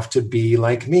don't have to be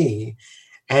like me.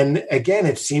 And again,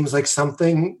 it seems like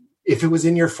something. If it was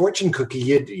in your fortune cookie,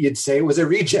 you'd say it was a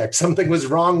reject. Something was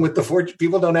wrong with the fortune.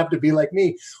 People don't have to be like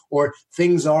me, or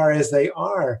things are as they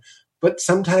are. But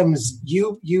sometimes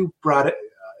you brought it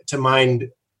to mind,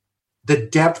 the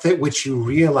depth at which you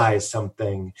realize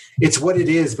something. It's what it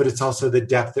is, but it's also the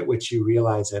depth at which you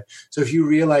realize it. So if you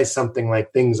realize something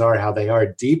like things are how they are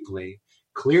deeply,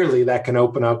 clearly that can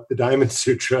open up the Diamond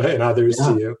Sutra and others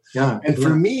to you. Yeah, and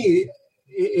for me,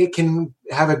 it can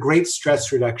have a great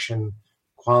stress reduction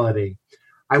quality.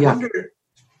 I wonder,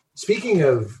 speaking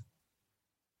of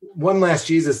one last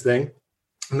Jesus thing,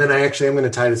 and then I'm going to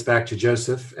tie this back to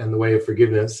Joseph and the way of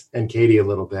forgiveness and Katie a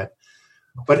little bit.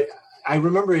 But I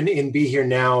remember in Be Here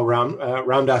Now,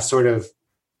 Ram Dass sort of,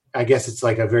 I guess it's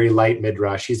like a very light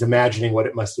midrash. He's imagining what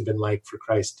it must have been like for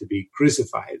Christ to be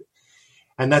crucified.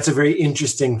 And that's a very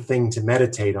interesting thing to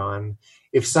meditate on.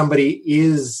 If somebody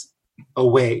is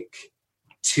awake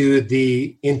to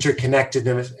the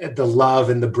interconnectedness, the love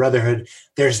and the brotherhood,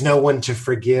 there's no one to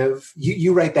forgive.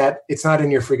 You write that. It's not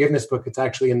in your forgiveness book. It's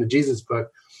actually in the Jesus book.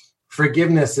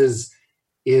 Forgiveness is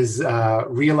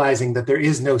realizing that there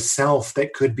is no self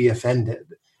that could be offended.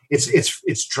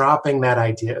 It's dropping that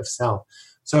idea of self.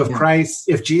 So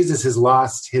if Jesus has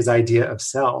lost his idea of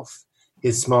self,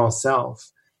 his small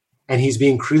self, and he's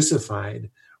being crucified,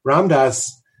 Ram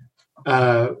Dass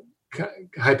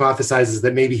hypothesizes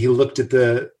that maybe he looked at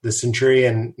the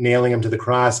centurion nailing him to the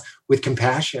cross with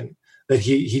compassion, that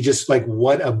he just like,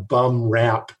 what a bum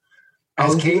rap.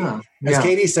 As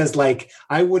Katie says, like,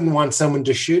 I wouldn't want someone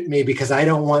to shoot me because I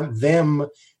don't want them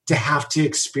to have to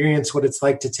experience what it's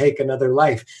like to take another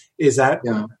life. Is that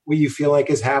what you feel like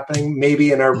is happening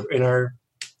maybe in our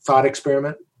thought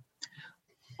experiment?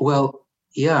 Well,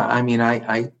 yeah. I mean,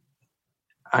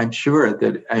 I'm sure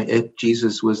that if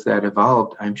Jesus was that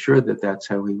evolved, I'm sure that that's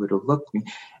how he would have looked.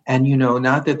 And,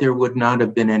 not that there would not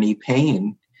have been any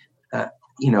pain.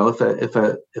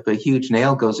 If a huge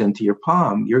nail goes into your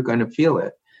palm, you're going to feel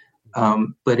it.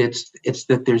 But it's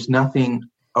that there's nothing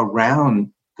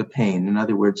around the pain. In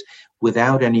other words,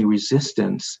 without any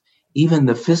resistance, even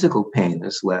the physical pain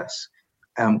is less.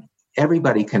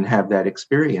 Everybody can have that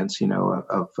experience,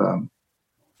 of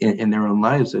in their own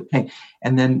lives of pain.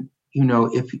 And then,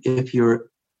 if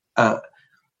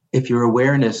your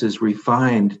awareness is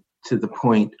refined to the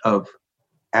point of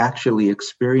actually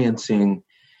experiencing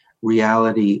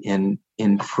reality in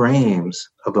frames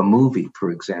of a movie,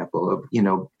 for example, of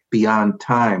beyond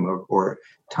time or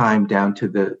time down to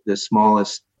the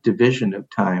smallest division of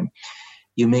time,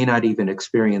 you may not even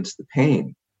experience the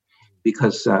pain,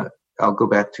 because I'll go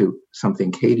back to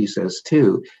something Katie says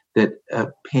too,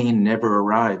 pain never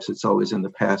arrives. It's always in the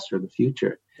past or the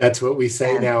future. That's what we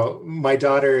say now. My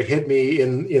daughter hit me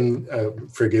in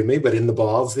forgive me, but in the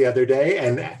balls the other day.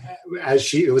 And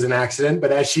it was an accident,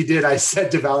 but as she did, I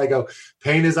said to Val, I go,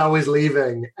 pain is always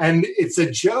leaving. And it's a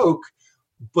joke,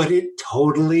 but it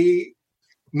totally,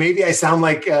 maybe I sound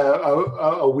like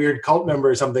a weird cult member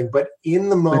or something, but in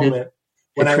the moment,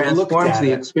 when I looked at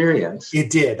the experience. It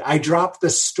did. I dropped the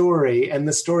story, and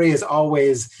the story is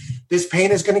always, this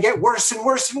pain is going to get worse and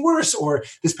worse and worse, or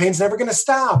this pain's never going to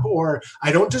stop, or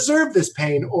I don't deserve this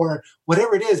pain, or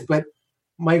whatever it is. But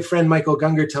my friend Michael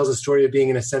Gungor tells a story of being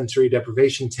in a sensory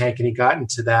deprivation tank, and he got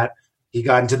into that. He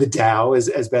got into the Tao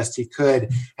as best he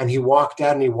could, and he walked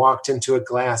out and he walked into a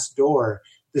glass door.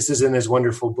 This is in his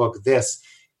wonderful book, This.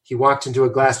 He walked into a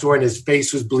glass door and his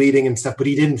face was bleeding and stuff, but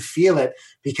he didn't feel it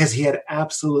because he had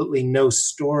absolutely no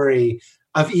story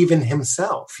of even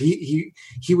himself. He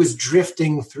was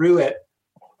drifting through it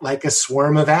like a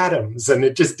swarm of atoms, and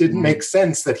it just didn't make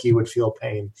sense that he would feel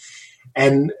pain.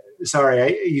 And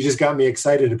sorry, you just got me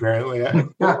excited, apparently.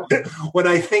 When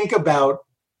I think about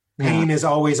pain is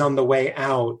always on the way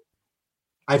out,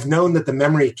 I've known that the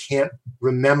memory can't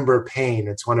remember pain.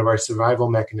 It's one of our survival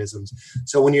mechanisms.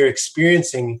 So when you're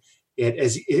experiencing it,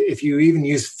 if you even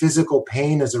use physical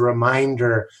pain as a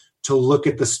reminder to look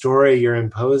at the story you're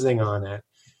imposing on it,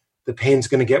 the pain's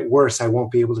going to get worse. I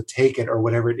won't be able to take it, or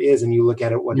whatever it is. And you look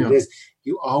at it, it is.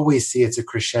 You always see it's a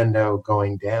crescendo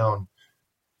going down.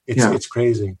 It's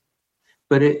crazy.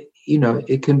 But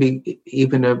it can be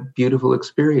even a beautiful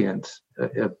experience.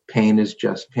 Pain is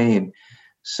just pain.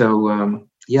 So,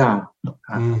 I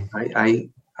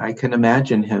can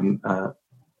imagine him,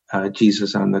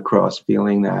 Jesus on the cross,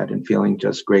 feeling that and feeling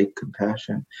just great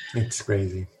compassion. It's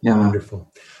crazy. Yeah.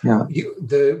 Wonderful. Yeah.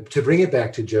 To bring it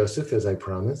back to Joseph, as I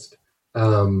promised,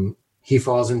 he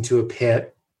falls into a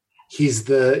pit. He's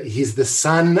the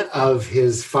son of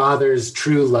his father's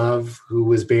true love, who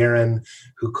was barren,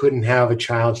 who couldn't have a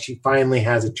child. She finally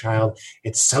has a child.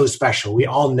 It's so special. We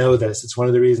all know this. It's one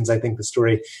of the reasons I think the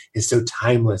story is so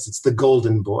timeless. It's the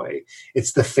golden boy.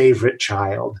 It's the favorite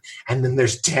child. And then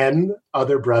there's 10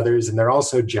 other brothers, and they're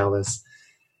also jealous.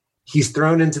 He's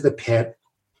thrown into the pit,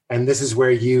 and this is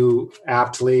where you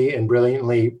aptly and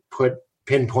brilliantly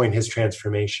pinpoint his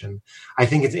transformation. I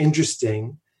think it's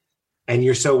interesting. And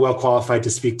you're so well qualified to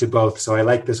speak to both. So I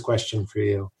like this question for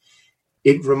you.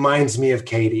 It reminds me of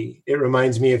Katie. It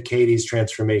reminds me of Katie's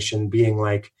transformation, being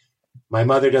like, my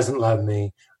mother doesn't love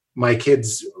me. My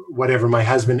kids, whatever, my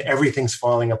husband, everything's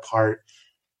falling apart.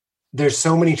 There's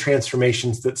so many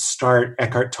transformations that start,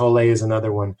 Eckhart Tolle is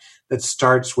another one, that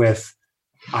starts with,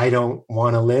 I don't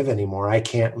want to live anymore. I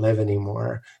can't live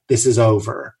anymore. This is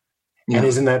over. Yeah. And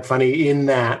isn't that funny? In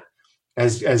that,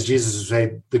 as Jesus would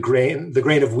say, the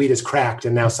grain of wheat is cracked,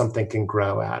 and now something can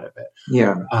grow out of it.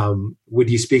 Yeah. Would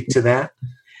you speak to that?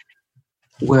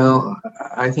 Well,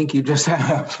 I think you just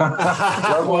have.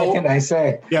 What can I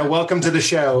say? Yeah. Welcome to the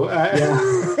show.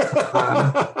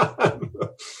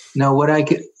 Now, what I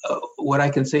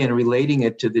can say in relating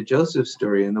it to the Joseph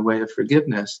story in the way of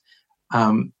forgiveness,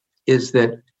 is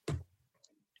that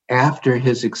after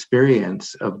his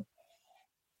experience of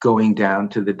going down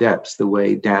to the depths, the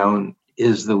way down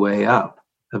is the way up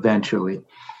eventually,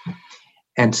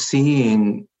 and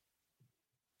seeing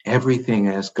everything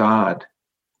as God,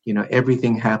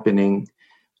 everything happening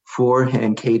for him,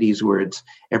 in Katie's words,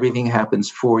 everything happens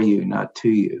for you, not to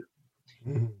you.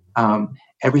 Mm-hmm.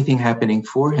 Everything happening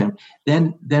for him.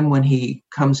 Then when he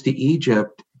comes to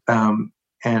Egypt, and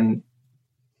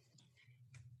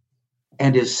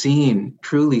is seen,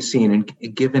 truly seen, and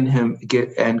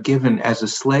given as a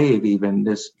slave, even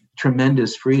this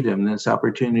tremendous freedom, this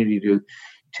opportunity to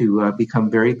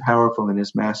become very powerful in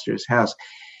his master's house.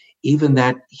 Even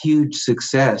that huge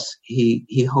success,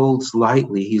 he holds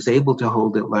lightly. He's able to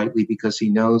hold it lightly because he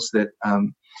knows that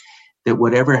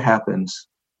whatever happens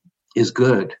is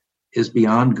good, is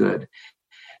beyond good.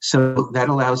 So that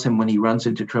allows him, when he runs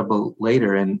into trouble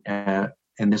later, and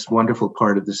this wonderful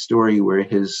part of the story where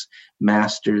his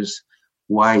master's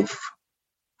wife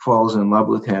falls in love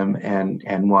with him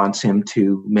and wants him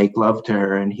to make love to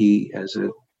her. And he, as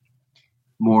a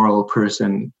moral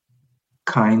person,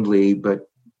 kindly but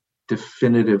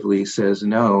definitively says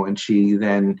no. And she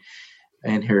then,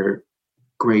 in her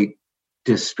great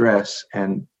distress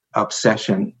and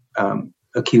obsession,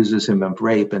 accuses him of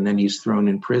rape, and then he's thrown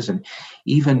in prison.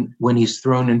 Even when he's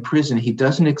thrown in prison, he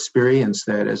doesn't experience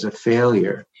that as a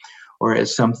failure or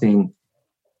as something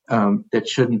that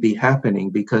shouldn't be happening,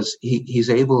 because he's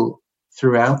able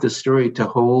throughout the story to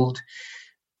hold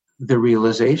the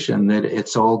realization that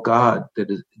it's all God,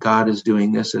 God is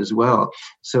doing this as well.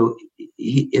 So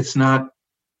it's not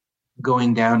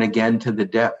going down again to the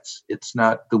depths. It's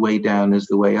not the way down is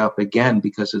the way up again,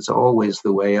 because it's always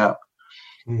the way up,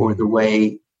 or the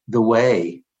way,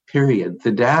 period,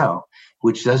 the Tao,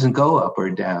 which doesn't go up or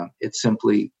down. It's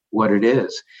simply what it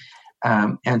is.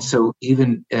 And so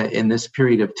even in this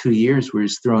period of 2 years where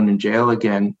he's thrown in jail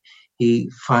again, he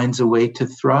finds a way to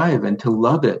thrive and to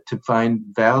love it, to find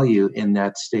value in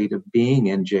that state of being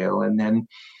in jail. And then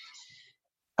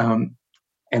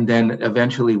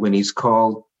eventually when he's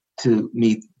called to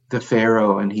meet the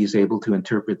Pharaoh and he's able to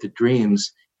interpret the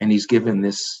dreams, and he's given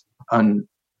this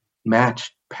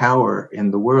unmatched power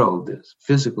in the world, this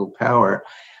physical power,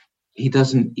 he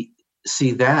doesn't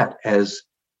see that as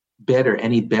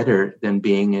any better than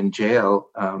being in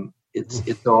jail.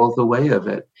 It's all the way of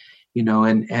it,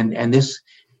 and this,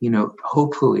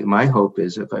 hopefully my hope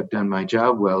is, if I've done my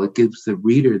job well, it gives the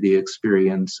reader the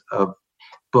experience of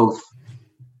both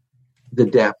the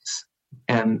depths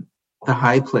and the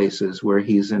high places where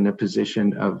he's in a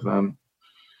position of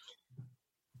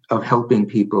helping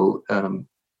people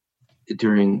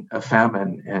during a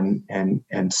famine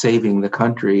and saving the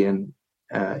country, and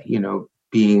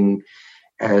being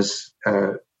as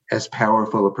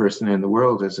powerful a person in the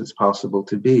world as it's possible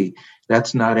to be.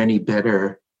 That's not any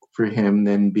better for him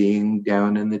than being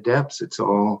down in the depths. It's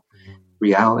all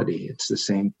reality. It's the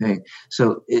same thing.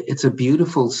 So it's a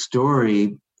beautiful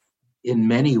story in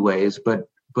many ways, but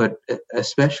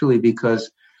especially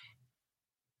because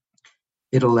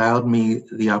it allowed me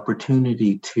the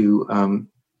opportunity to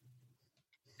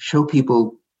show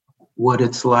people what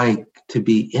it's like to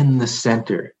be in the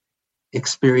center,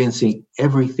 experiencing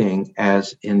everything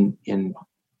as in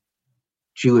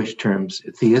Jewish terms,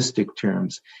 theistic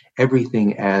terms,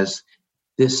 everything as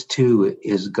this too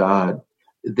is God.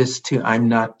 This too, I'm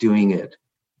not doing it.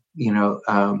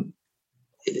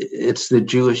 It's the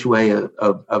Jewish way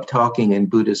of talking in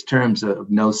Buddhist terms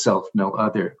of no self, no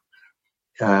other.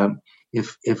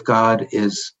 If God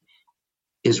is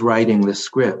writing the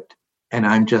script and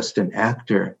I'm just an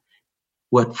actor,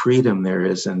 what freedom there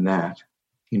is in that.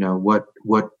 What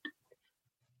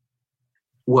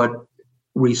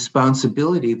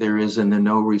responsibility there is in the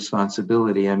no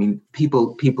responsibility. I mean,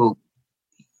 people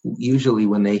usually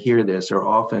when they hear this, or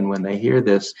often when they hear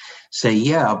this, say,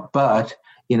 yeah, but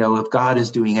if God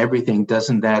is doing everything,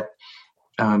 doesn't that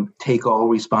take all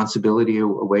responsibility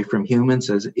away from humans?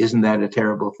 Isn't that a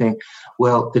terrible thing?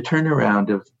 Well, the turnaround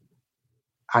of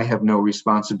I have no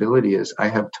responsibility is I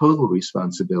have total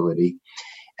responsibility.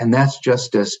 And that's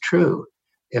just as true.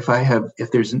 If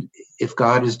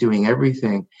God is doing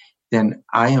everything, then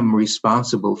I am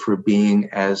responsible for being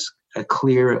as a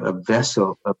clear a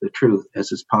vessel of the truth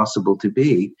as is possible to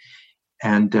be.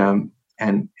 And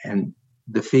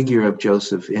the figure of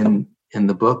Joseph in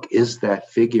the book is that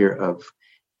figure of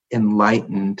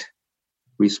enlightened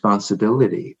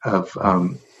responsibility, of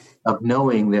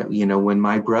knowing that, when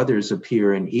my brothers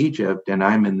appear in Egypt and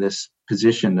I'm in this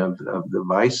position of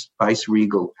the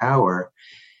vice-regal power,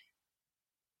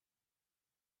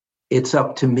 it's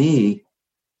up to me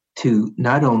to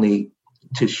not only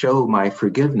to show my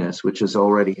forgiveness, which has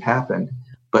already happened,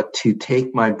 but to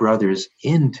take my brothers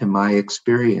into my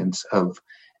experience of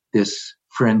this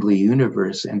friendly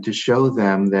universe and to show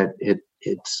them that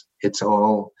it's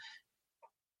all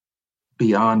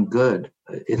beyond good.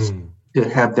 It's to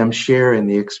have them share in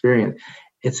the experience.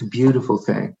 It's a beautiful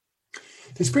thing.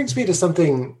 This brings me to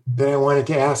something that I wanted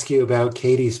to ask you about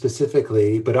Katie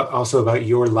specifically, but also about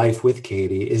your life with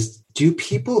Katie, is do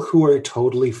people who are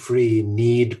totally free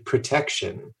need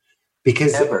protection?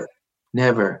 Because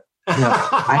Never. No,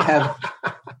 I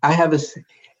have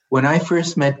when I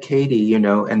first met Katie,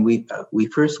 and we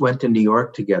first went to New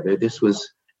York together. This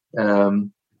was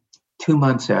 2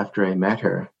 months after I met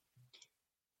her.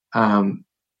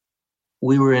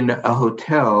 We were in a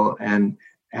hotel and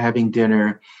having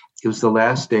dinner. It was the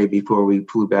last day before we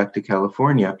flew back to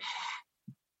California.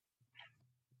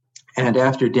 And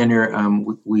after dinner,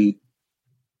 we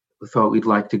thought we'd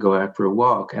like to go out for a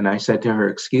walk. And I said to her,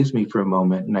 excuse me for a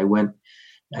moment. And I went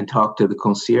and talked to the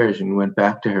concierge and went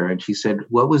back to her. And she said,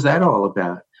 what was that all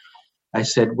about? I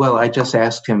said, well, I just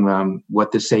asked him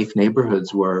what the safe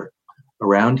neighborhoods were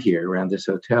around here, around this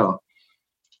hotel.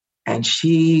 And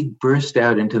she burst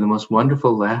out into the most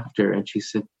wonderful laughter. And she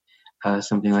said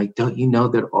something like, don't you know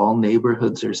that all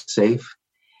neighborhoods are safe?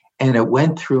 And it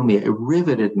went through me. It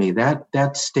riveted me.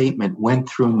 That statement went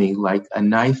through me like a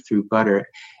knife through butter.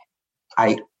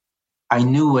 I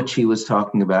knew what she was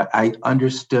talking about. I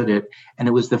understood it. And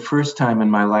it was the first time in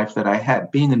my life that I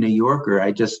had, being a New Yorker,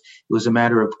 it was a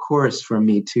matter of course for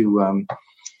me to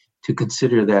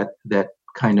consider that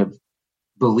kind of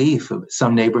belief of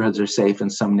some neighborhoods are safe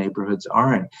and some neighborhoods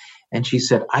aren't. And she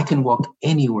said, I can walk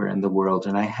anywhere in the world.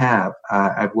 And I have.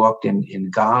 I've walked in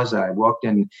Gaza. I've walked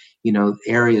in,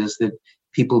 areas that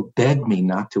people beg me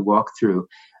not to walk through.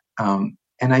 And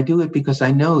I do it because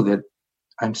I know that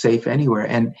I'm safe anywhere.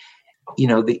 And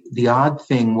the odd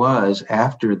thing was,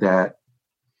 after that,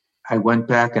 I went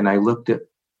back and I looked at,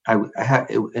 I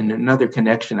had, in another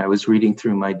connection, I was reading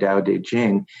through my Tao Te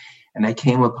Ching, and I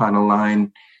came upon a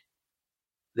line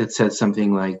that said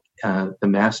something like, the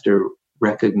master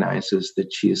recognizes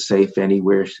that she is safe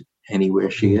anywhere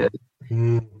she is.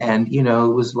 Mm. And,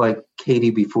 it was like Katie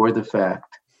before the fact.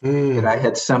 That I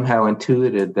had somehow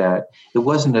intuited that it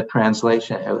wasn't a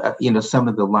translation. Some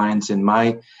of the lines in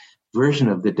my version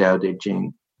of the Tao Te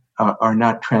Ching are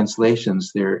not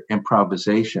translations, they're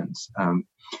improvisations.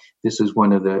 This is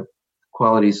one of the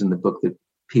qualities in the book that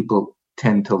people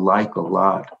tend to like a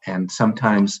lot. And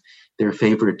sometimes their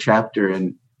favorite chapter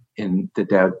in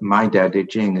my Tao Te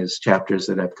Ching is chapters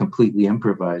that I've completely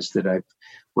improvised,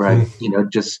 I've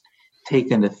just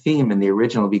taken a theme in the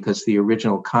original because the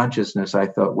original consciousness I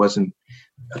thought wasn't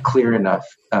clear enough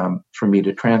for me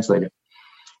to translate it.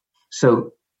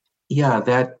 So, yeah,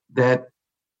 that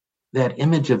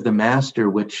image of the master,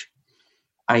 which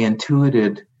I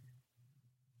intuited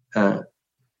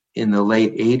in the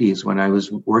late 80s when I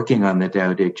was working on the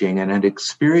Tao Te Ching and had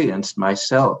experienced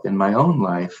myself in my own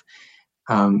life,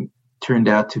 turned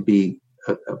out to be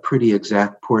a pretty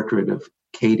exact portrait of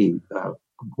Katie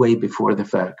way before the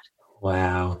fact.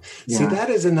 Wow. Yeah. See, that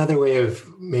is another way of,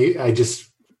 I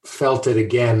just felt it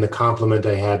again, the compliment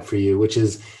I had for you, which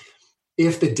is,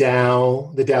 if the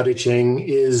Tao Te Ching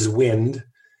is wind,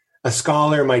 a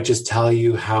scholar might just tell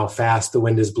you how fast the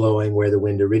wind is blowing, where the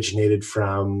wind originated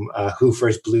from, who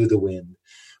first blew the wind.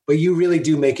 But you really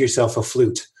do make yourself a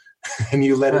flute and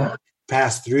you let it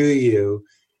pass through you.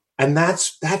 And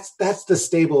that's the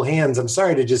stable hands. I'm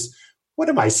sorry to just, what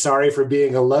am I sorry for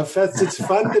being a love fest? It's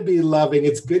fun to be loving.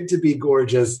 It's good to be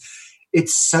gorgeous.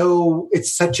 It's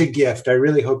such a gift. I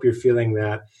really hope you're feeling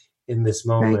that in this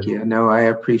moment. Thank you. No, I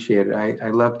appreciate it. I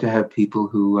love to have people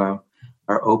who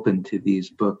are open to these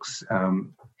books.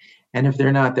 And if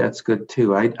they're not, that's good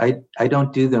too. I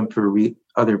don't do them for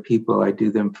other people.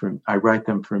 I write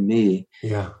them for me.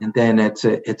 Yeah. And then it's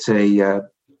a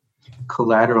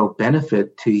collateral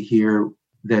benefit to hear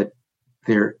that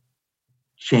they're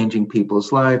changing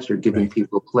people's lives or giving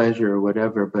people pleasure or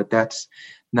whatever, but that's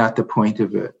not the point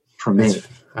of it for me.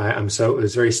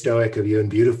 It's very stoic of you and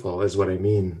beautiful is what I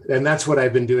mean. And that's what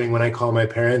I've been doing when I call my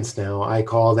parents now. I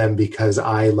call them because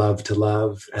I love to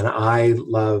love, and I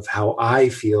love how I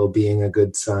feel being a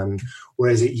good son.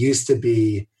 Whereas it used to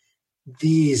be,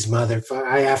 these motherfuckers,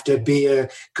 I have to be a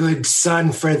good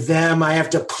son for them. I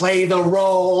have to play the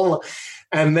role.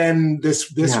 And then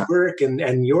this work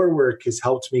and your work has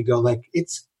helped me go like,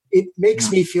 it makes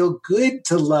me feel good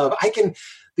to love.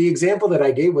 The example that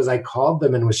I gave was I called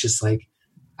them and was just like,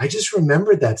 I just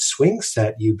remembered that swing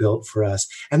set you built for us.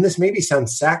 And this maybe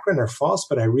sounds saccharine or false,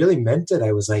 but I really meant it.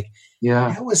 I was like,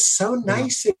 that was so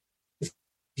nice of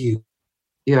you.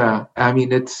 Yeah. I mean,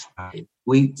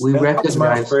 we recognize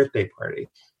my birthday party.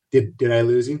 Did I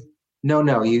lose you?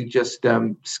 No, you just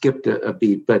skipped a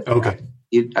beat, but okay.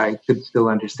 I could still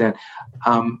understand.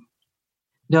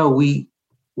 No, we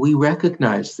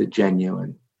recognize the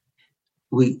genuine.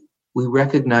 We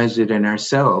recognize it in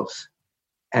ourselves,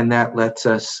 and that lets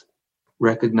us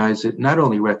recognize it. Not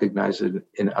only recognize it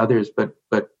in others, but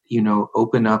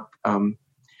open up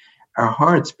our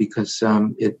hearts because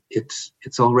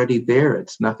it's already there.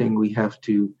 It's nothing we have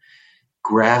to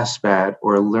grasp at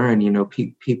or learn.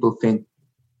 People think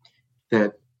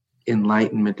that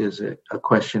enlightenment is a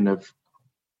question of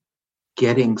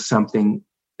getting something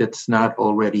that's not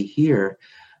already here.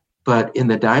 But in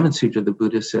the Diamond Sutra, the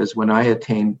Buddha says, when I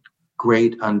attain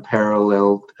great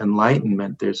unparalleled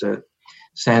enlightenment, there's a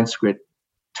Sanskrit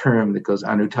term that goes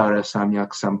Anuttara Samyak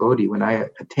Sambodhi. When I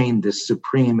attained this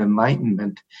supreme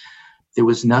enlightenment, there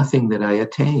was nothing that I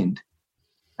attained.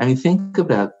 I mean, think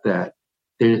about that.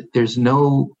 There's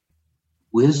no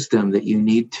wisdom that you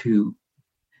need to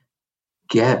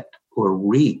get or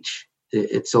reach.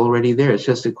 It's already there. It's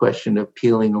just a question of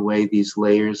peeling away these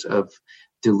layers of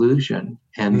delusion.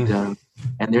 And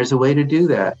there's a way to do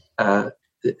that.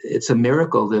 It's a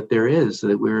miracle that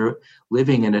that we're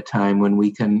living in a time when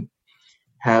we can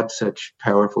have such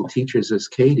powerful teachers as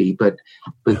Katie. But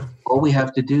all we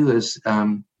have to do is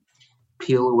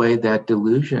peel away that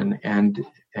delusion and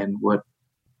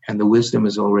the wisdom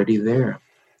is already there.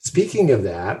 Speaking of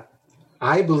that,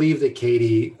 I believe that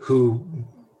Katie, who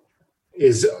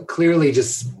is clearly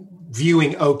just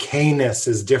viewing okayness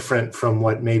as different from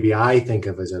what maybe I think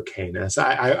of as okayness.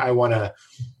 I want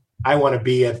to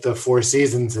be at the Four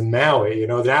Seasons in Maui.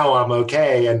 Now I'm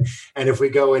okay. And if we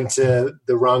go into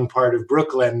the wrong part of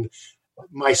Brooklyn,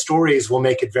 my stories will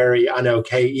make it very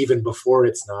unokay even before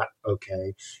it's not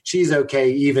okay. She's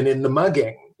okay even in the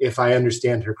mugging. If I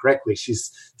understand her correctly,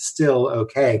 she's still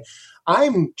okay.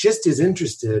 I'm just as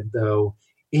interested, though,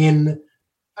 in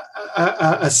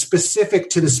a specific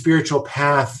to the spiritual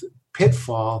path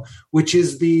pitfall, which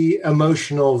is the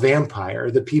emotional vampire,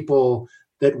 the people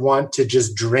that want to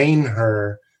just drain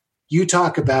her. You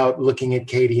talk about looking at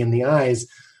Katie in the eyes.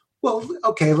 Well,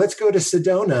 okay, let's go to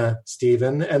Sedona,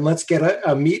 Stephen, and let's get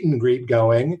a meet and greet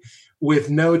going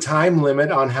with no time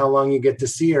limit on how long you get to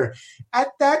see her. At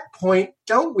that point,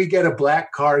 don't we get a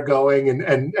black car going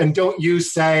and don't you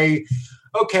say,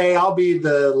 okay, I'll be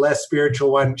the less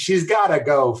spiritual one. She's got to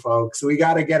go, folks. We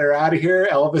got to get her out of here.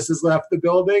 Elvis has left the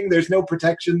building. There's no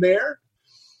protection there.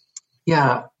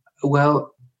 Yeah,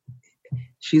 well,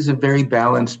 she's a very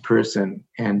balanced person,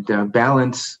 and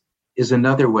balance is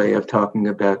another way of talking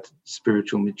about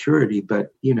spiritual maturity.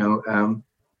 But,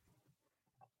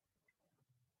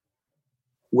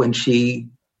 when she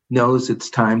knows it's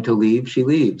time to leave, she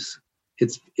leaves.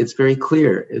 It's very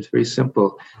clear. It's very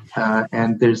simple.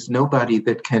 And there's nobody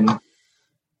that can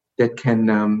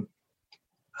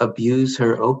abuse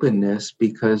her openness,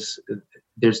 because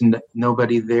there's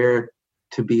nobody there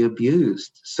to be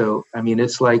abused. So, I mean,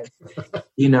 it's like,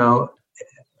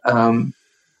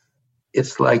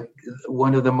 it's like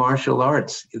one of the martial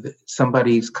arts.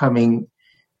 Somebody's coming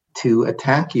to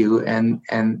attack you, and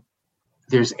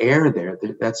there's air there.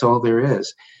 That's all there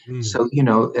is. Mm. So,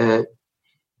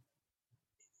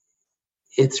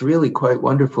 it's really quite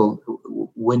wonderful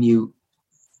when you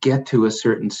get to a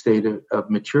certain state of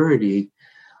maturity.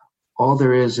 All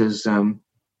there is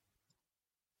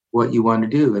what you want to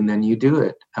do, and then you do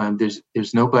it.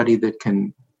 There's nobody that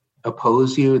can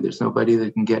oppose you. There's nobody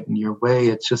that can get in your way.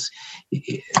 It's just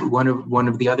one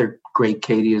of the other great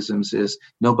Katieisms is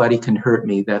nobody can hurt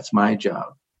me. That's my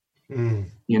job. Mm.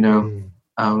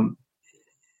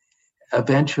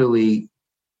 Eventually,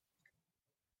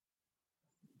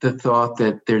 the thought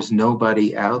that there's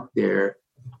nobody out there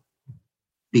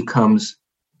becomes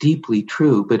deeply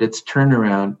true, but its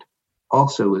turnaround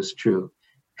also is true.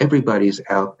 Everybody's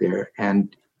out there,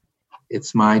 and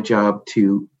it's my job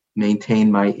to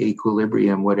maintain my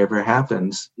equilibrium, whatever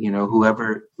happens,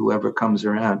 whoever comes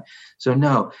around. So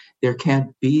no, there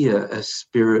can't be a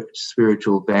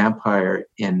spiritual vampire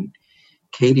in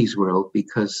Katie's world,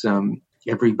 because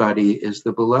everybody is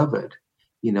the beloved.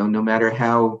 No matter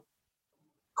how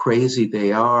crazy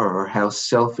they are or how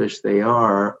selfish they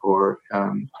are, or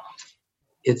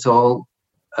it's all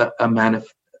a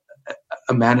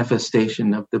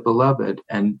manifestation of the beloved.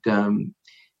 And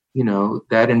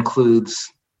that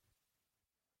includes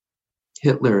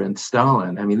Hitler and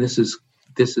Stalin. I mean, this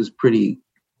is pretty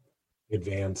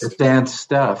advanced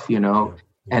stuff, Yeah.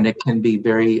 And it can be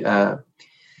very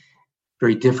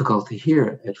very difficult to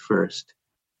hear at first,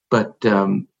 but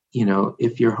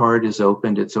if your heart is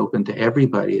opened, it's open to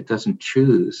everybody. It doesn't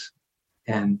choose,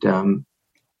 and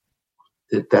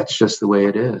that's just the way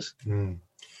it is. Mm.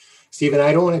 Stephen,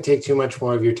 I don't want to take too much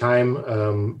more of your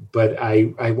time, but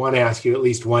I want to ask you at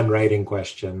least one writing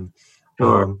question.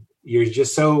 Sure. You're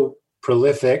just so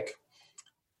prolific.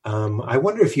 I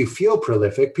wonder if you feel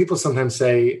prolific. People sometimes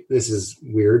say, this is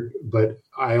weird, but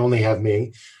I only have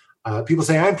me. People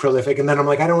say I'm prolific, and then I'm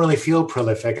like, I don't really feel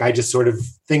prolific. I just sort of,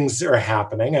 things are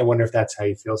happening. I wonder if that's how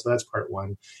you feel. So that's part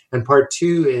one. And part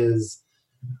two is,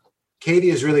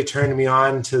 Katie has really turned me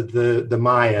on to the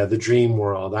Maya, the dream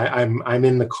world. I'm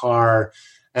in the car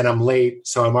and I'm late,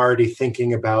 so I'm already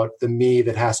thinking about the me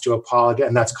that has to apologize,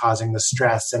 and that's causing the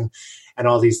stress and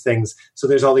all these things. So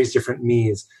there's all these different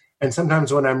me's. And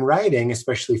sometimes when I'm writing,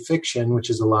 especially fiction,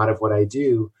 which is a lot of what I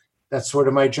do, that's sort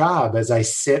of my job, as I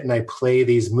sit and I play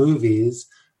these movies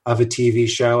of a TV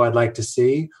show I'd like to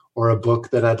see or a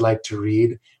book that I'd like to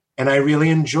read. And I really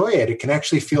enjoy it. It can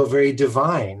actually feel very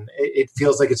divine. It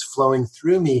feels like it's flowing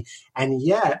through me. And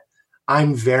yet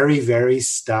I'm very, very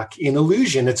stuck in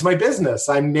illusion. It's my business.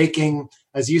 I'm making,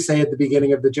 as you say at the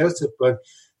beginning of the Joseph book,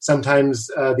 sometimes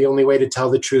the only way to tell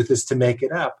the truth is to make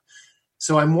it up.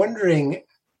 So I'm wondering,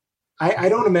 I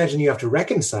don't imagine you have to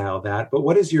reconcile that, but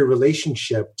what is your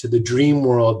relationship to the dream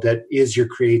world that is your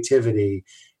creativity?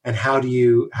 And how do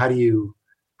you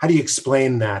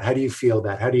explain that? How do you feel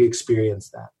that? How do you experience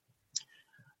that?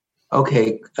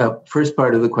 Okay, first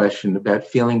part of the question about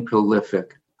feeling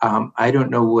prolific. I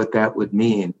don't know what that would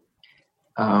mean.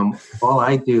 All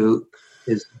I do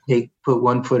is put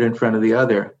one foot in front of the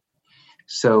other.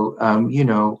 So,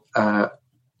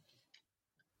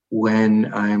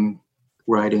 when I'm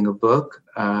writing a book,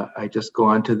 I just go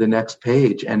on to the next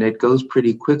page, and it goes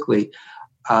pretty quickly.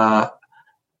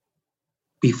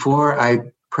 Before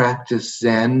I practiced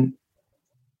Zen,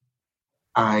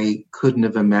 I couldn't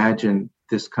have imagined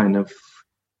this kind of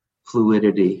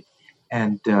fluidity.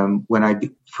 And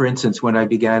for instance, when I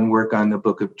began work on the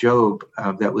Book of Job,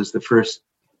 that was the first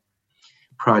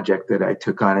project that I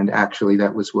took on, and actually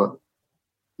that was what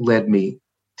led me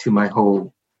to my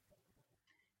whole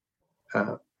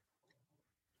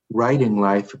writing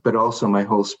life, but also my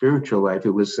whole spiritual life.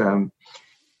 It was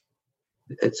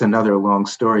it's another long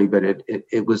story, but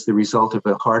it was the result of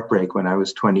a heartbreak when I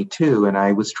was 22, and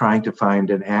I was trying to find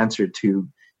an answer to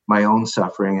my own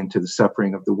suffering and to the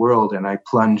suffering of the world. And I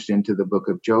plunged into the Book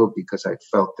of Job because I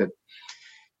felt that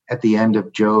at the end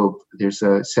of Job, there's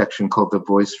a section called The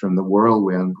Voice from the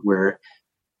Whirlwind, where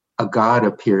a God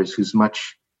appears who's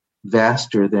much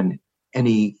vaster than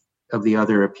any of the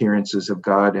other appearances of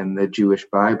God in the Jewish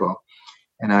Bible.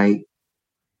 And I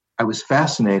was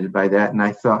fascinated by that, and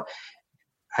I thought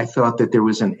that there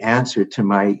was an answer to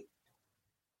my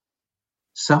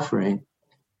suffering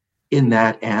in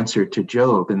that answer to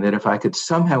Job, and that if I could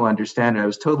somehow understand it, I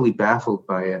was totally baffled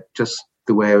by it, just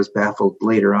the way I was baffled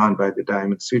later on by the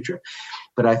Diamond Sutra.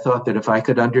 But I thought that if I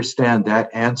could understand that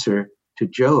answer to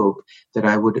Job, that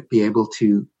I would be able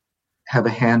to have a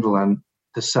handle on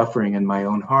the suffering in my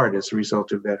own heart as a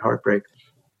result of that heartbreak.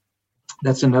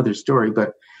 That's another story,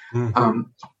 but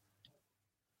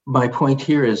my point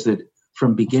here is that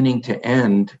from beginning to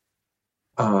end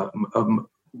of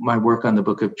my work on the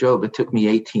Book of Job, it took me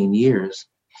 18 years.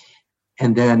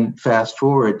 And then fast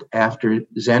forward after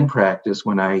Zen practice,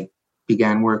 when I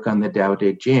began work on the Tao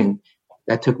Te Ching,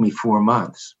 that took me 4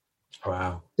 months.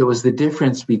 Wow. There was the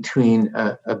difference between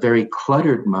a very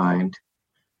cluttered mind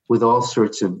with all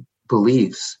sorts of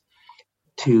beliefs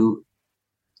to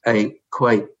a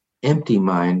quite empty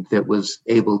mind that was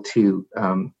able to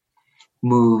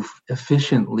move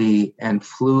efficiently and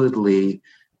fluidly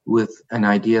with an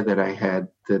idea that I had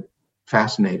that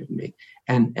fascinated me,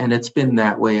 and it's been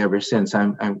that way ever since.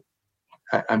 I'm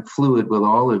fluid with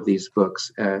all of these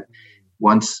books.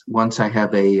 Once I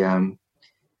have a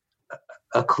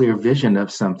clear vision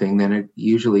of something, then it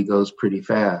usually goes pretty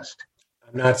fast.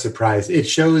 I'm not surprised. It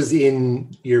shows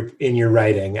in your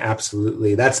writing.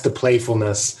 Absolutely. That's the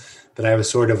playfulness that I was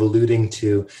sort of alluding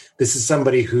to. This is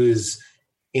somebody who's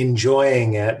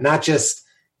enjoying it, not just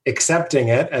accepting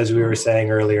it, as we were saying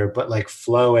earlier, but like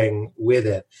flowing with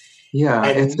it. Yeah.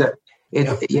 And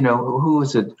who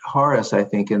was it? Horace, I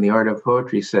think, in The Art of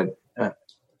Poetry said,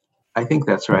 I think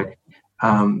that's right.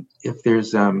 If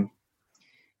there's, I'm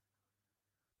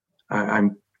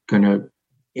going to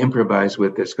improvise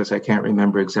with this because I can't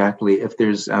remember exactly. If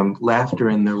there's laughter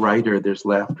in the writer, there's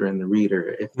laughter in the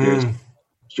reader. If there's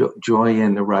joy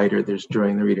in the writer, there's joy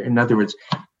in the reader. In other words,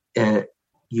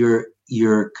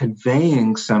 you're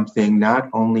conveying something, not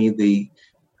only the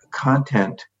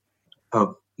content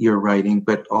of your writing,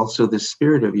 but also the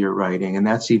spirit of your writing, and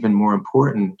that's even more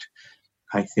important,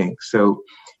 I think. So,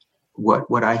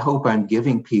 what I hope I'm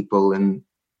giving people in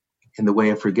the way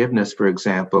of forgiveness, for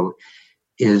example,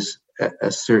 is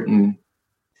a certain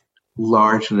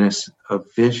largeness of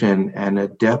vision and a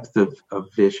depth of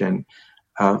vision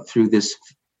through this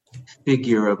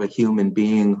figure of a human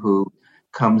being who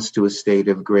comes to a state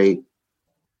of great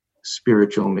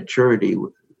spiritual maturity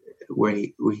where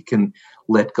he can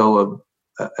let go of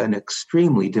an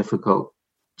extremely difficult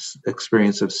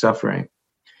experience of suffering.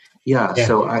 Yeah.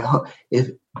 So I hope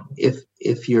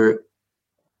if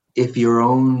your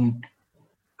own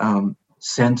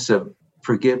sense of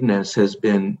forgiveness has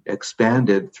been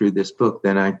expanded through this book,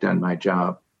 then I've done my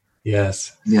job.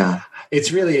 Yes. Yeah.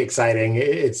 It's really exciting.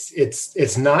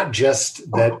 It's not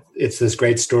just that it's this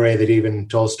great story that even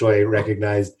Tolstoy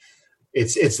recognized.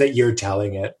 It's that you're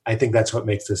telling it. I think that's what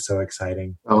makes this so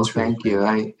exciting. Oh, thank you.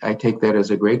 I take that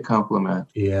as a great compliment.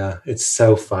 Yeah, it's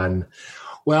so fun.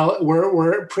 Well,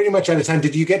 we're pretty much out of time.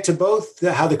 Did you get to both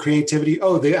how does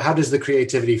the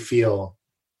creativity feel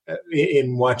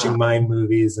in watching mind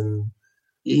movies? And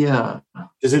yeah,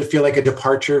 does it feel like a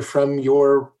departure from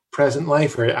your present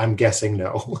life, or I'm guessing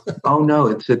no? Oh no,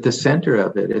 it's at the center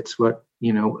of it. It's what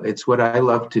I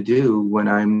love to do when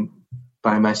I'm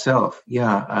by myself.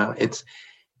 Yeah, it's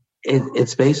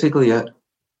basically a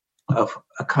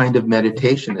kind of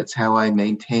meditation. It's how I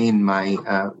maintain my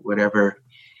whatever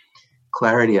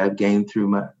clarity I've gained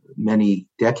through many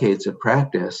decades of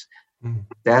practice.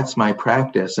 That's my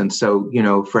practice. And so,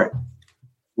 for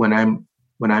when I'm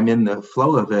in the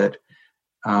flow of it,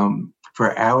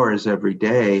 for hours every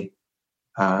day,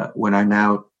 when I'm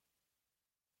out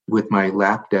with my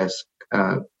lap desk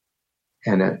and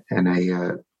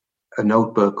a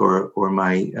notebook or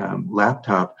my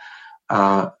laptop,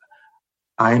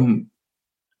 I'm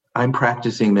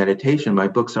practicing meditation. My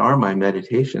books are my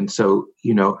meditation. So,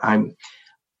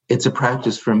 it's a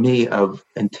practice for me of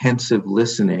intensive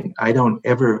listening. I don't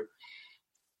ever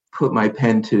put my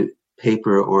pen to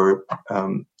paper or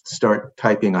start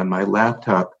typing on my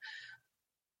laptop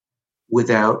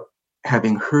without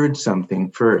having heard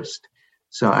something first.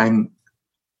 So I'm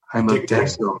a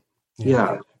vessel.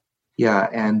 Yeah.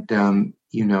 And,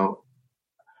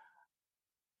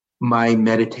 my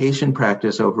meditation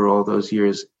practice over all those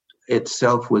years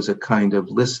itself was a kind of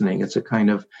listening. It's a kind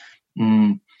of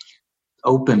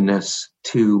openness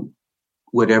to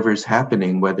whatever's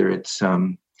happening, whether it's,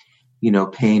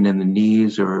 pain in the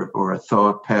knees or a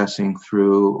thought passing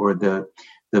through or the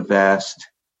vast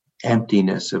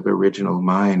emptiness of original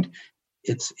mind.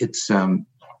 It's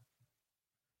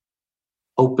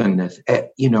openness.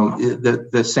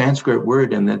 The Sanskrit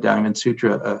word in the Diamond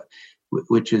Sutra,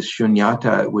 which is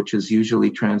shunyata, which is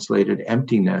usually translated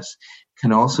emptiness,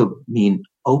 can also mean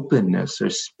openness or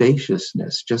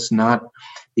spaciousness, just not,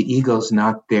 the ego's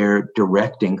not there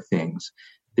directing things.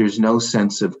 There's no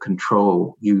sense of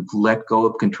control. You've let go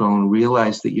of control and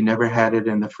realized that you never had it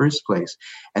in the first place.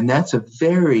 And that's a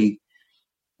very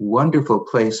wonderful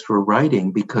place for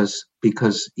writing because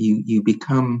you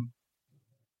become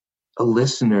a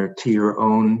listener to your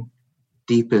own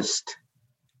deepest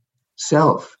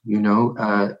self.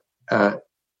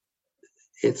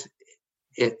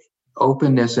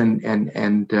 Openness and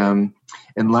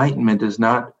enlightenment is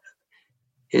not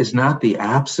the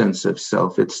absence of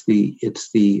self. It's the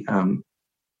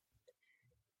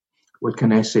what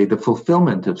can I say? The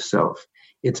fulfillment of self.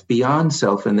 It's beyond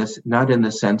self, and this not in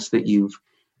the sense that you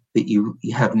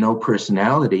have no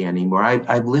personality anymore.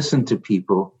 I've listened to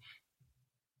people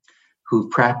who've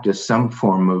practiced some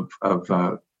form of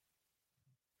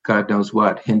God knows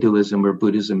what, Hinduism or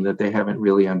Buddhism that they haven't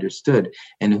really understood,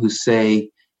 and who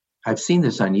say, I've seen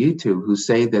this on YouTube, who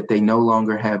say that they no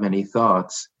longer have any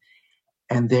thoughts.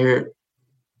 And they're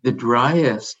the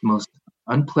driest, most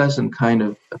unpleasant kind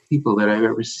of people that I've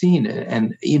ever seen.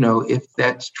 And, if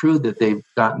that's true that they've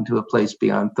gotten to a place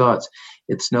beyond thoughts,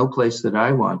 it's no place that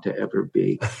I want to ever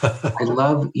be. I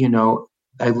love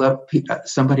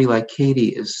somebody like Katie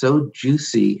is so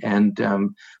juicy and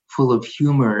full of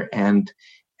humor and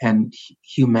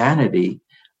humanity.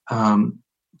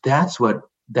 That's what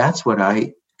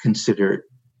I consider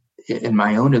in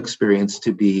my own experience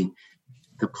to be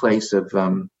the place of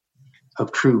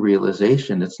true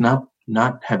realization. It's not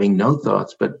having no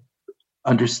thoughts, but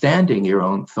understanding your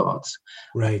own thoughts.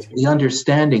 Right. The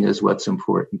understanding is what's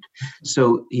important.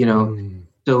 So,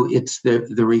 so it's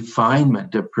the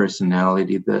refinement of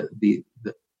personality, the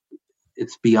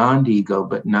it's beyond ego,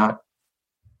 but not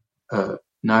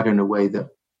in a way that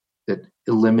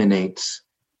eliminates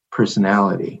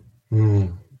personality.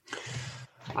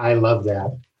 I love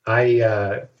that.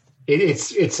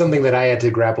 It's something that I had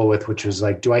to grapple with, which was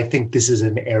like, do I think this is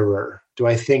an error? Do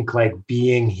I think like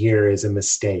being here is a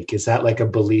mistake? Is that like a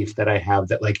belief that I have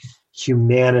that like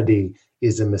humanity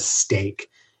is a mistake?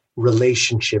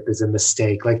 Relationship is a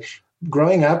mistake? Like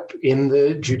growing up in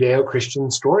the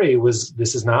Judeo-Christian story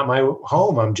this is not my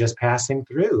home. I'm just passing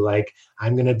through. Like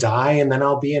I'm going to die and then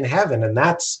I'll be in heaven. And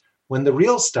that's when the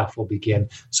real stuff will begin.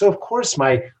 So of course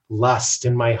my lust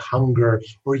and my hunger,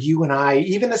 or you and I,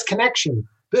 even this connection,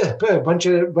 a bunch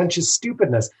of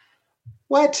stupidness.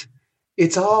 What?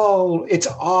 It's all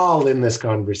in this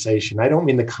conversation. I don't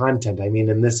mean the content. I mean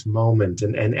in this moment.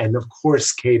 And of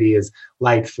course, Katie is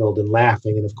light-filled and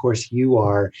laughing. And of course you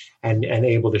are and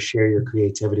able to share your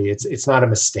creativity. It's not a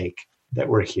mistake that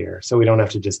we're here. So we don't have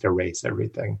to just erase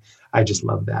everything. I just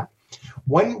love that.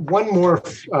 One more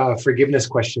forgiveness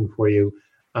question for you.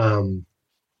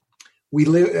 We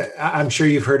live. I'm sure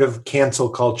you've heard of cancel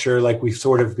culture. Like we've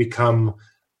sort of become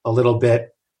a little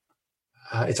bit.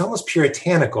 It's almost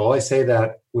puritanical. I say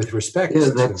that with respect.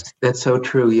 Yeah, that's so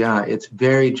true. Yeah, it's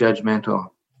very judgmental.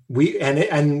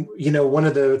 And one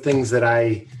of the things that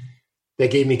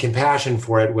gave me compassion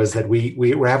for it was that we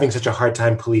were having such a hard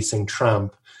time policing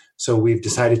Trump. So we've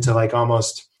decided to like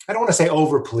almost, I don't want to say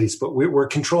over police, but we're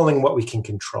controlling what we can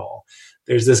control.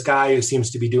 There's this guy who seems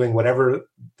to be doing whatever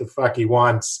the fuck he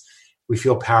wants. We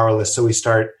feel powerless. So we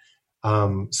start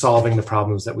solving the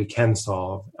problems that we can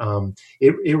solve.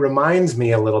 It reminds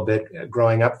me a little bit,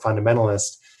 growing up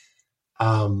fundamentalist,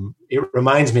 it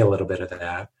reminds me a little bit of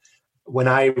that. When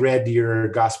I read your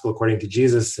Gospel According to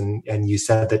Jesus, and you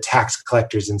said that tax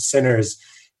collectors and sinners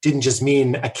didn't just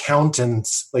mean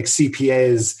accountants, like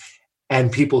CPAs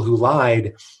and people who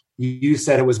lied, you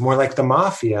said it was more like the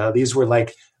mafia. These were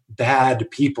like bad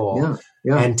people.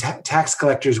 And tax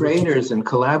collectors, traitors and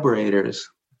collaborators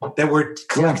that were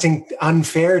collecting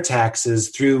unfair taxes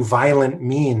through violent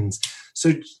means.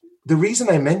 So the reason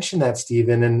I mentioned that,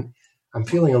 Stephen, and I'm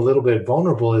feeling a little bit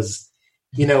vulnerable, is,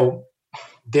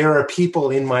 there are people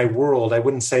in my world, I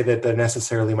wouldn't say that they're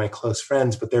necessarily my close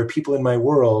friends, but there are people in my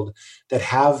world that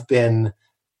have been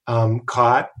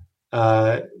caught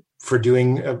for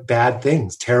doing bad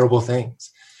things, terrible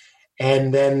things.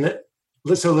 And then,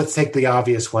 so let's take the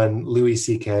obvious one, Louis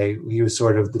C.K. He was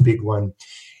sort of the big one.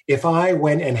 If I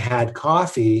went and had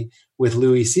coffee with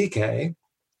Louis C.K.,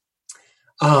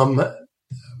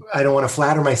 I don't want to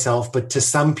flatter myself, but to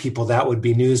some people that would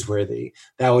be newsworthy.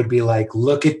 That would be like,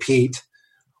 look at Pete,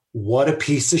 what a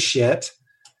piece of shit.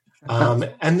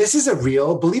 And this is a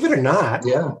real, believe it or not,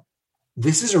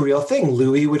 this is a real thing.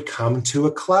 Louis would come to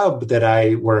a club that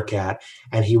I work at,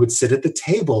 and he would sit at the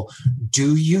table.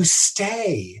 Do you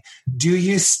stay? Do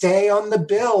you stay on the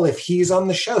bill if he's on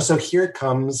the show? So here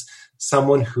comes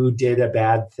someone who did a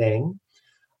bad thing.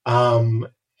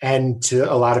 And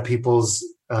to a lot of people's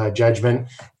judgment,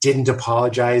 didn't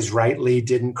apologize rightly,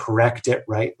 didn't correct it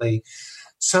rightly.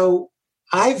 So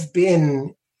I've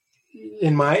been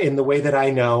in the way that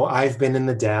I know, I've been in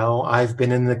the Tao, I've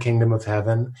been in the kingdom of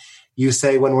heaven. You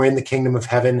say when we're in the kingdom of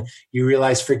heaven, you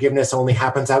realize forgiveness only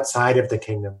happens outside of the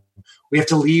kingdom. We have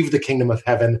to leave the kingdom of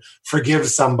heaven, forgive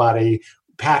somebody,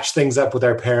 patch things up with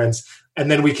our parents, and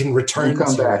then we can return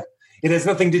to back. It has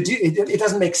nothing to do, it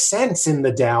doesn't make sense in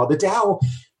the Tao. The Tao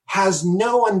has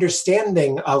no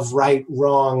understanding of right,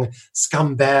 wrong,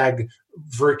 scumbag,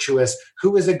 virtuous,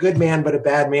 who is a good man but a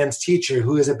bad man's teacher,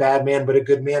 who is a bad man but a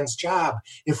good man's job.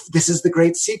 If this is the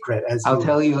great secret, I'll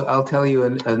tell you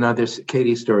another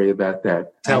Katie story about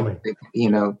that. Tell me.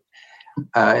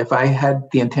 If I had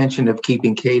the intention of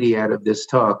keeping Katie out of this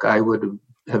talk, I would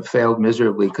have failed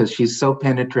miserably, because she's so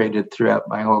penetrated throughout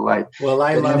my whole life. Well,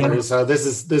 I love her, so this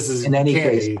is in any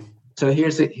Katie. case. So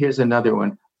here's another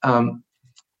one.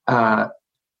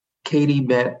 Katie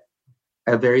met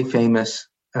a very famous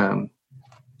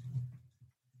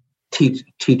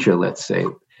teacher, let's say,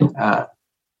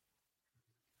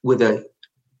 with a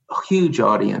huge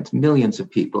audience, millions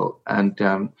of people,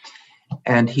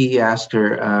 and he asked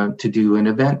her to do an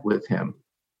event with him.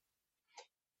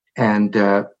 And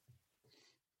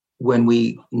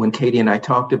when Katie and I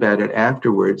talked about it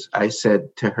afterwards, I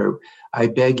said to her, I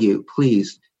beg you,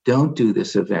 please don't do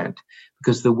this event,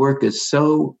 because the work is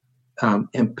so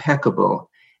impeccable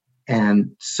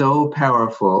and so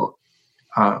powerful.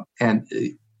 And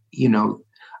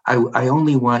I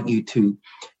only want you to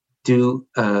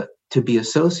to be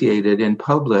associated in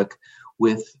public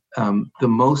with the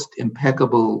most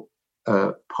impeccable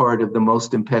part of the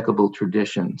most impeccable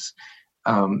traditions,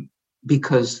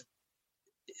 because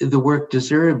the work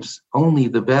deserves only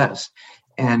the best.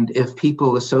 And if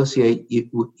people associate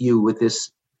you with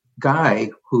this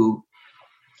guy who,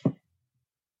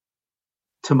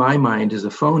 to my mind, is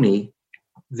a phony,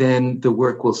 then the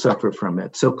work will suffer from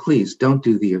it. So please don't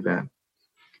do the event.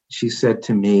 She said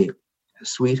to me,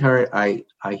 sweetheart, I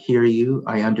hear you.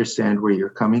 I understand where you're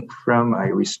coming from. I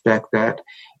respect that.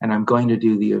 And I'm going to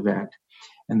do the event.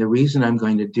 And the reason I'm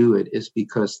going to do it is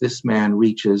because this man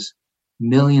reaches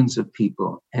millions of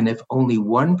people. And if only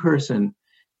one person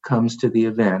comes to the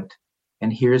event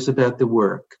and hears about the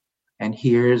work and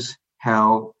hears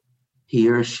how he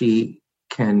or she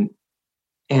can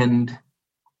end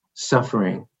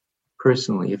suffering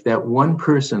personally, if that one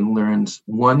person learns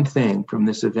one thing from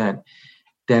this event,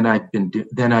 then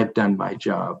I've done my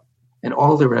job, and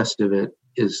all the rest of it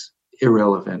is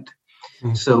irrelevant.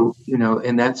 Mm-hmm. So,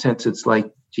 in that sense, it's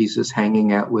like Jesus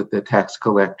hanging out with the tax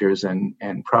collectors and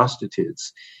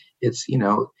prostitutes. It's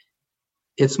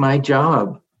my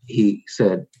job, he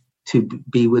said, to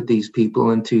be with these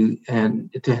people and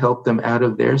to help them out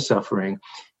of their suffering.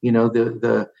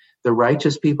 The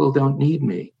righteous people don't need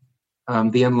me.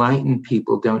 The enlightened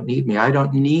people don't need me. I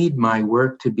don't need my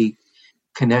work to be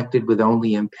connected with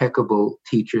only impeccable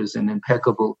teachers and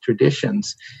impeccable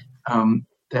traditions.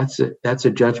 That's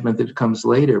a judgment that comes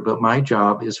later. But my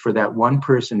job is for that one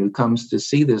person who comes to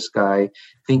see this guy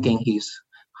thinking he's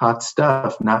hot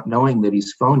stuff, not knowing that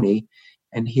he's phony,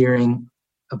 and hearing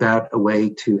about a way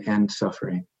to end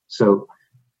suffering. So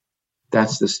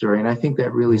that's the story. And I think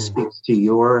that really speaks to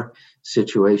your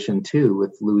situation too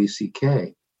with Louis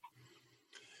C.K.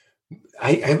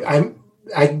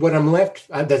 what I'm left,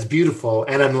 that's beautiful.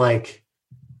 And I'm like,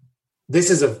 this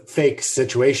is a fake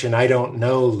situation. I don't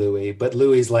know Louis, but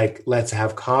Louis's like, let's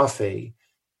have coffee.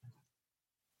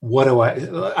 What do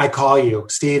I call you,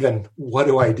 Stephen, what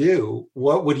do I do?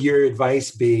 What would your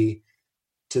advice be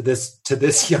to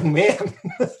this young man?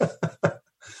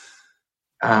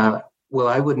 Well,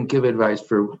 I wouldn't give advice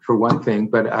for one thing,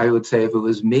 but I would say if it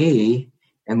was me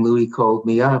and Louis called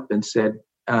me up and said,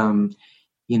 I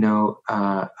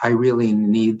really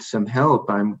need some help.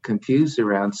 I'm confused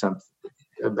around something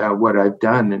about what I've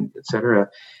done, and et cetera.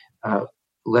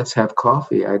 Let's have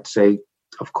coffee. I'd say,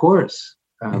 of course.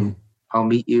 I'll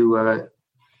meet you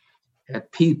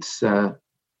at Pete's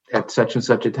at such and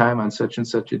such a time on such and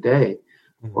such a day.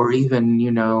 Mm-hmm. Or even,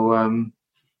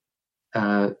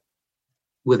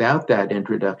 without that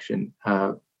introduction,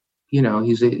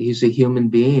 he's a human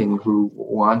being who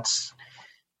wants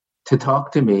to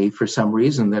talk to me for some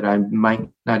reason that I might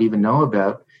not even know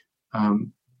about.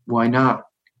 Why not?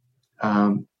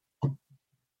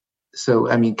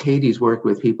 Katie's worked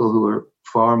with people who are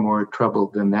far more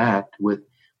troubled than that, with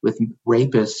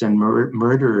rapists and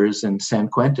murderers in San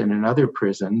Quentin and other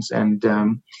prisons, and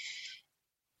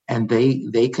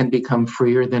they can become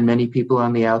freer than many people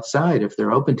on the outside if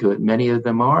they're open to it. Many of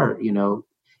them are,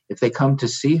 if they come to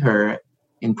see her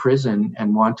in prison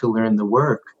and want to learn the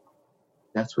work,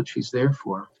 that's what she's there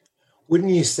for.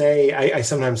 Wouldn't you say, I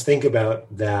sometimes think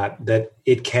about that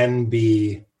it can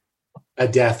be a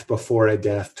death before a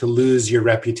death, to lose your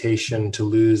reputation, to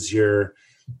lose your,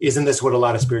 isn't this what a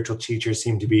lot of spiritual teachers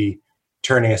seem to be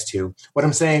turning us to? What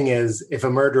I'm saying is, if a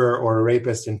murderer or a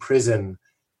rapist in prison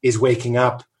is waking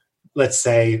up, let's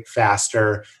say,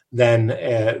 faster than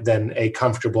a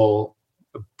comfortable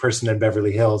person in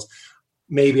Beverly Hills,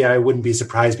 maybe I wouldn't be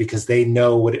surprised, because they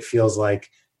know what it feels like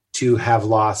to have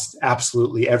lost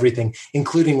absolutely everything,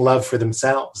 including love for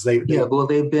themselves. They've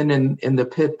been in the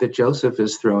pit that Joseph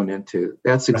is thrown into.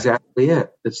 That's exactly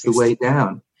it. It's the way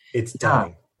down. It's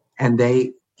down. And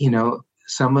they,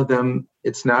 some of them,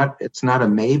 it's not a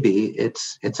maybe,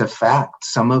 it's a fact.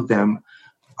 Some of them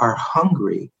are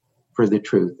hungry for the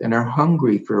truth and are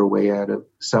hungry for a way out of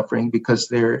suffering, because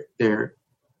there's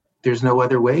no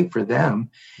other way for them,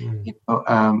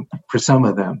 for some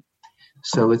of them.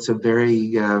 So it's a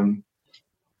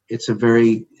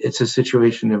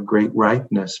situation of great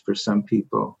ripeness for some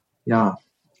people. Yeah,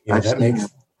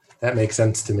 that makes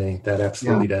sense to me. That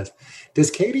absolutely does.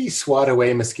 Does Katie swat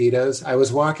away mosquitoes? I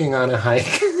was walking on a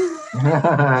hike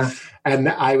and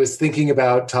I was thinking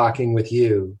about talking with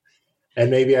you,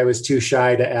 and maybe I was too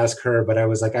shy to ask her, but I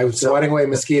was swatting away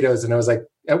mosquitoes, and I was like,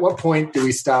 at what point do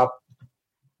we stop?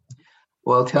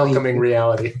 Well, I'll tell welcoming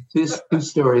reality. Two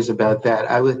stories about that.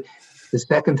 The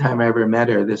second time I ever met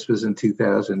her, this was in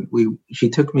 2000, she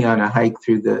took me on a hike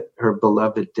through her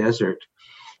beloved desert.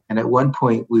 And at one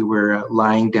point we were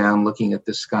lying down looking at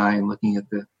the sky and looking at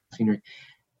the scenery.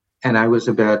 And I was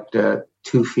about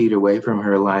 2 feet away from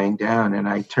her lying down, and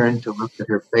I turned to look at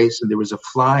her face, and there was a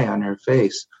fly on her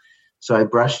face. So I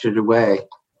brushed it away.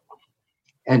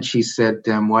 And she said,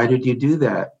 why did you do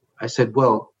that? I said,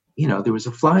 well, there was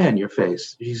a fly on your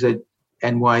face. She said,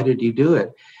 and why did you do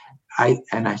it? I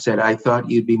said, I thought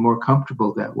you'd be more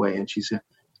comfortable that way. And she said,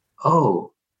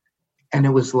 oh. And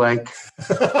it was like,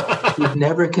 you've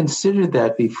never considered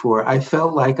that before. I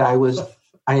felt like I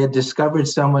had discovered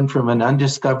someone from an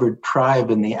undiscovered tribe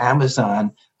in the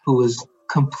Amazon who was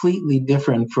completely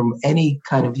different from any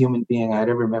kind of human being I'd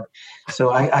ever met.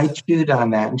 So I chewed on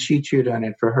that, and she chewed on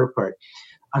it for her part.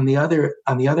 On the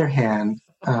other hand,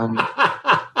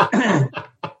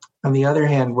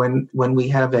 when we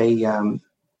have a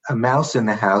mouse in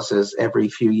the house, as every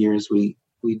few years we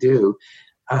do,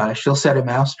 she'll set a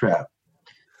mouse trap.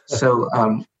 So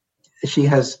she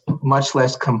has much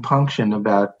less compunction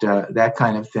about that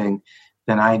kind of thing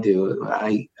than I do.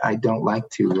 I don't like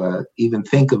to even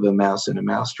think of a mouse in a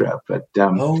mousetrap. But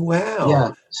oh wow,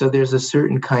 yeah. So there's a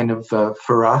certain kind of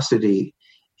ferocity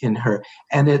in her,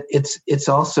 and it's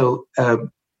also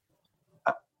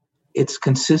it's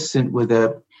consistent with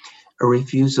a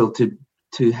refusal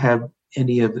to have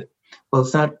any of the, well,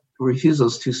 it's not, refusal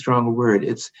is too strong a word.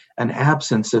 It's an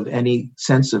absence of any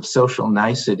sense of social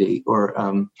nicety, or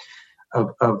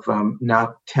of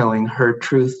not telling her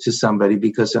truth to somebody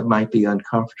because it might be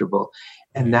uncomfortable.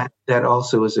 And that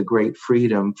also is a great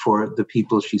freedom for the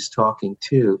people she's talking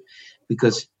to,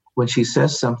 because when she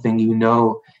says something,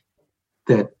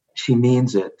 that she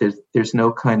means it. There's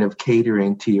no kind of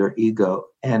catering to your ego.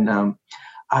 And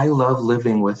I love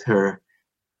living with her,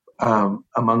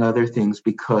 among other things,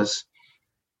 because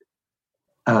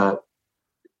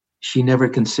she never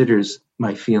considers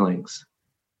my feelings.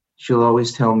 She'll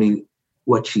always tell me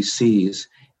what she sees,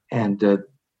 and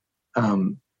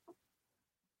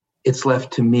it's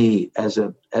left to me as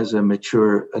a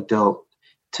mature adult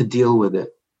to deal with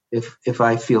it. If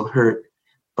I feel hurt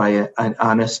by an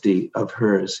honesty of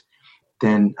hers,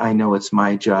 then I know it's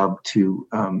my job to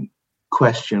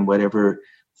question whatever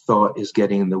thought is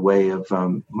getting in the way of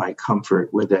my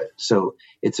comfort with it. So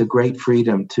it's a great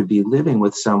freedom to be living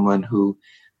with someone who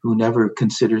never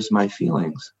considers my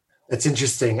feelings. That's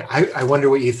interesting. I wonder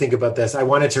what you think about this. I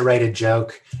wanted to write a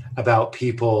joke about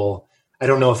people. I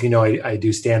don't know if you know, I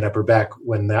do stand up or back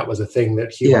when that was a thing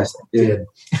that humans did.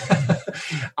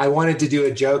 I wanted to do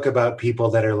a joke about people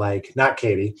that are like, not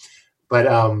Katie, but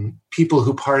people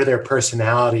who part of their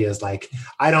personality is like,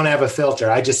 I don't have a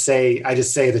filter. I just say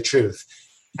the truth.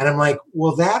 And I'm like,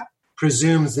 well, that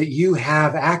presumes that you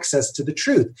have access to the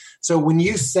truth. So when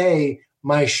you say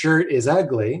my shirt is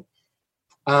ugly,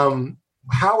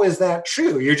 how is that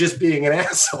true? You're just being an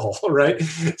asshole, right?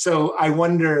 So I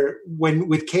wonder, when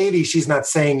with Katie, she's not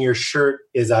saying your shirt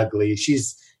is ugly.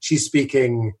 She's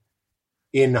speaking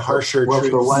in harsher truths.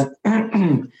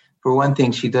 For one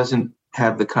thing, she doesn't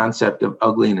have the concept of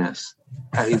ugliness.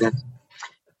 I mean,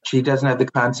 she doesn't have the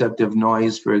concept of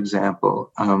noise, for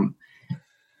example.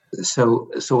 So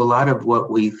a lot of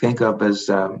what we think of as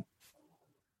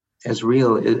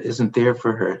real isn't there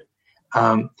for her.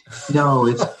 No,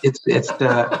 here's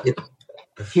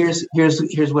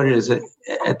what it is.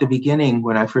 At the beginning,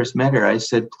 when I first met her, I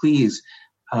said, please,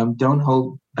 don't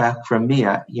hold back from me.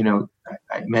 I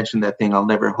mentioned that thing, I'll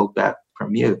never hold back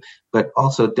from you, but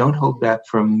also don't hold back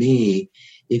from me.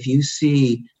 If you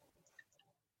see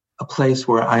a place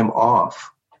where I'm off,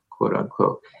 quote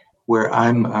unquote, where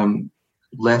I'm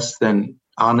less than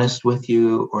honest with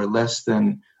you or less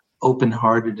than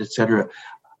open-hearted, etc.,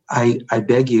 I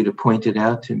beg you to point it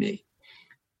out to me.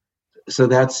 So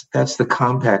that's the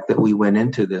compact that we went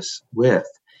into this with,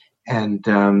 and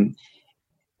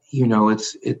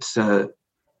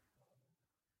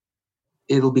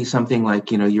it'll be something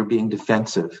like, you're being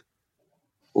defensive,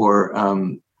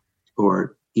 or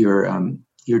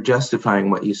you're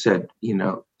justifying what you said,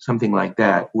 something like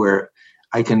that, where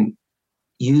I can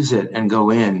use it and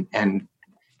go in and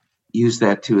use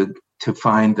that to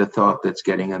find the thought that's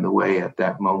getting in the way at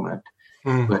that moment.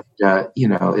 But it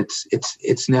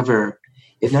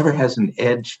never has an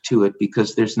edge to it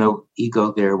because there's no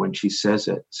ego there when she says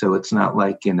it. So it's not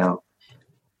like,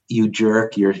 you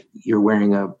jerk, you're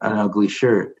wearing an ugly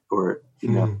shirt, or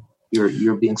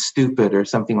you're being stupid or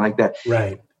something like that.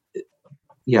 Right.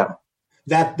 Yeah.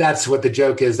 That's what the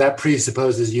joke is. That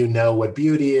presupposes what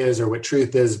beauty is or what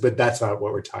truth is, but that's not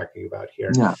what we're talking about here.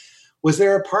 Yeah. Was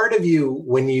there a part of you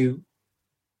when you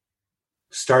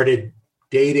started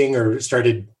dating or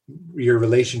started your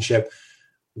relationship,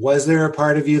 was there a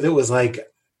part of you that was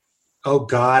like, oh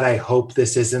God, I hope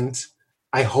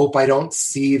I don't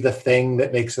see the thing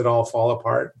that makes it all fall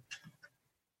apart?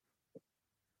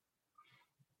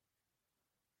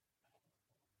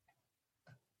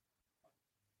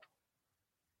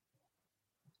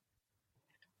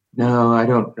 No,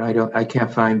 I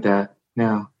can't find that.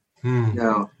 No,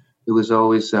 no, it was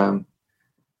always,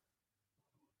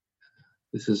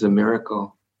 this is a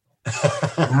miracle.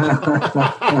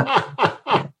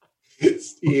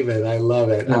 Stephen, I love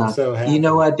it. I'm so happy. You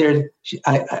know what?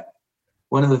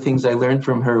 One of the things I learned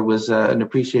from her was an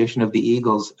appreciation of the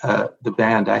Eagles, the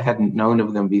band. I hadn't known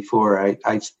of them before. I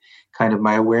kind of,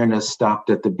 my awareness stopped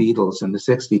at the Beatles in the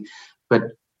 60s.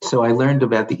 But so I learned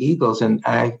about the Eagles, and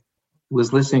I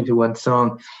was listening to one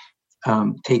song,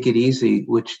 Take It Easy,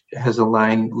 which has a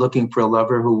line, looking for a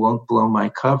lover who won't blow my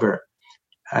cover.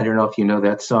 I don't know if you know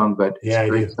that song, but it's a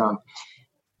great song.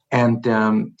 And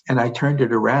I turned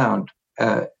it around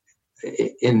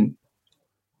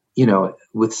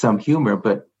with some humor,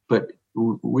 but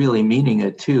really meaning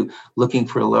it too. Looking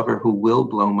for a lover who will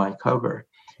blow my cover.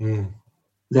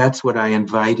 That's what I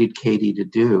invited Katie to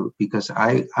do, because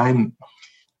I'm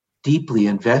deeply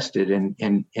invested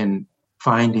in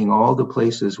finding all the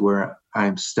places where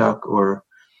I'm stuck or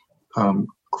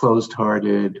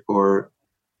closed-hearted or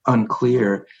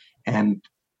unclear, and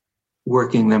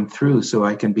working them through so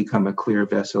I can become a clear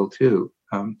vessel too.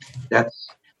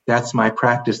 That's my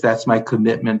practice. That's my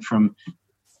commitment from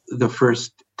the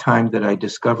first time that I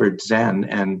discovered Zen,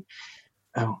 and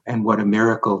what a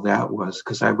miracle that was,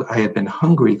 because I had been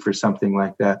hungry for something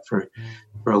like that for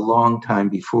a long time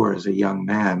before as a young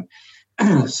man.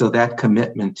 So that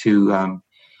commitment to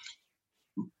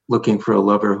looking for a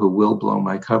lover who will blow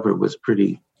my cover was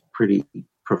pretty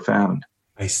profound.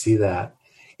 I see that.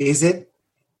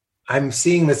 I'm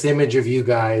seeing this image of you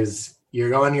guys.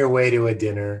 You're on your way to a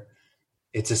dinner.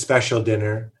 It's a special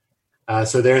dinner.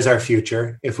 So there's our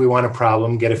future. If we want a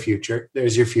problem, get a future.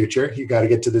 There's your future. You got to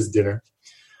get to this dinner.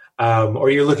 Or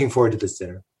you're looking forward to this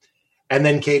dinner. And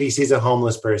then Katie sees a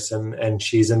homeless person and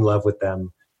she's in love with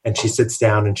them. And she sits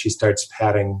down and she starts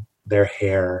patting their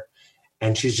hair.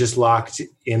 And she's just locked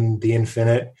in the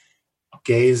infinite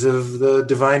gaze of the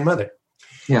Divine Mother.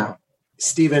 Yeah.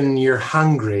 Stephen, you're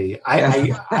hungry.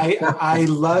 I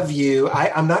love you.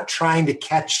 I'm not trying to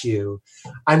catch you.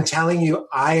 I'm telling you,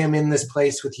 I am in this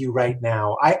place with you right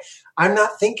now. I'm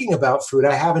not thinking about food.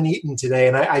 I haven't eaten today.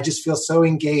 And I just feel so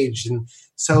engaged and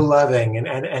so loving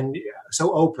and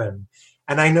so open.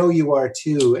 And I know you are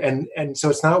too. And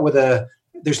so it's not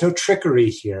there's no trickery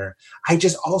here. I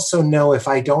just also know if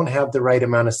I don't have the right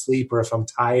amount of sleep or if I'm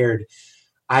tired,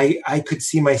 I could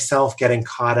see myself getting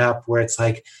caught up where it's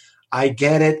like, I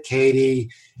get it,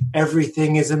 Katie.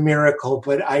 Everything is a miracle,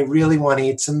 but I really want to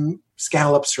eat some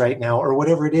scallops right now or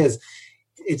whatever it is.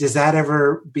 Does that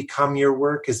ever become your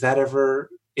work? Is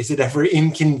it ever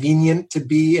inconvenient to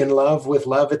be in love with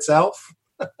love itself?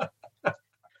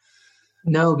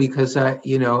 No, because I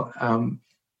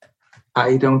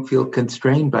don't feel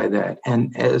constrained by that.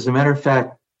 And as a matter of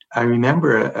fact, I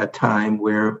remember a time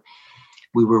where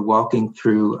we were walking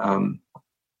through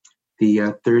the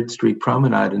 3rd Street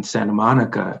Promenade in Santa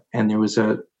Monica, and there was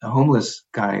a homeless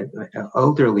guy, an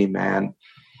elderly man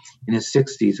in his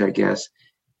 60s, I guess,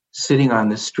 sitting on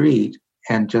the street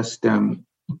and just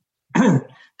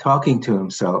talking to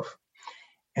himself.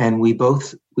 And we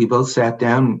both sat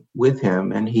down with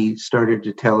him, and he started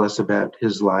to tell us about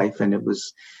his life, and it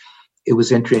was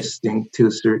interesting to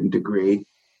a certain degree.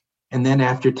 And then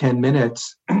after 10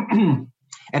 minutes,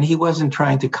 and he wasn't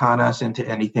trying to con us into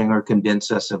anything or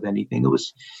convince us of anything.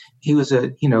 He was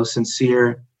a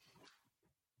sincere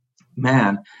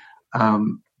man,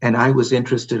 and I was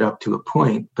interested up to a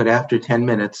point. But after 10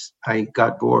 minutes, I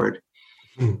got bored,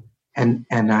 and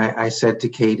I said to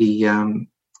Katie, "I'm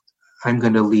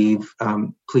going to leave.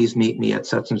 Please meet me at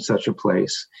such and such a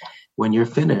place when you're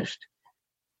finished."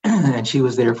 And she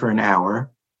was there for an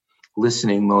hour,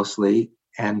 listening mostly,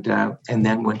 and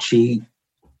then when she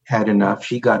had enough,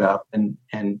 she got up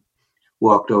and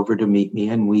walked over to meet me,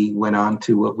 and we went on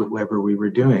to whatever we were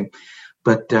doing.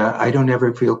 But I don't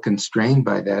ever feel constrained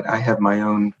by that. I have my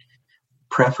own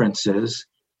preferences,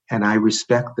 and I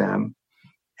respect them,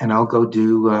 and I'll go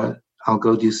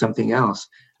do something else.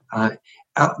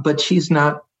 But she's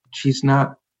not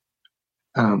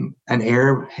an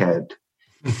airhead.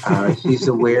 She's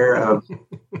aware of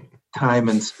time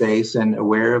and space and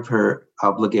aware of her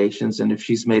obligations. And if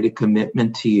she's made a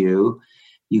commitment to you,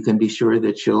 you can be sure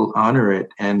that she'll honor it.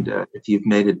 And if you've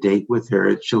made a date with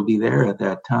her, she'll be there at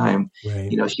that time.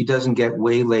 Right. She doesn't get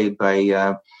waylaid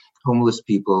by homeless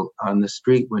people on the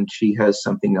street when she has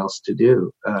something else to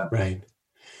do. Right.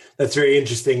 That's very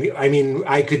interesting. I mean,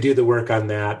 I could do the work on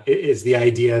that. Is the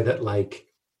idea that like,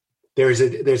 there's a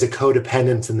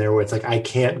codependence in there where it's like, I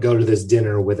can't go to this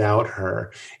dinner without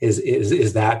her.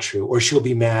 Is that true? Or she'll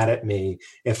be mad at me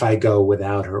if I go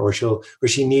without her, or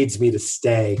she needs me to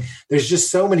stay. There's just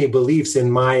so many beliefs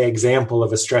in my example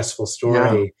of a stressful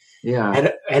story. Yeah.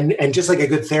 And just like a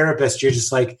good therapist, you're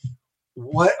just like,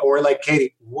 what, or like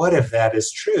Katie, what if that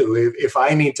is true? If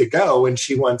I need to go and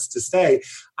she wants to stay,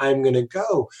 I'm going to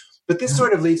go. But this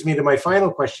sort of leads me to my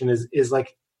final question is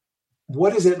like,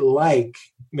 what is it like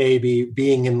maybe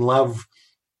being in love?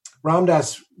 Ram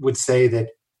Dass would say that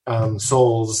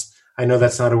souls, I know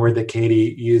that's not a word that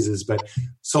Katie uses, but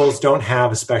souls don't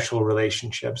have special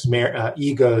relationships.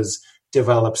 Egos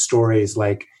develop stories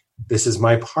like, this is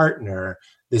my partner,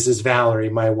 this is Valerie,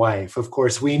 my wife. Of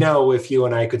course, we know if you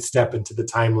and I could step into the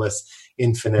timeless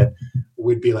infinite,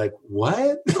 we'd be like,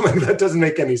 what? Like, that doesn't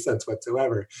make any sense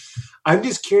whatsoever. I'm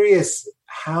just curious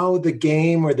how the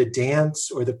game or the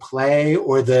dance or the play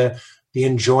or the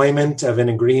enjoyment of an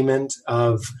agreement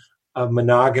of a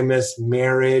monogamous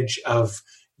marriage, of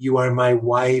you are my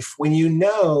wife, when you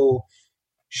know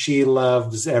she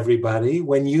loves everybody,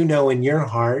 when you know in your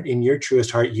heart, in your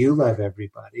truest heart, you love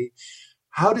everybody,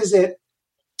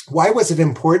 why was it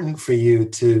important for you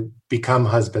to become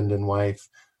husband and wife?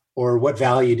 Or what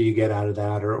value do you get out of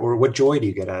that? Or what joy do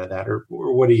you get out of that? Or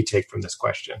what do you take from this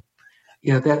question?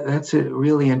 Yeah, that's a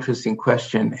really interesting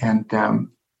question, and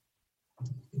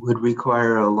would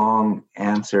require a long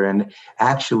answer. And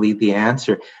actually, the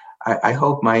answer, I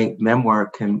hope my memoir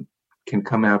can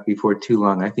come out before too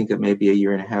long. I think it may be a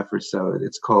year and a half or so.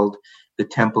 It's called The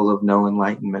Temple of No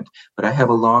Enlightenment. But I have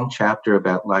a long chapter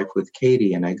about life with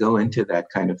Katie, and I go into that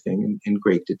kind of thing in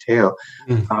great detail.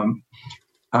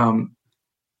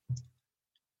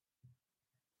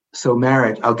 So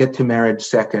marriage, I'll get to marriage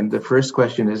second. The first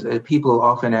question is, people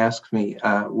often ask me,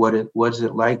 what is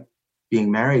it like being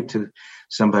married to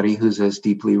somebody who's as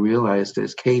deeply realized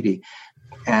as Katie?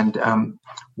 And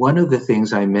one of the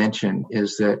things I mention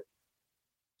is that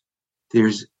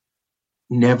there's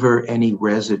never any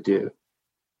residue.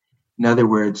 In other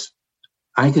words,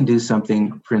 I can do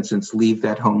something, for instance, leave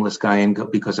that homeless guy and go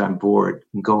because I'm bored,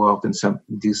 and go off and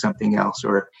do something else,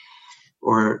 or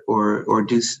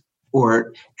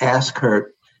ask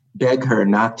her, beg her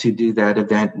not to do that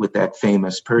event with that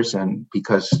famous person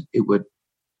because it would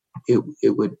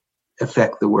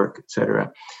affect the work,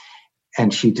 etc.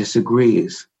 And she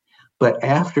disagrees. But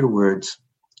afterwards,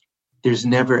 there's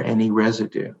never any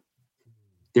residue.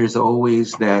 There's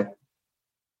always that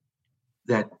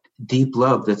deep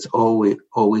love that's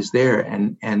always there.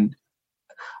 And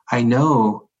I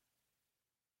know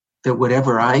that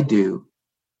whatever I do,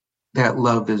 that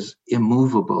love is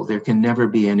immovable. There can never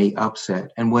be any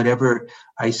upset. And whatever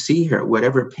I see her,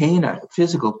 whatever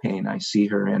physical pain I see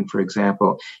her in, for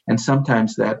example, and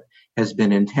sometimes that has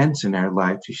been intense in our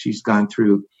life. She's gone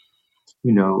through,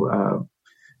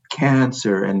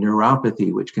 cancer and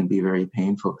neuropathy, which can be very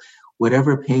painful.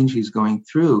 Whatever pain she's going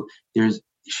through,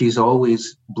 she's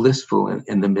always blissful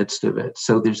in the midst of it.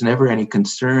 So there's never any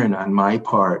concern on my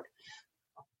part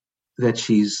that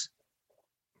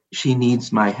she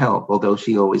needs my help, although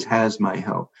she always has my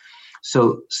help.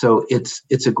 So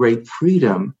it's a great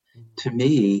freedom to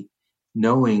me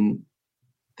knowing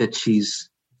that she's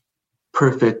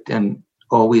perfect and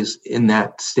always in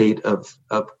that state of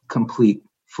complete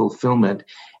fulfillment,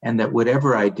 and that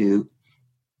whatever I do,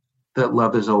 that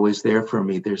love is always there for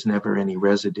me. There's never any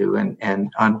residue.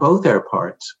 And on both our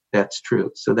parts, that's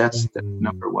true. So that's the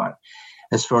number one.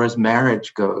 As far as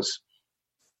marriage goes,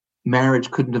 marriage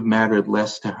couldn't have mattered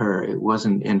less to her. It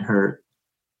wasn't in her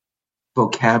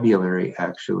vocabulary,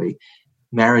 actually.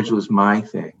 Marriage was my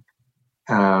thing.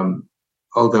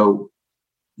 Although,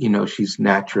 she's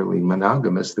naturally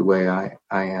monogamous the way I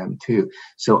am too.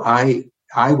 So I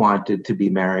wanted to be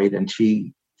married, and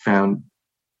she found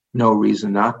no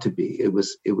reason not to be. It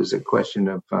was a question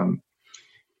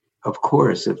of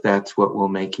course, if that's what will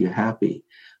make you happy.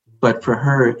 But for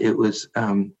her, it was,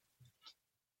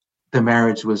 the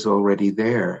marriage was already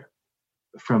there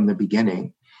from the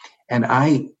beginning. And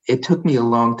it took me a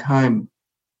long time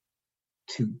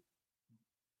to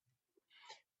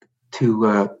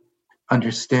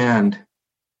understand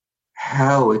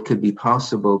how it could be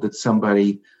possible that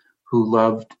somebody who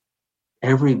loved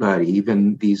everybody,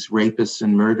 even these rapists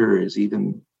and murderers,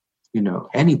 even,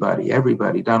 anybody,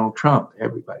 everybody, Donald Trump,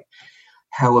 everybody,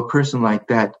 how a person like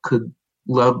that could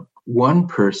love one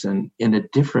person in a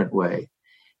different way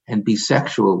and be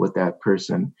sexual with that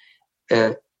person.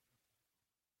 It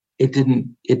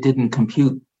didn't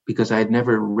compute, because I had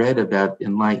never read about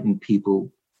enlightened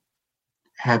people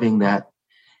having that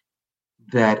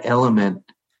element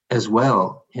as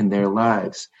well in their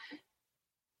lives.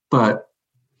 But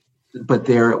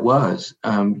there it was.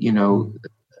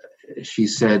 She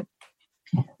said,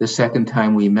 the second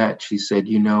time we met, she said,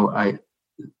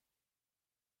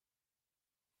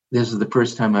 this is the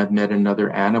first time I've met another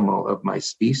animal of my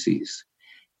species.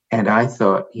 And I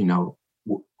thought,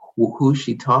 who's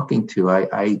she talking to?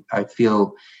 I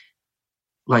feel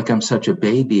like I'm such a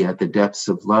baby at the depths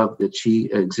of love that she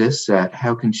exists at.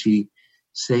 How can she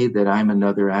say that I'm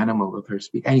another animal of her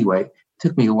species? Anyway, it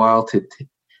took me a while to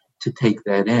take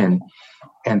that in,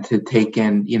 and to take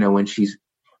in, when she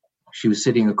was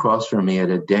sitting across from me at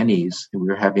a Denny's, and we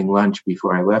were having lunch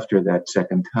before I left her that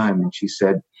second time. And she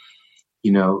said,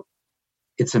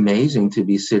 it's amazing to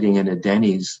be sitting in a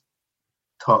Denny's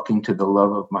talking to the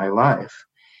love of my life.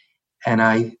 And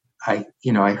I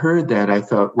heard that. I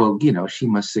thought, well, she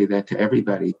must say that to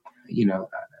everybody.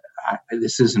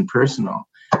 This isn't personal,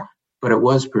 but it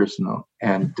was personal.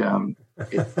 And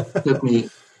it took me,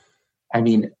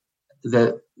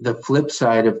 the flip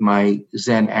side of my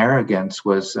Zen arrogance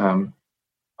was a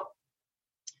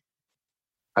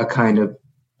kind of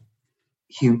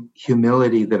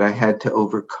humility that I had to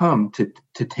overcome to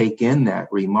take in that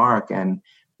remark and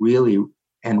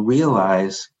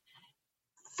realize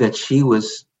that she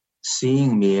was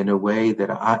seeing me in a way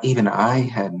that even I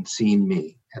hadn't seen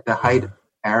me, at the height of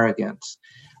arrogance.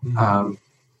 And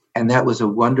that was a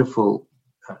wonderful,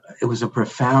 it was a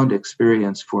profound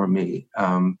experience for me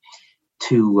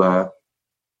to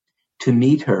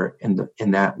meet her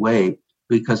in that way,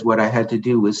 because what I had to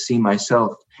do was see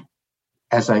myself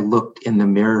as I looked in the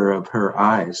mirror of her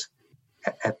eyes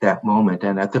at that moment,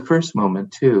 and at the first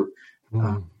moment too,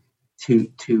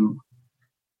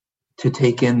 to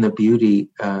take in the beauty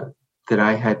that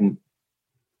I hadn't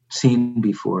seen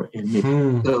before in me.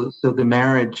 So the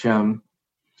marriage,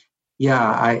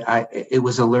 it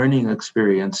was a learning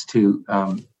experience to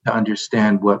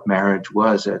understand what marriage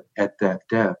was at that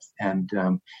depth, and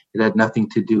it had nothing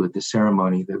to do with the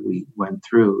ceremony that we went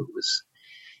through.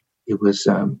 It was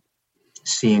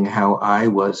seeing how I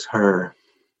was her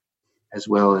as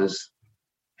well as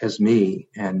me,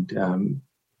 and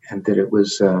that it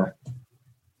was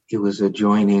a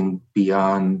joining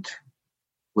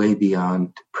way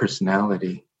beyond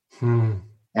personality.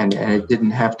 And it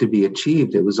didn't have to be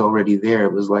achieved. It was already there.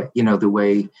 It was like, the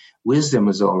way wisdom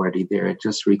is already there. It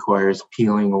just requires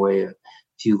peeling away a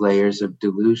few layers of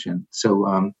delusion.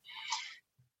 So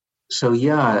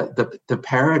the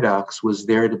paradox was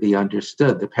there to be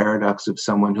understood. The paradox of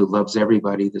someone who loves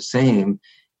everybody the same,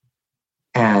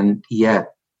 and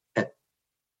yet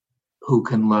who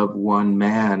can love one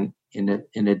man in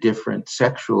a different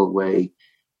sexual way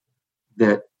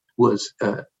that was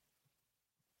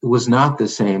not the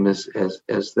same as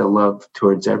the love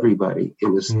towards everybody. It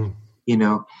was,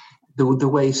 the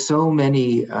way so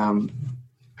many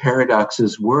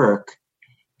paradoxes work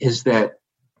is that,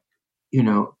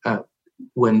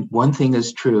 when one thing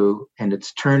is true and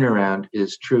its turnaround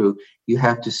is true, you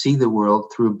have to see the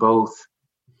world through both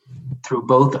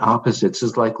opposites.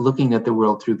 It's like looking at the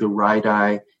world through the right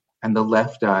eye and the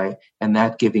left eye, and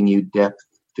that giving you depth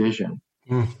vision.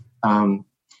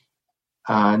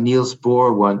 Niels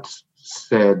Bohr once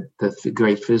said, the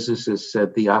great physicist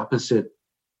said, the opposite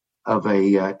of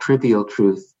a trivial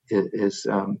truth is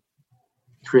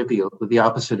trivial, but the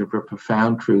opposite of a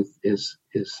profound truth is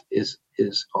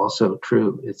also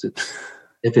true.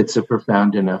 If it's a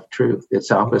profound enough truth, its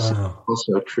opposite is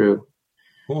also true.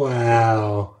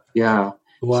 Wow. Yeah.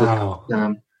 Wow.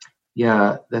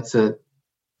 So,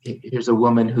 here's a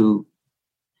woman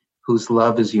whose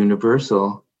love is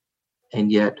universal,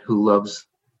 and yet who loves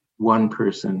one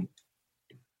person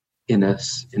in a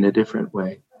different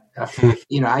way. I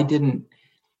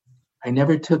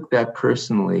never took that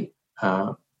personally,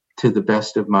 to the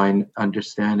best of my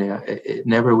understanding. It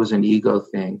never was an ego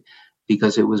thing,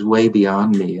 because it was way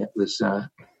beyond me. It was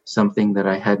something that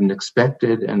I hadn't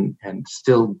expected and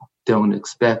still don't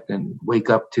expect and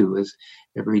wake up to as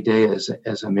every day as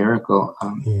a miracle.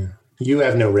 You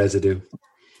have no residue.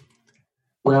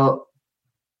 Well,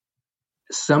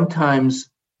 sometimes,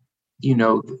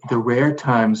 the rare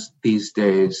times these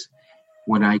days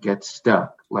when I get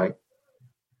stuck, like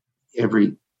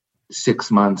every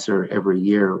 6 months or every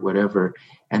year or whatever,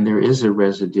 and there is a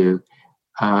residue,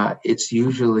 it's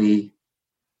usually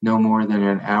no more than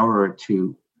an hour or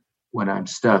two when I'm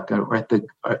stuck, or at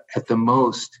the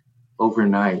most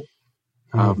overnight.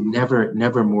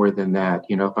 Never more than that.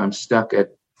 If I'm stuck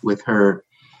with her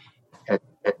at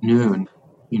noon,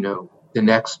 the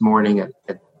next morning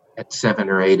at 7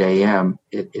 or 8 a.m.,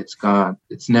 it's gone.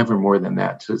 It's never more than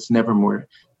that. So it's never more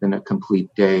than a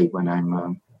complete day when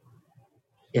I'm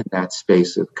in that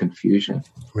space of confusion.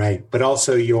 Right. But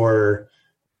also your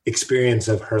experience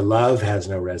of her love has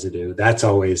no residue. That's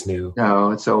always new.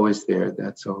 No, it's always there.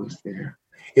 That's always there.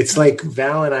 It's like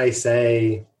Val and I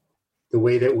say, the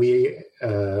way that we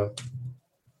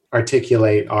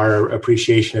articulate our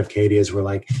appreciation of Katie is we're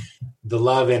like, the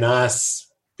love in us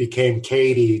became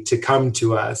Katie to come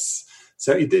to us.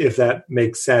 So if that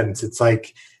makes sense, it's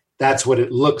like, that's what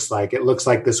it looks like. It looks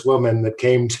like this woman that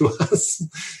came to us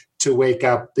to wake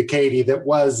up the Katie that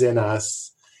was in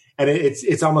us. And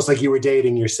it's almost like you were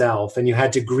dating yourself, and you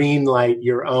had to green light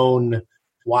your own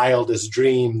wildest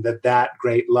dream that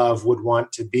great love would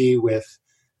want to be with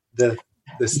the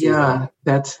student. Yeah,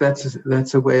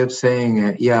 that's a way of saying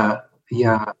it. Yeah.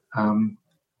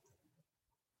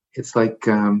 It's like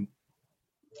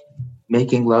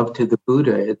making love to the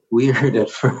Buddha. It's weird at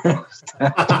first,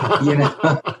 but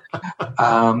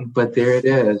there it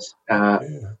is.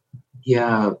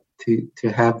 To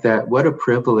have that, what a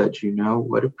privilege,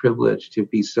 what a privilege to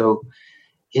be so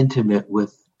intimate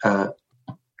with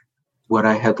what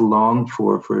I had longed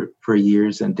for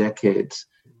years and decades.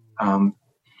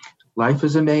 Life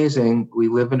is amazing. We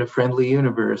live in a friendly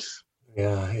universe.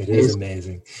 Yeah, it is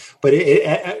amazing. But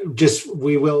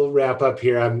we will wrap up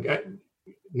here.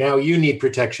 Now you need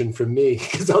protection from me,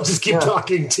 because I'll just keep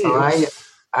talking to you.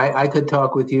 I could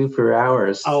talk with you for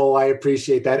hours. Oh, I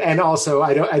appreciate that. And also,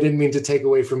 I didn't mean to take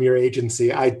away from your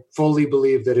agency. I fully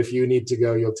believe that if you need to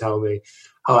go, you'll tell me.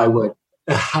 Oh, I would.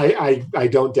 I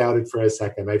don't doubt it for a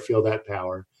second. I feel that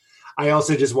power. I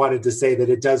also just wanted to say that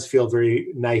it does feel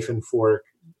very knife and fork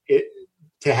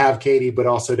to have Katie, but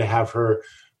also to have her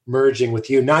merging with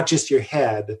you, not just your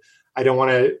head. I don't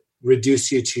want to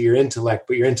reduce you to your intellect,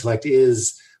 but your intellect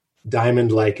is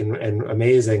diamond-like and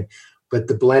amazing. but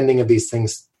the blending of these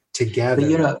things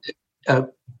together.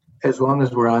 But, as long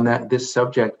as we're on this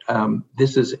subject,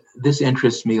 this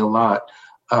interests me a lot.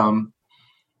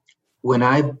 When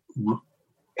I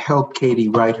helped Katie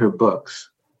write her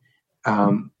books,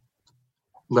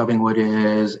 Loving What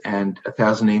Is and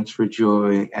 1,000 Names for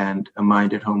Joy and A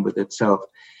Mind at Home with Itself,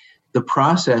 the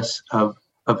process of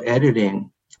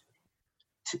editing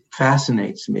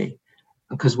fascinates me,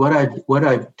 because what I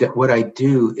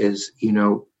do is,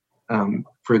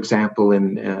 for example,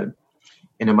 in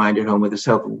A Mind at Home with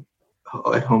Itself,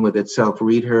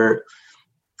 read her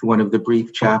one of the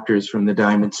brief chapters from the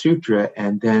Diamond Sutra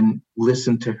and then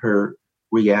listen to her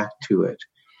react to it,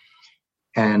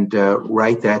 and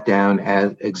write that down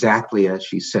as exactly as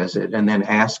she says it, and then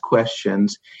ask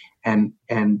questions and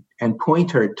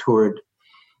point her toward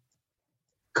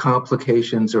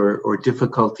complications or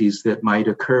difficulties that might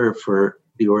occur for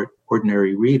the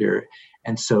ordinary reader,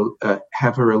 and so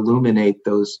have her illuminate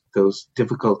those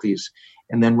difficulties,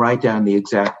 and then write down the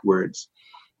exact words.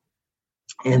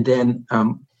 And then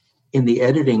in the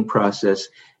editing process,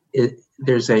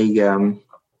 there's a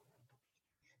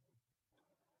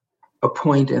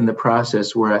point in the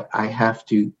process where I have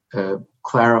to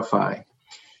clarify,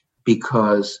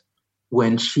 because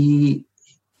when she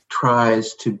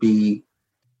tries to be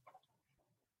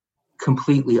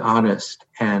completely honest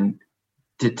and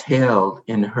detailed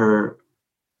in her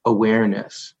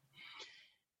awareness,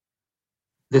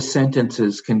 the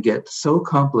sentences can get so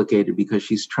complicated because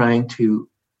she's trying to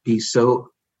be so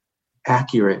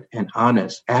accurate and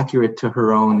honest, accurate to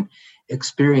her own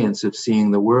experience of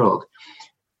seeing the world,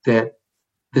 that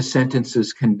the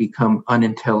sentences can become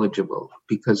unintelligible,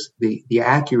 because the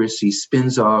accuracy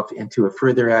spins off into a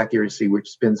further accuracy, which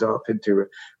spins off into a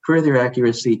further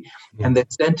accuracy, and the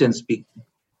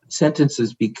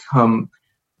sentences become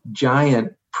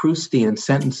giant Proustian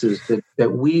sentences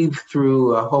that weave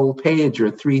through a whole page or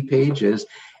 3 pages,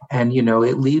 and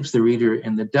it leaves the reader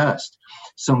in the dust.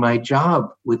 So my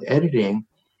job with editing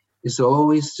is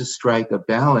always to strike a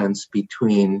balance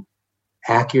between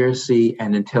accuracy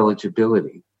and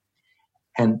intelligibility,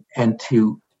 and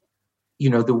to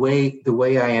the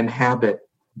way I inhabit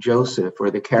Joseph or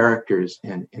the characters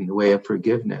in The Way of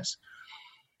Forgiveness.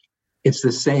 It's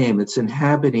the same. It's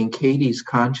inhabiting Katie's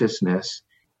consciousness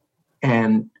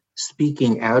and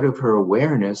speaking out of her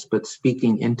awareness, but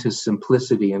speaking into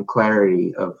simplicity and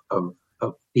clarity of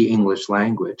the English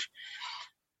language.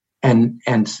 And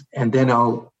then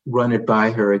I'll run it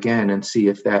by her again and see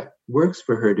if that works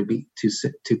for her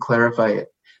to clarify it,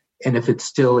 and if it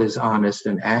still is honest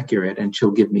and accurate, and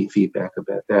she'll give me feedback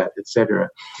about that, etc.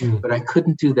 But I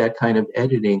couldn't do that kind of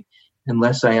editing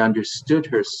unless I understood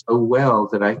her so well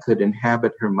that I could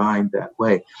inhabit her mind that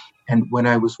way. And when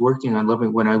I was working on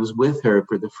when I was with her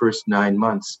for the first 9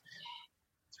 months,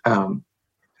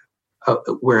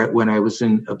 when I was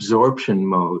in absorption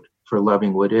mode for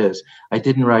Loving What Is, I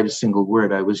didn't write a single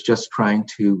word. I was just trying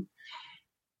to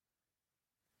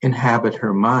inhabit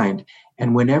her mind.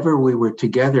 And whenever we were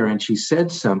together and she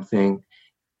said something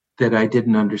that I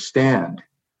didn't understand,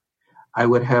 I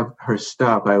would have her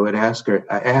stop. I asked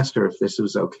her if this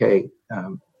was okay,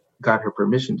 got her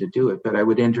permission to do it, but I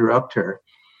would interrupt her.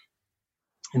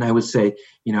 And I would say,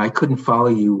 I couldn't follow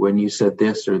you when you said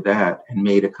this or that, and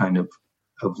made a kind of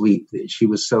leap. She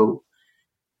was so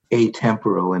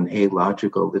atemporal and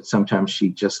illogical that sometimes she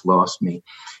just lost me.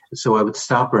 So I would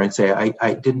stop her and say,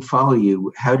 I didn't follow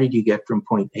you. How did you get from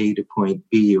point A to point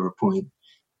B or point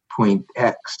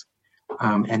X?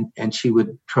 And she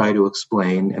would try to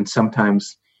explain. And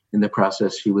sometimes in the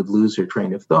process, she would lose her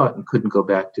train of thought and couldn't go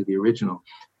back to the original.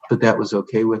 But that was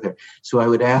okay with her. So I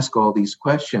would ask all these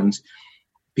questions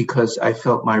because I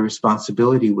felt my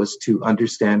responsibility was to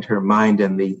understand her mind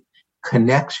and the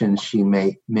connections she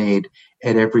made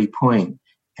at every point.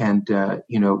 And,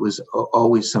 it was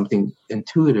always something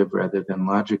intuitive rather than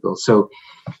logical. So,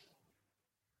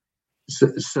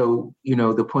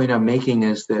 the point I'm making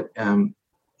is that,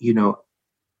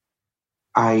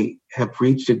 I have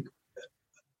reached,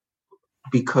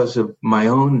 because of my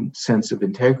own sense of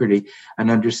integrity, an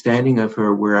understanding of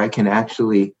her where I can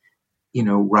actually,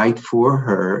 write for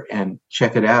her and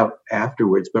check it out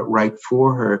afterwards, but write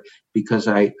for her because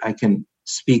I can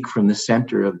speak from the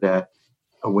center of that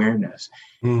awareness.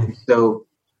 So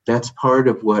that's part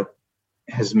of what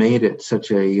has made it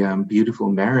such a beautiful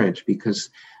marriage, because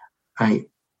I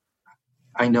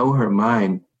know her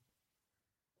mind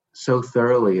so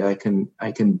thoroughly. I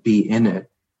can be in it,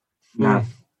 not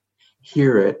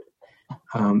hear it,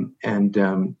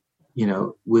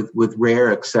 with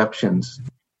rare exceptions,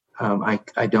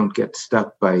 I don't get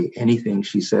stuck by anything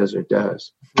she says or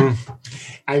does.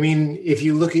 I mean, if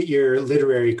you look at your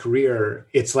literary career,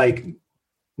 it's like,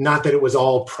 not that it was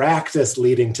all practice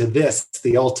leading to this,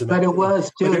 the ultimate. But it was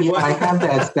too. I have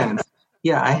that sense.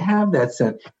 Yeah, I have that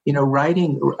sense.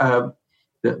 Writing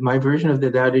my version of the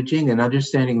Tao Te Ching and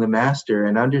understanding the master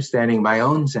and understanding my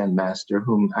own Zen master,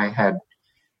 whom I had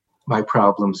my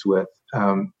problems with.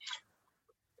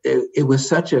 It was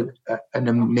such an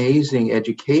amazing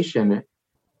education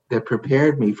that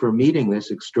prepared me for meeting this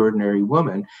extraordinary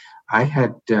woman. I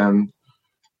had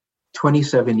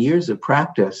 27 years of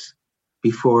practice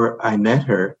before I met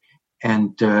her.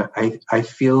 And I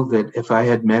feel that if I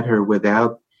had met her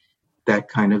without that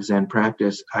kind of Zen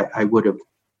practice, I would have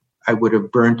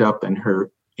burnt up in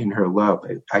her love.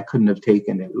 I couldn't have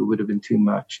taken it. It would have been too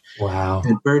much. Wow.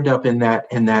 And burned up in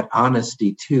that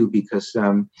honesty too, because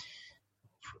for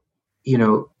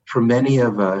many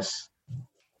of us,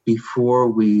 before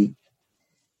we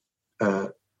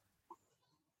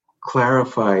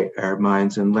clarify our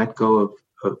minds and let go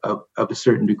of a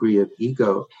certain degree of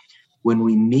ego, when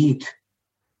we meet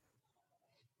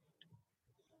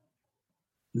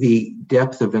the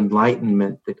depth of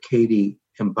enlightenment that Katie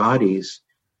embodies,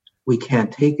 we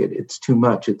can't take it. It's too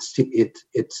much. It's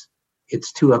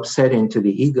too upsetting to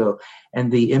the ego.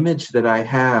 And the image that I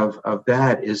have of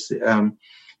that is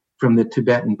from the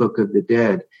Tibetan Book of the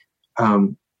Dead.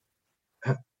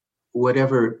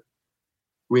 Whatever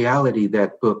reality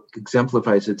that book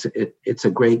exemplifies, it's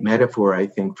a great metaphor, I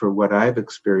think, for what I've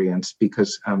experienced,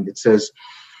 because it says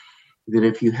that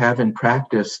if you haven't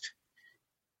practiced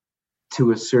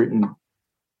to a certain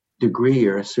degree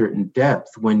or a certain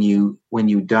depth, when you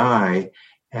die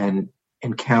and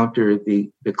encounter the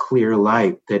clear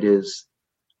light that is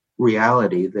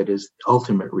reality, that is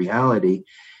ultimate reality,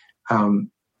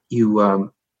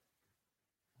 you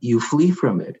flee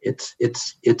from it. It's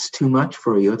too much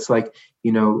for you. It's like,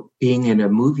 being in a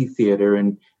movie theater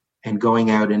and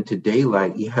going out into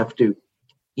daylight. You have to,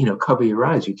 cover your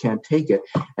eyes. You can't take it.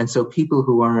 And so people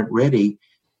who aren't ready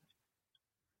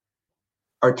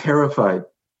are terrified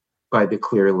by the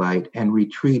clear light and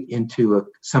retreat into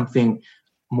something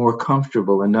more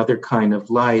comfortable, another kind of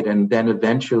light, and then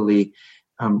eventually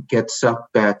get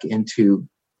sucked back into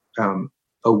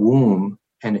a womb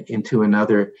and into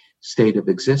another state of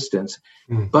existence.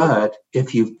 But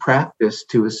if you've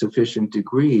practiced to a sufficient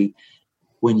degree,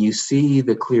 when you see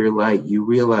the clear light, you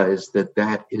realize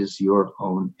that is your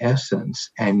own essence,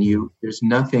 and there's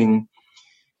nothing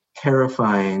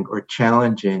terrifying or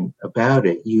challenging about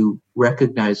it. You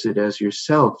recognize it as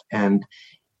yourself, and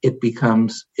it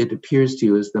appears to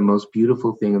you as the most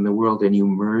beautiful thing in the world, and you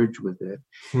merge with it.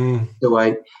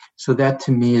 So that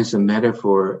to me is a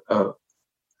metaphor of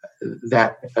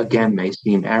that. Again, may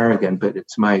seem arrogant, but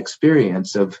it's my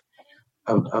experience of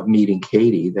meeting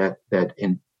Katie, that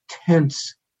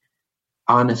intense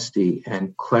honesty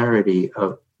and clarity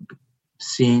of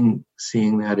seeing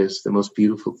that is the most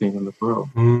beautiful thing in the world.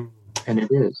 And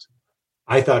it is.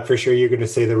 I thought for sure you're going to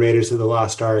say the Raiders of the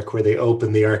Lost Ark, where they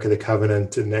open the Ark of the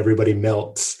Covenant and everybody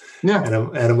melts. Yeah.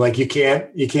 And I'm like, you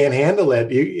can't handle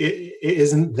it.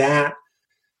 Isn't that,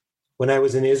 when I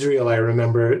was in Israel, I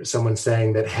remember someone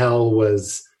saying that hell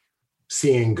was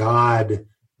seeing God,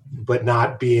 but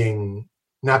not being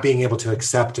able to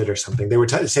accept it or something. They were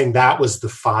saying that was the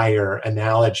fire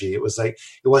analogy. It was like,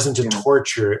 it wasn't a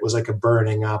torture. It was like a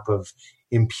burning up of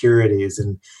impurities,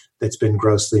 and that's been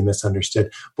grossly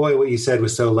misunderstood. Boy, what you said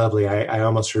was so lovely. I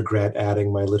almost regret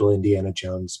adding my little Indiana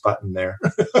Jones button there.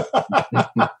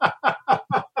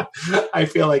 I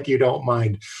feel like you don't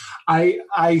mind.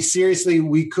 I seriously,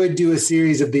 we could do a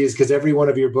series of these, because every one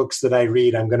of your books that I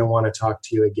read, I'm going to want to talk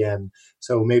to you again.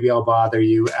 So maybe I'll bother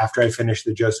you after I finish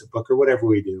the Joseph book, or whatever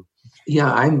we do.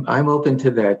 Yeah, I'm open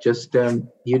to that. Just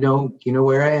you know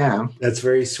where I am. That's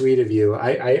very sweet of you.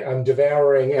 I'm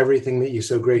devouring everything that you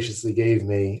so graciously gave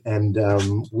me, and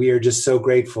we are just so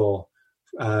grateful.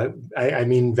 I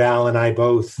mean, Val and I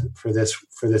both, for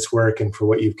this work and for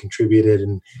what you've contributed,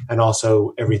 and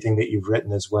also everything that you've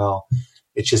written as well.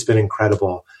 It's just been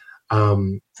incredible.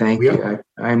 Thank you.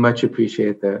 I much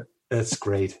appreciate that. That's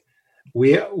great.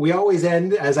 We always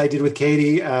end, as I did with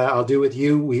Katie, I'll do with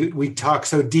you. We talk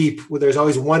so deep. There's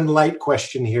always one light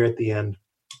question here at the end.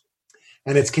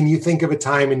 And it's, can you think of a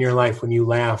time in your life when you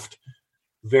laughed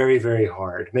very, very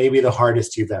hard? Maybe the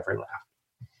hardest you've ever laughed.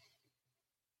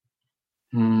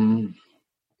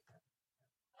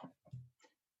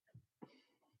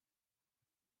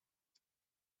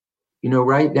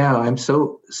 Right now I'm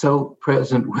so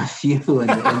present with you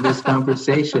in this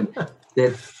conversation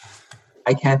that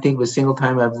I can't think of a single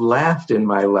time I've laughed in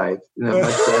my life. Much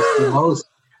less the most.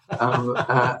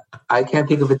 I can't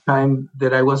think of a time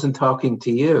that I wasn't talking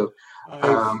to you.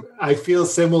 I feel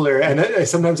similar, and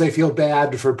sometimes I feel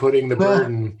bad for putting the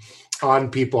burden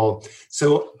on people.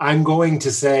 So I'm going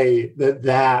to say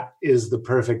that is the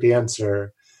perfect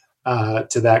answer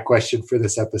to that question for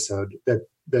this episode, that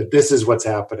this is what's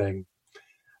happening.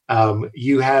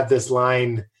 You have this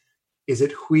line, is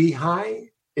it hui hai?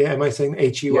 Am I saying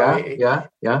H-U-I?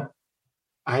 Yeah.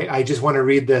 I just want to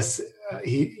read this.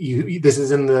 This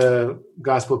is in the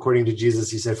Gospel according to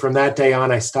Jesus. He said, from that day on,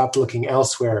 I stopped looking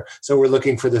elsewhere. So we're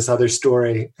looking for this other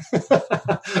story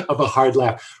of a hard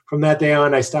laugh. From that day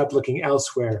on, I stopped looking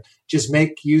elsewhere. Just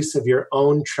make use of your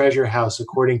own treasure house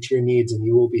according to your needs, and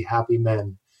you will be happy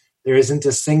men. There isn't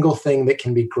a single thing that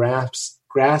can be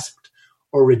grasped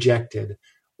or rejected.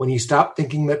 When you stop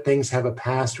thinking that things have a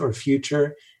past or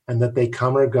future and that they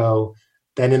come or go,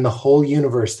 then in the whole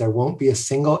universe, there won't be a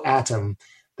single atom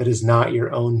that is not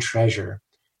your own treasure.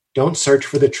 Don't search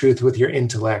for the truth with your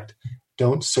intellect.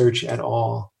 Don't search at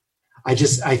all. I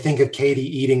think of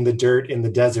Katie eating the dirt in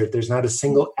the desert. There's not a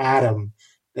single atom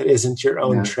that isn't your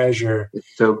own treasure.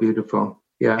 It's so beautiful.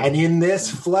 Yeah. And in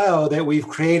this flow that we've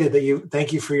created,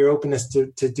 thank you for your openness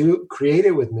to create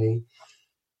it with me,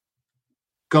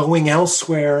 going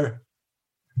elsewhere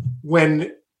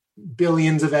when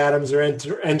billions of atoms are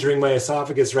entering my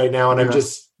esophagus right now, and I'm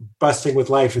just busting with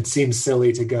life. It seems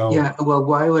silly to go. Yeah. Well,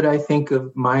 why would I think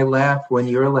of my laugh when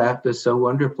your laugh is so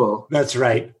wonderful? That's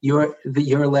right. Your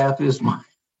laugh is my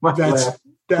laugh.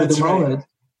 That's right. Moment.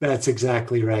 That's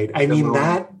exactly right. I mean,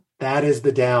 that is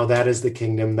the Tao, that is the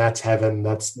kingdom, that's heaven.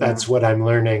 That's what I'm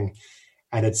learning.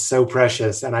 And it's so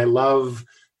precious. And I love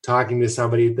talking to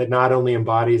somebody that not only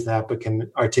embodies that, but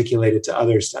can articulate it to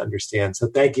others to understand. So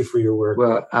thank you for your work.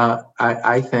 Well,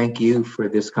 I thank you for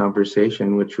this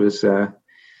conversation, which was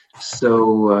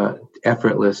so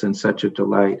effortless and such a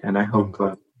delight. And I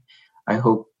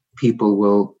hope people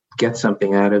will get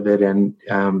something out of it. And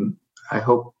I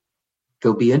hope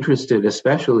they'll be interested,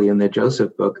 especially in the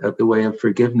Joseph book, of The Way of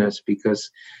Forgiveness, because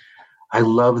I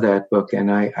love that book.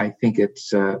 And I think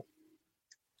it's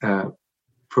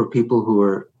for people who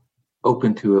are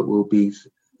open to it, will be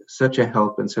such a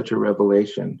help and such a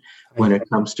revelation when it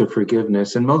comes to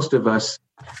forgiveness. And most of us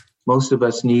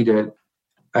need a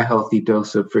healthy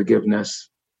dose of forgiveness,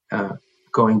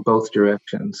 going both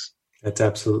directions. That's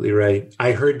absolutely right.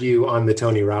 I heard you on the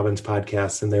Tony Robbins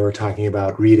podcast, and they were talking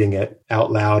about reading it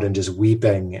out loud and just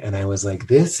weeping. And I was like,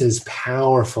 this is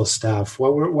powerful stuff.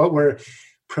 What we're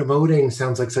promoting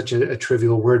sounds like such a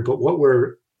trivial word, but what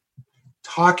we're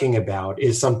talking about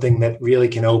is something that really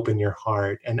can open your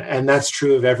heart. And that's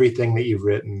true of everything that you've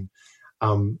written.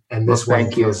 And this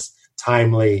one feels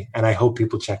timely, and I hope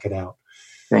people check it out.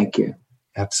 Thank you.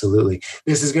 Absolutely.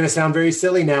 This is going to sound very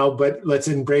silly now, but let's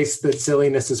embrace that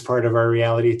silliness as part of our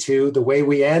reality too. The way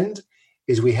we end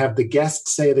is we have the guest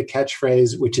say the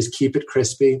catchphrase, which is keep it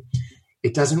crispy.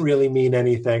 It doesn't really mean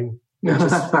anything.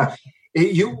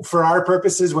 For our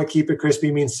purposes, what keep it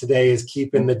crispy means today is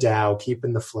keep in the Tao, keep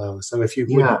in the flow. So if you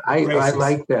I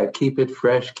like that. Keep it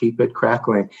fresh, keep it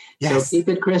crackling. Yes. So keep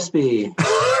it crispy.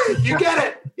 You get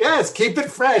it. Yes, keep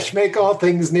it fresh, make all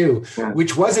things new,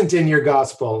 which wasn't in your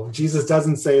gospel. Jesus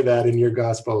doesn't say that in your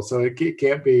gospel, so it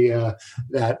can't be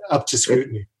that up to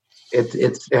scrutiny.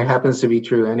 It happens to be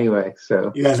true anyway.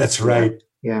 So yeah, that's right.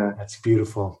 Yeah, that's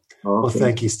beautiful. Okay. Well,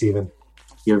 thank you, Stephen.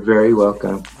 You're very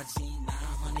welcome.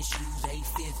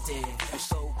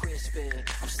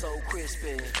 I'm so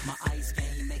crispy. My ice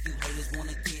game make you haters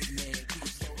wanna get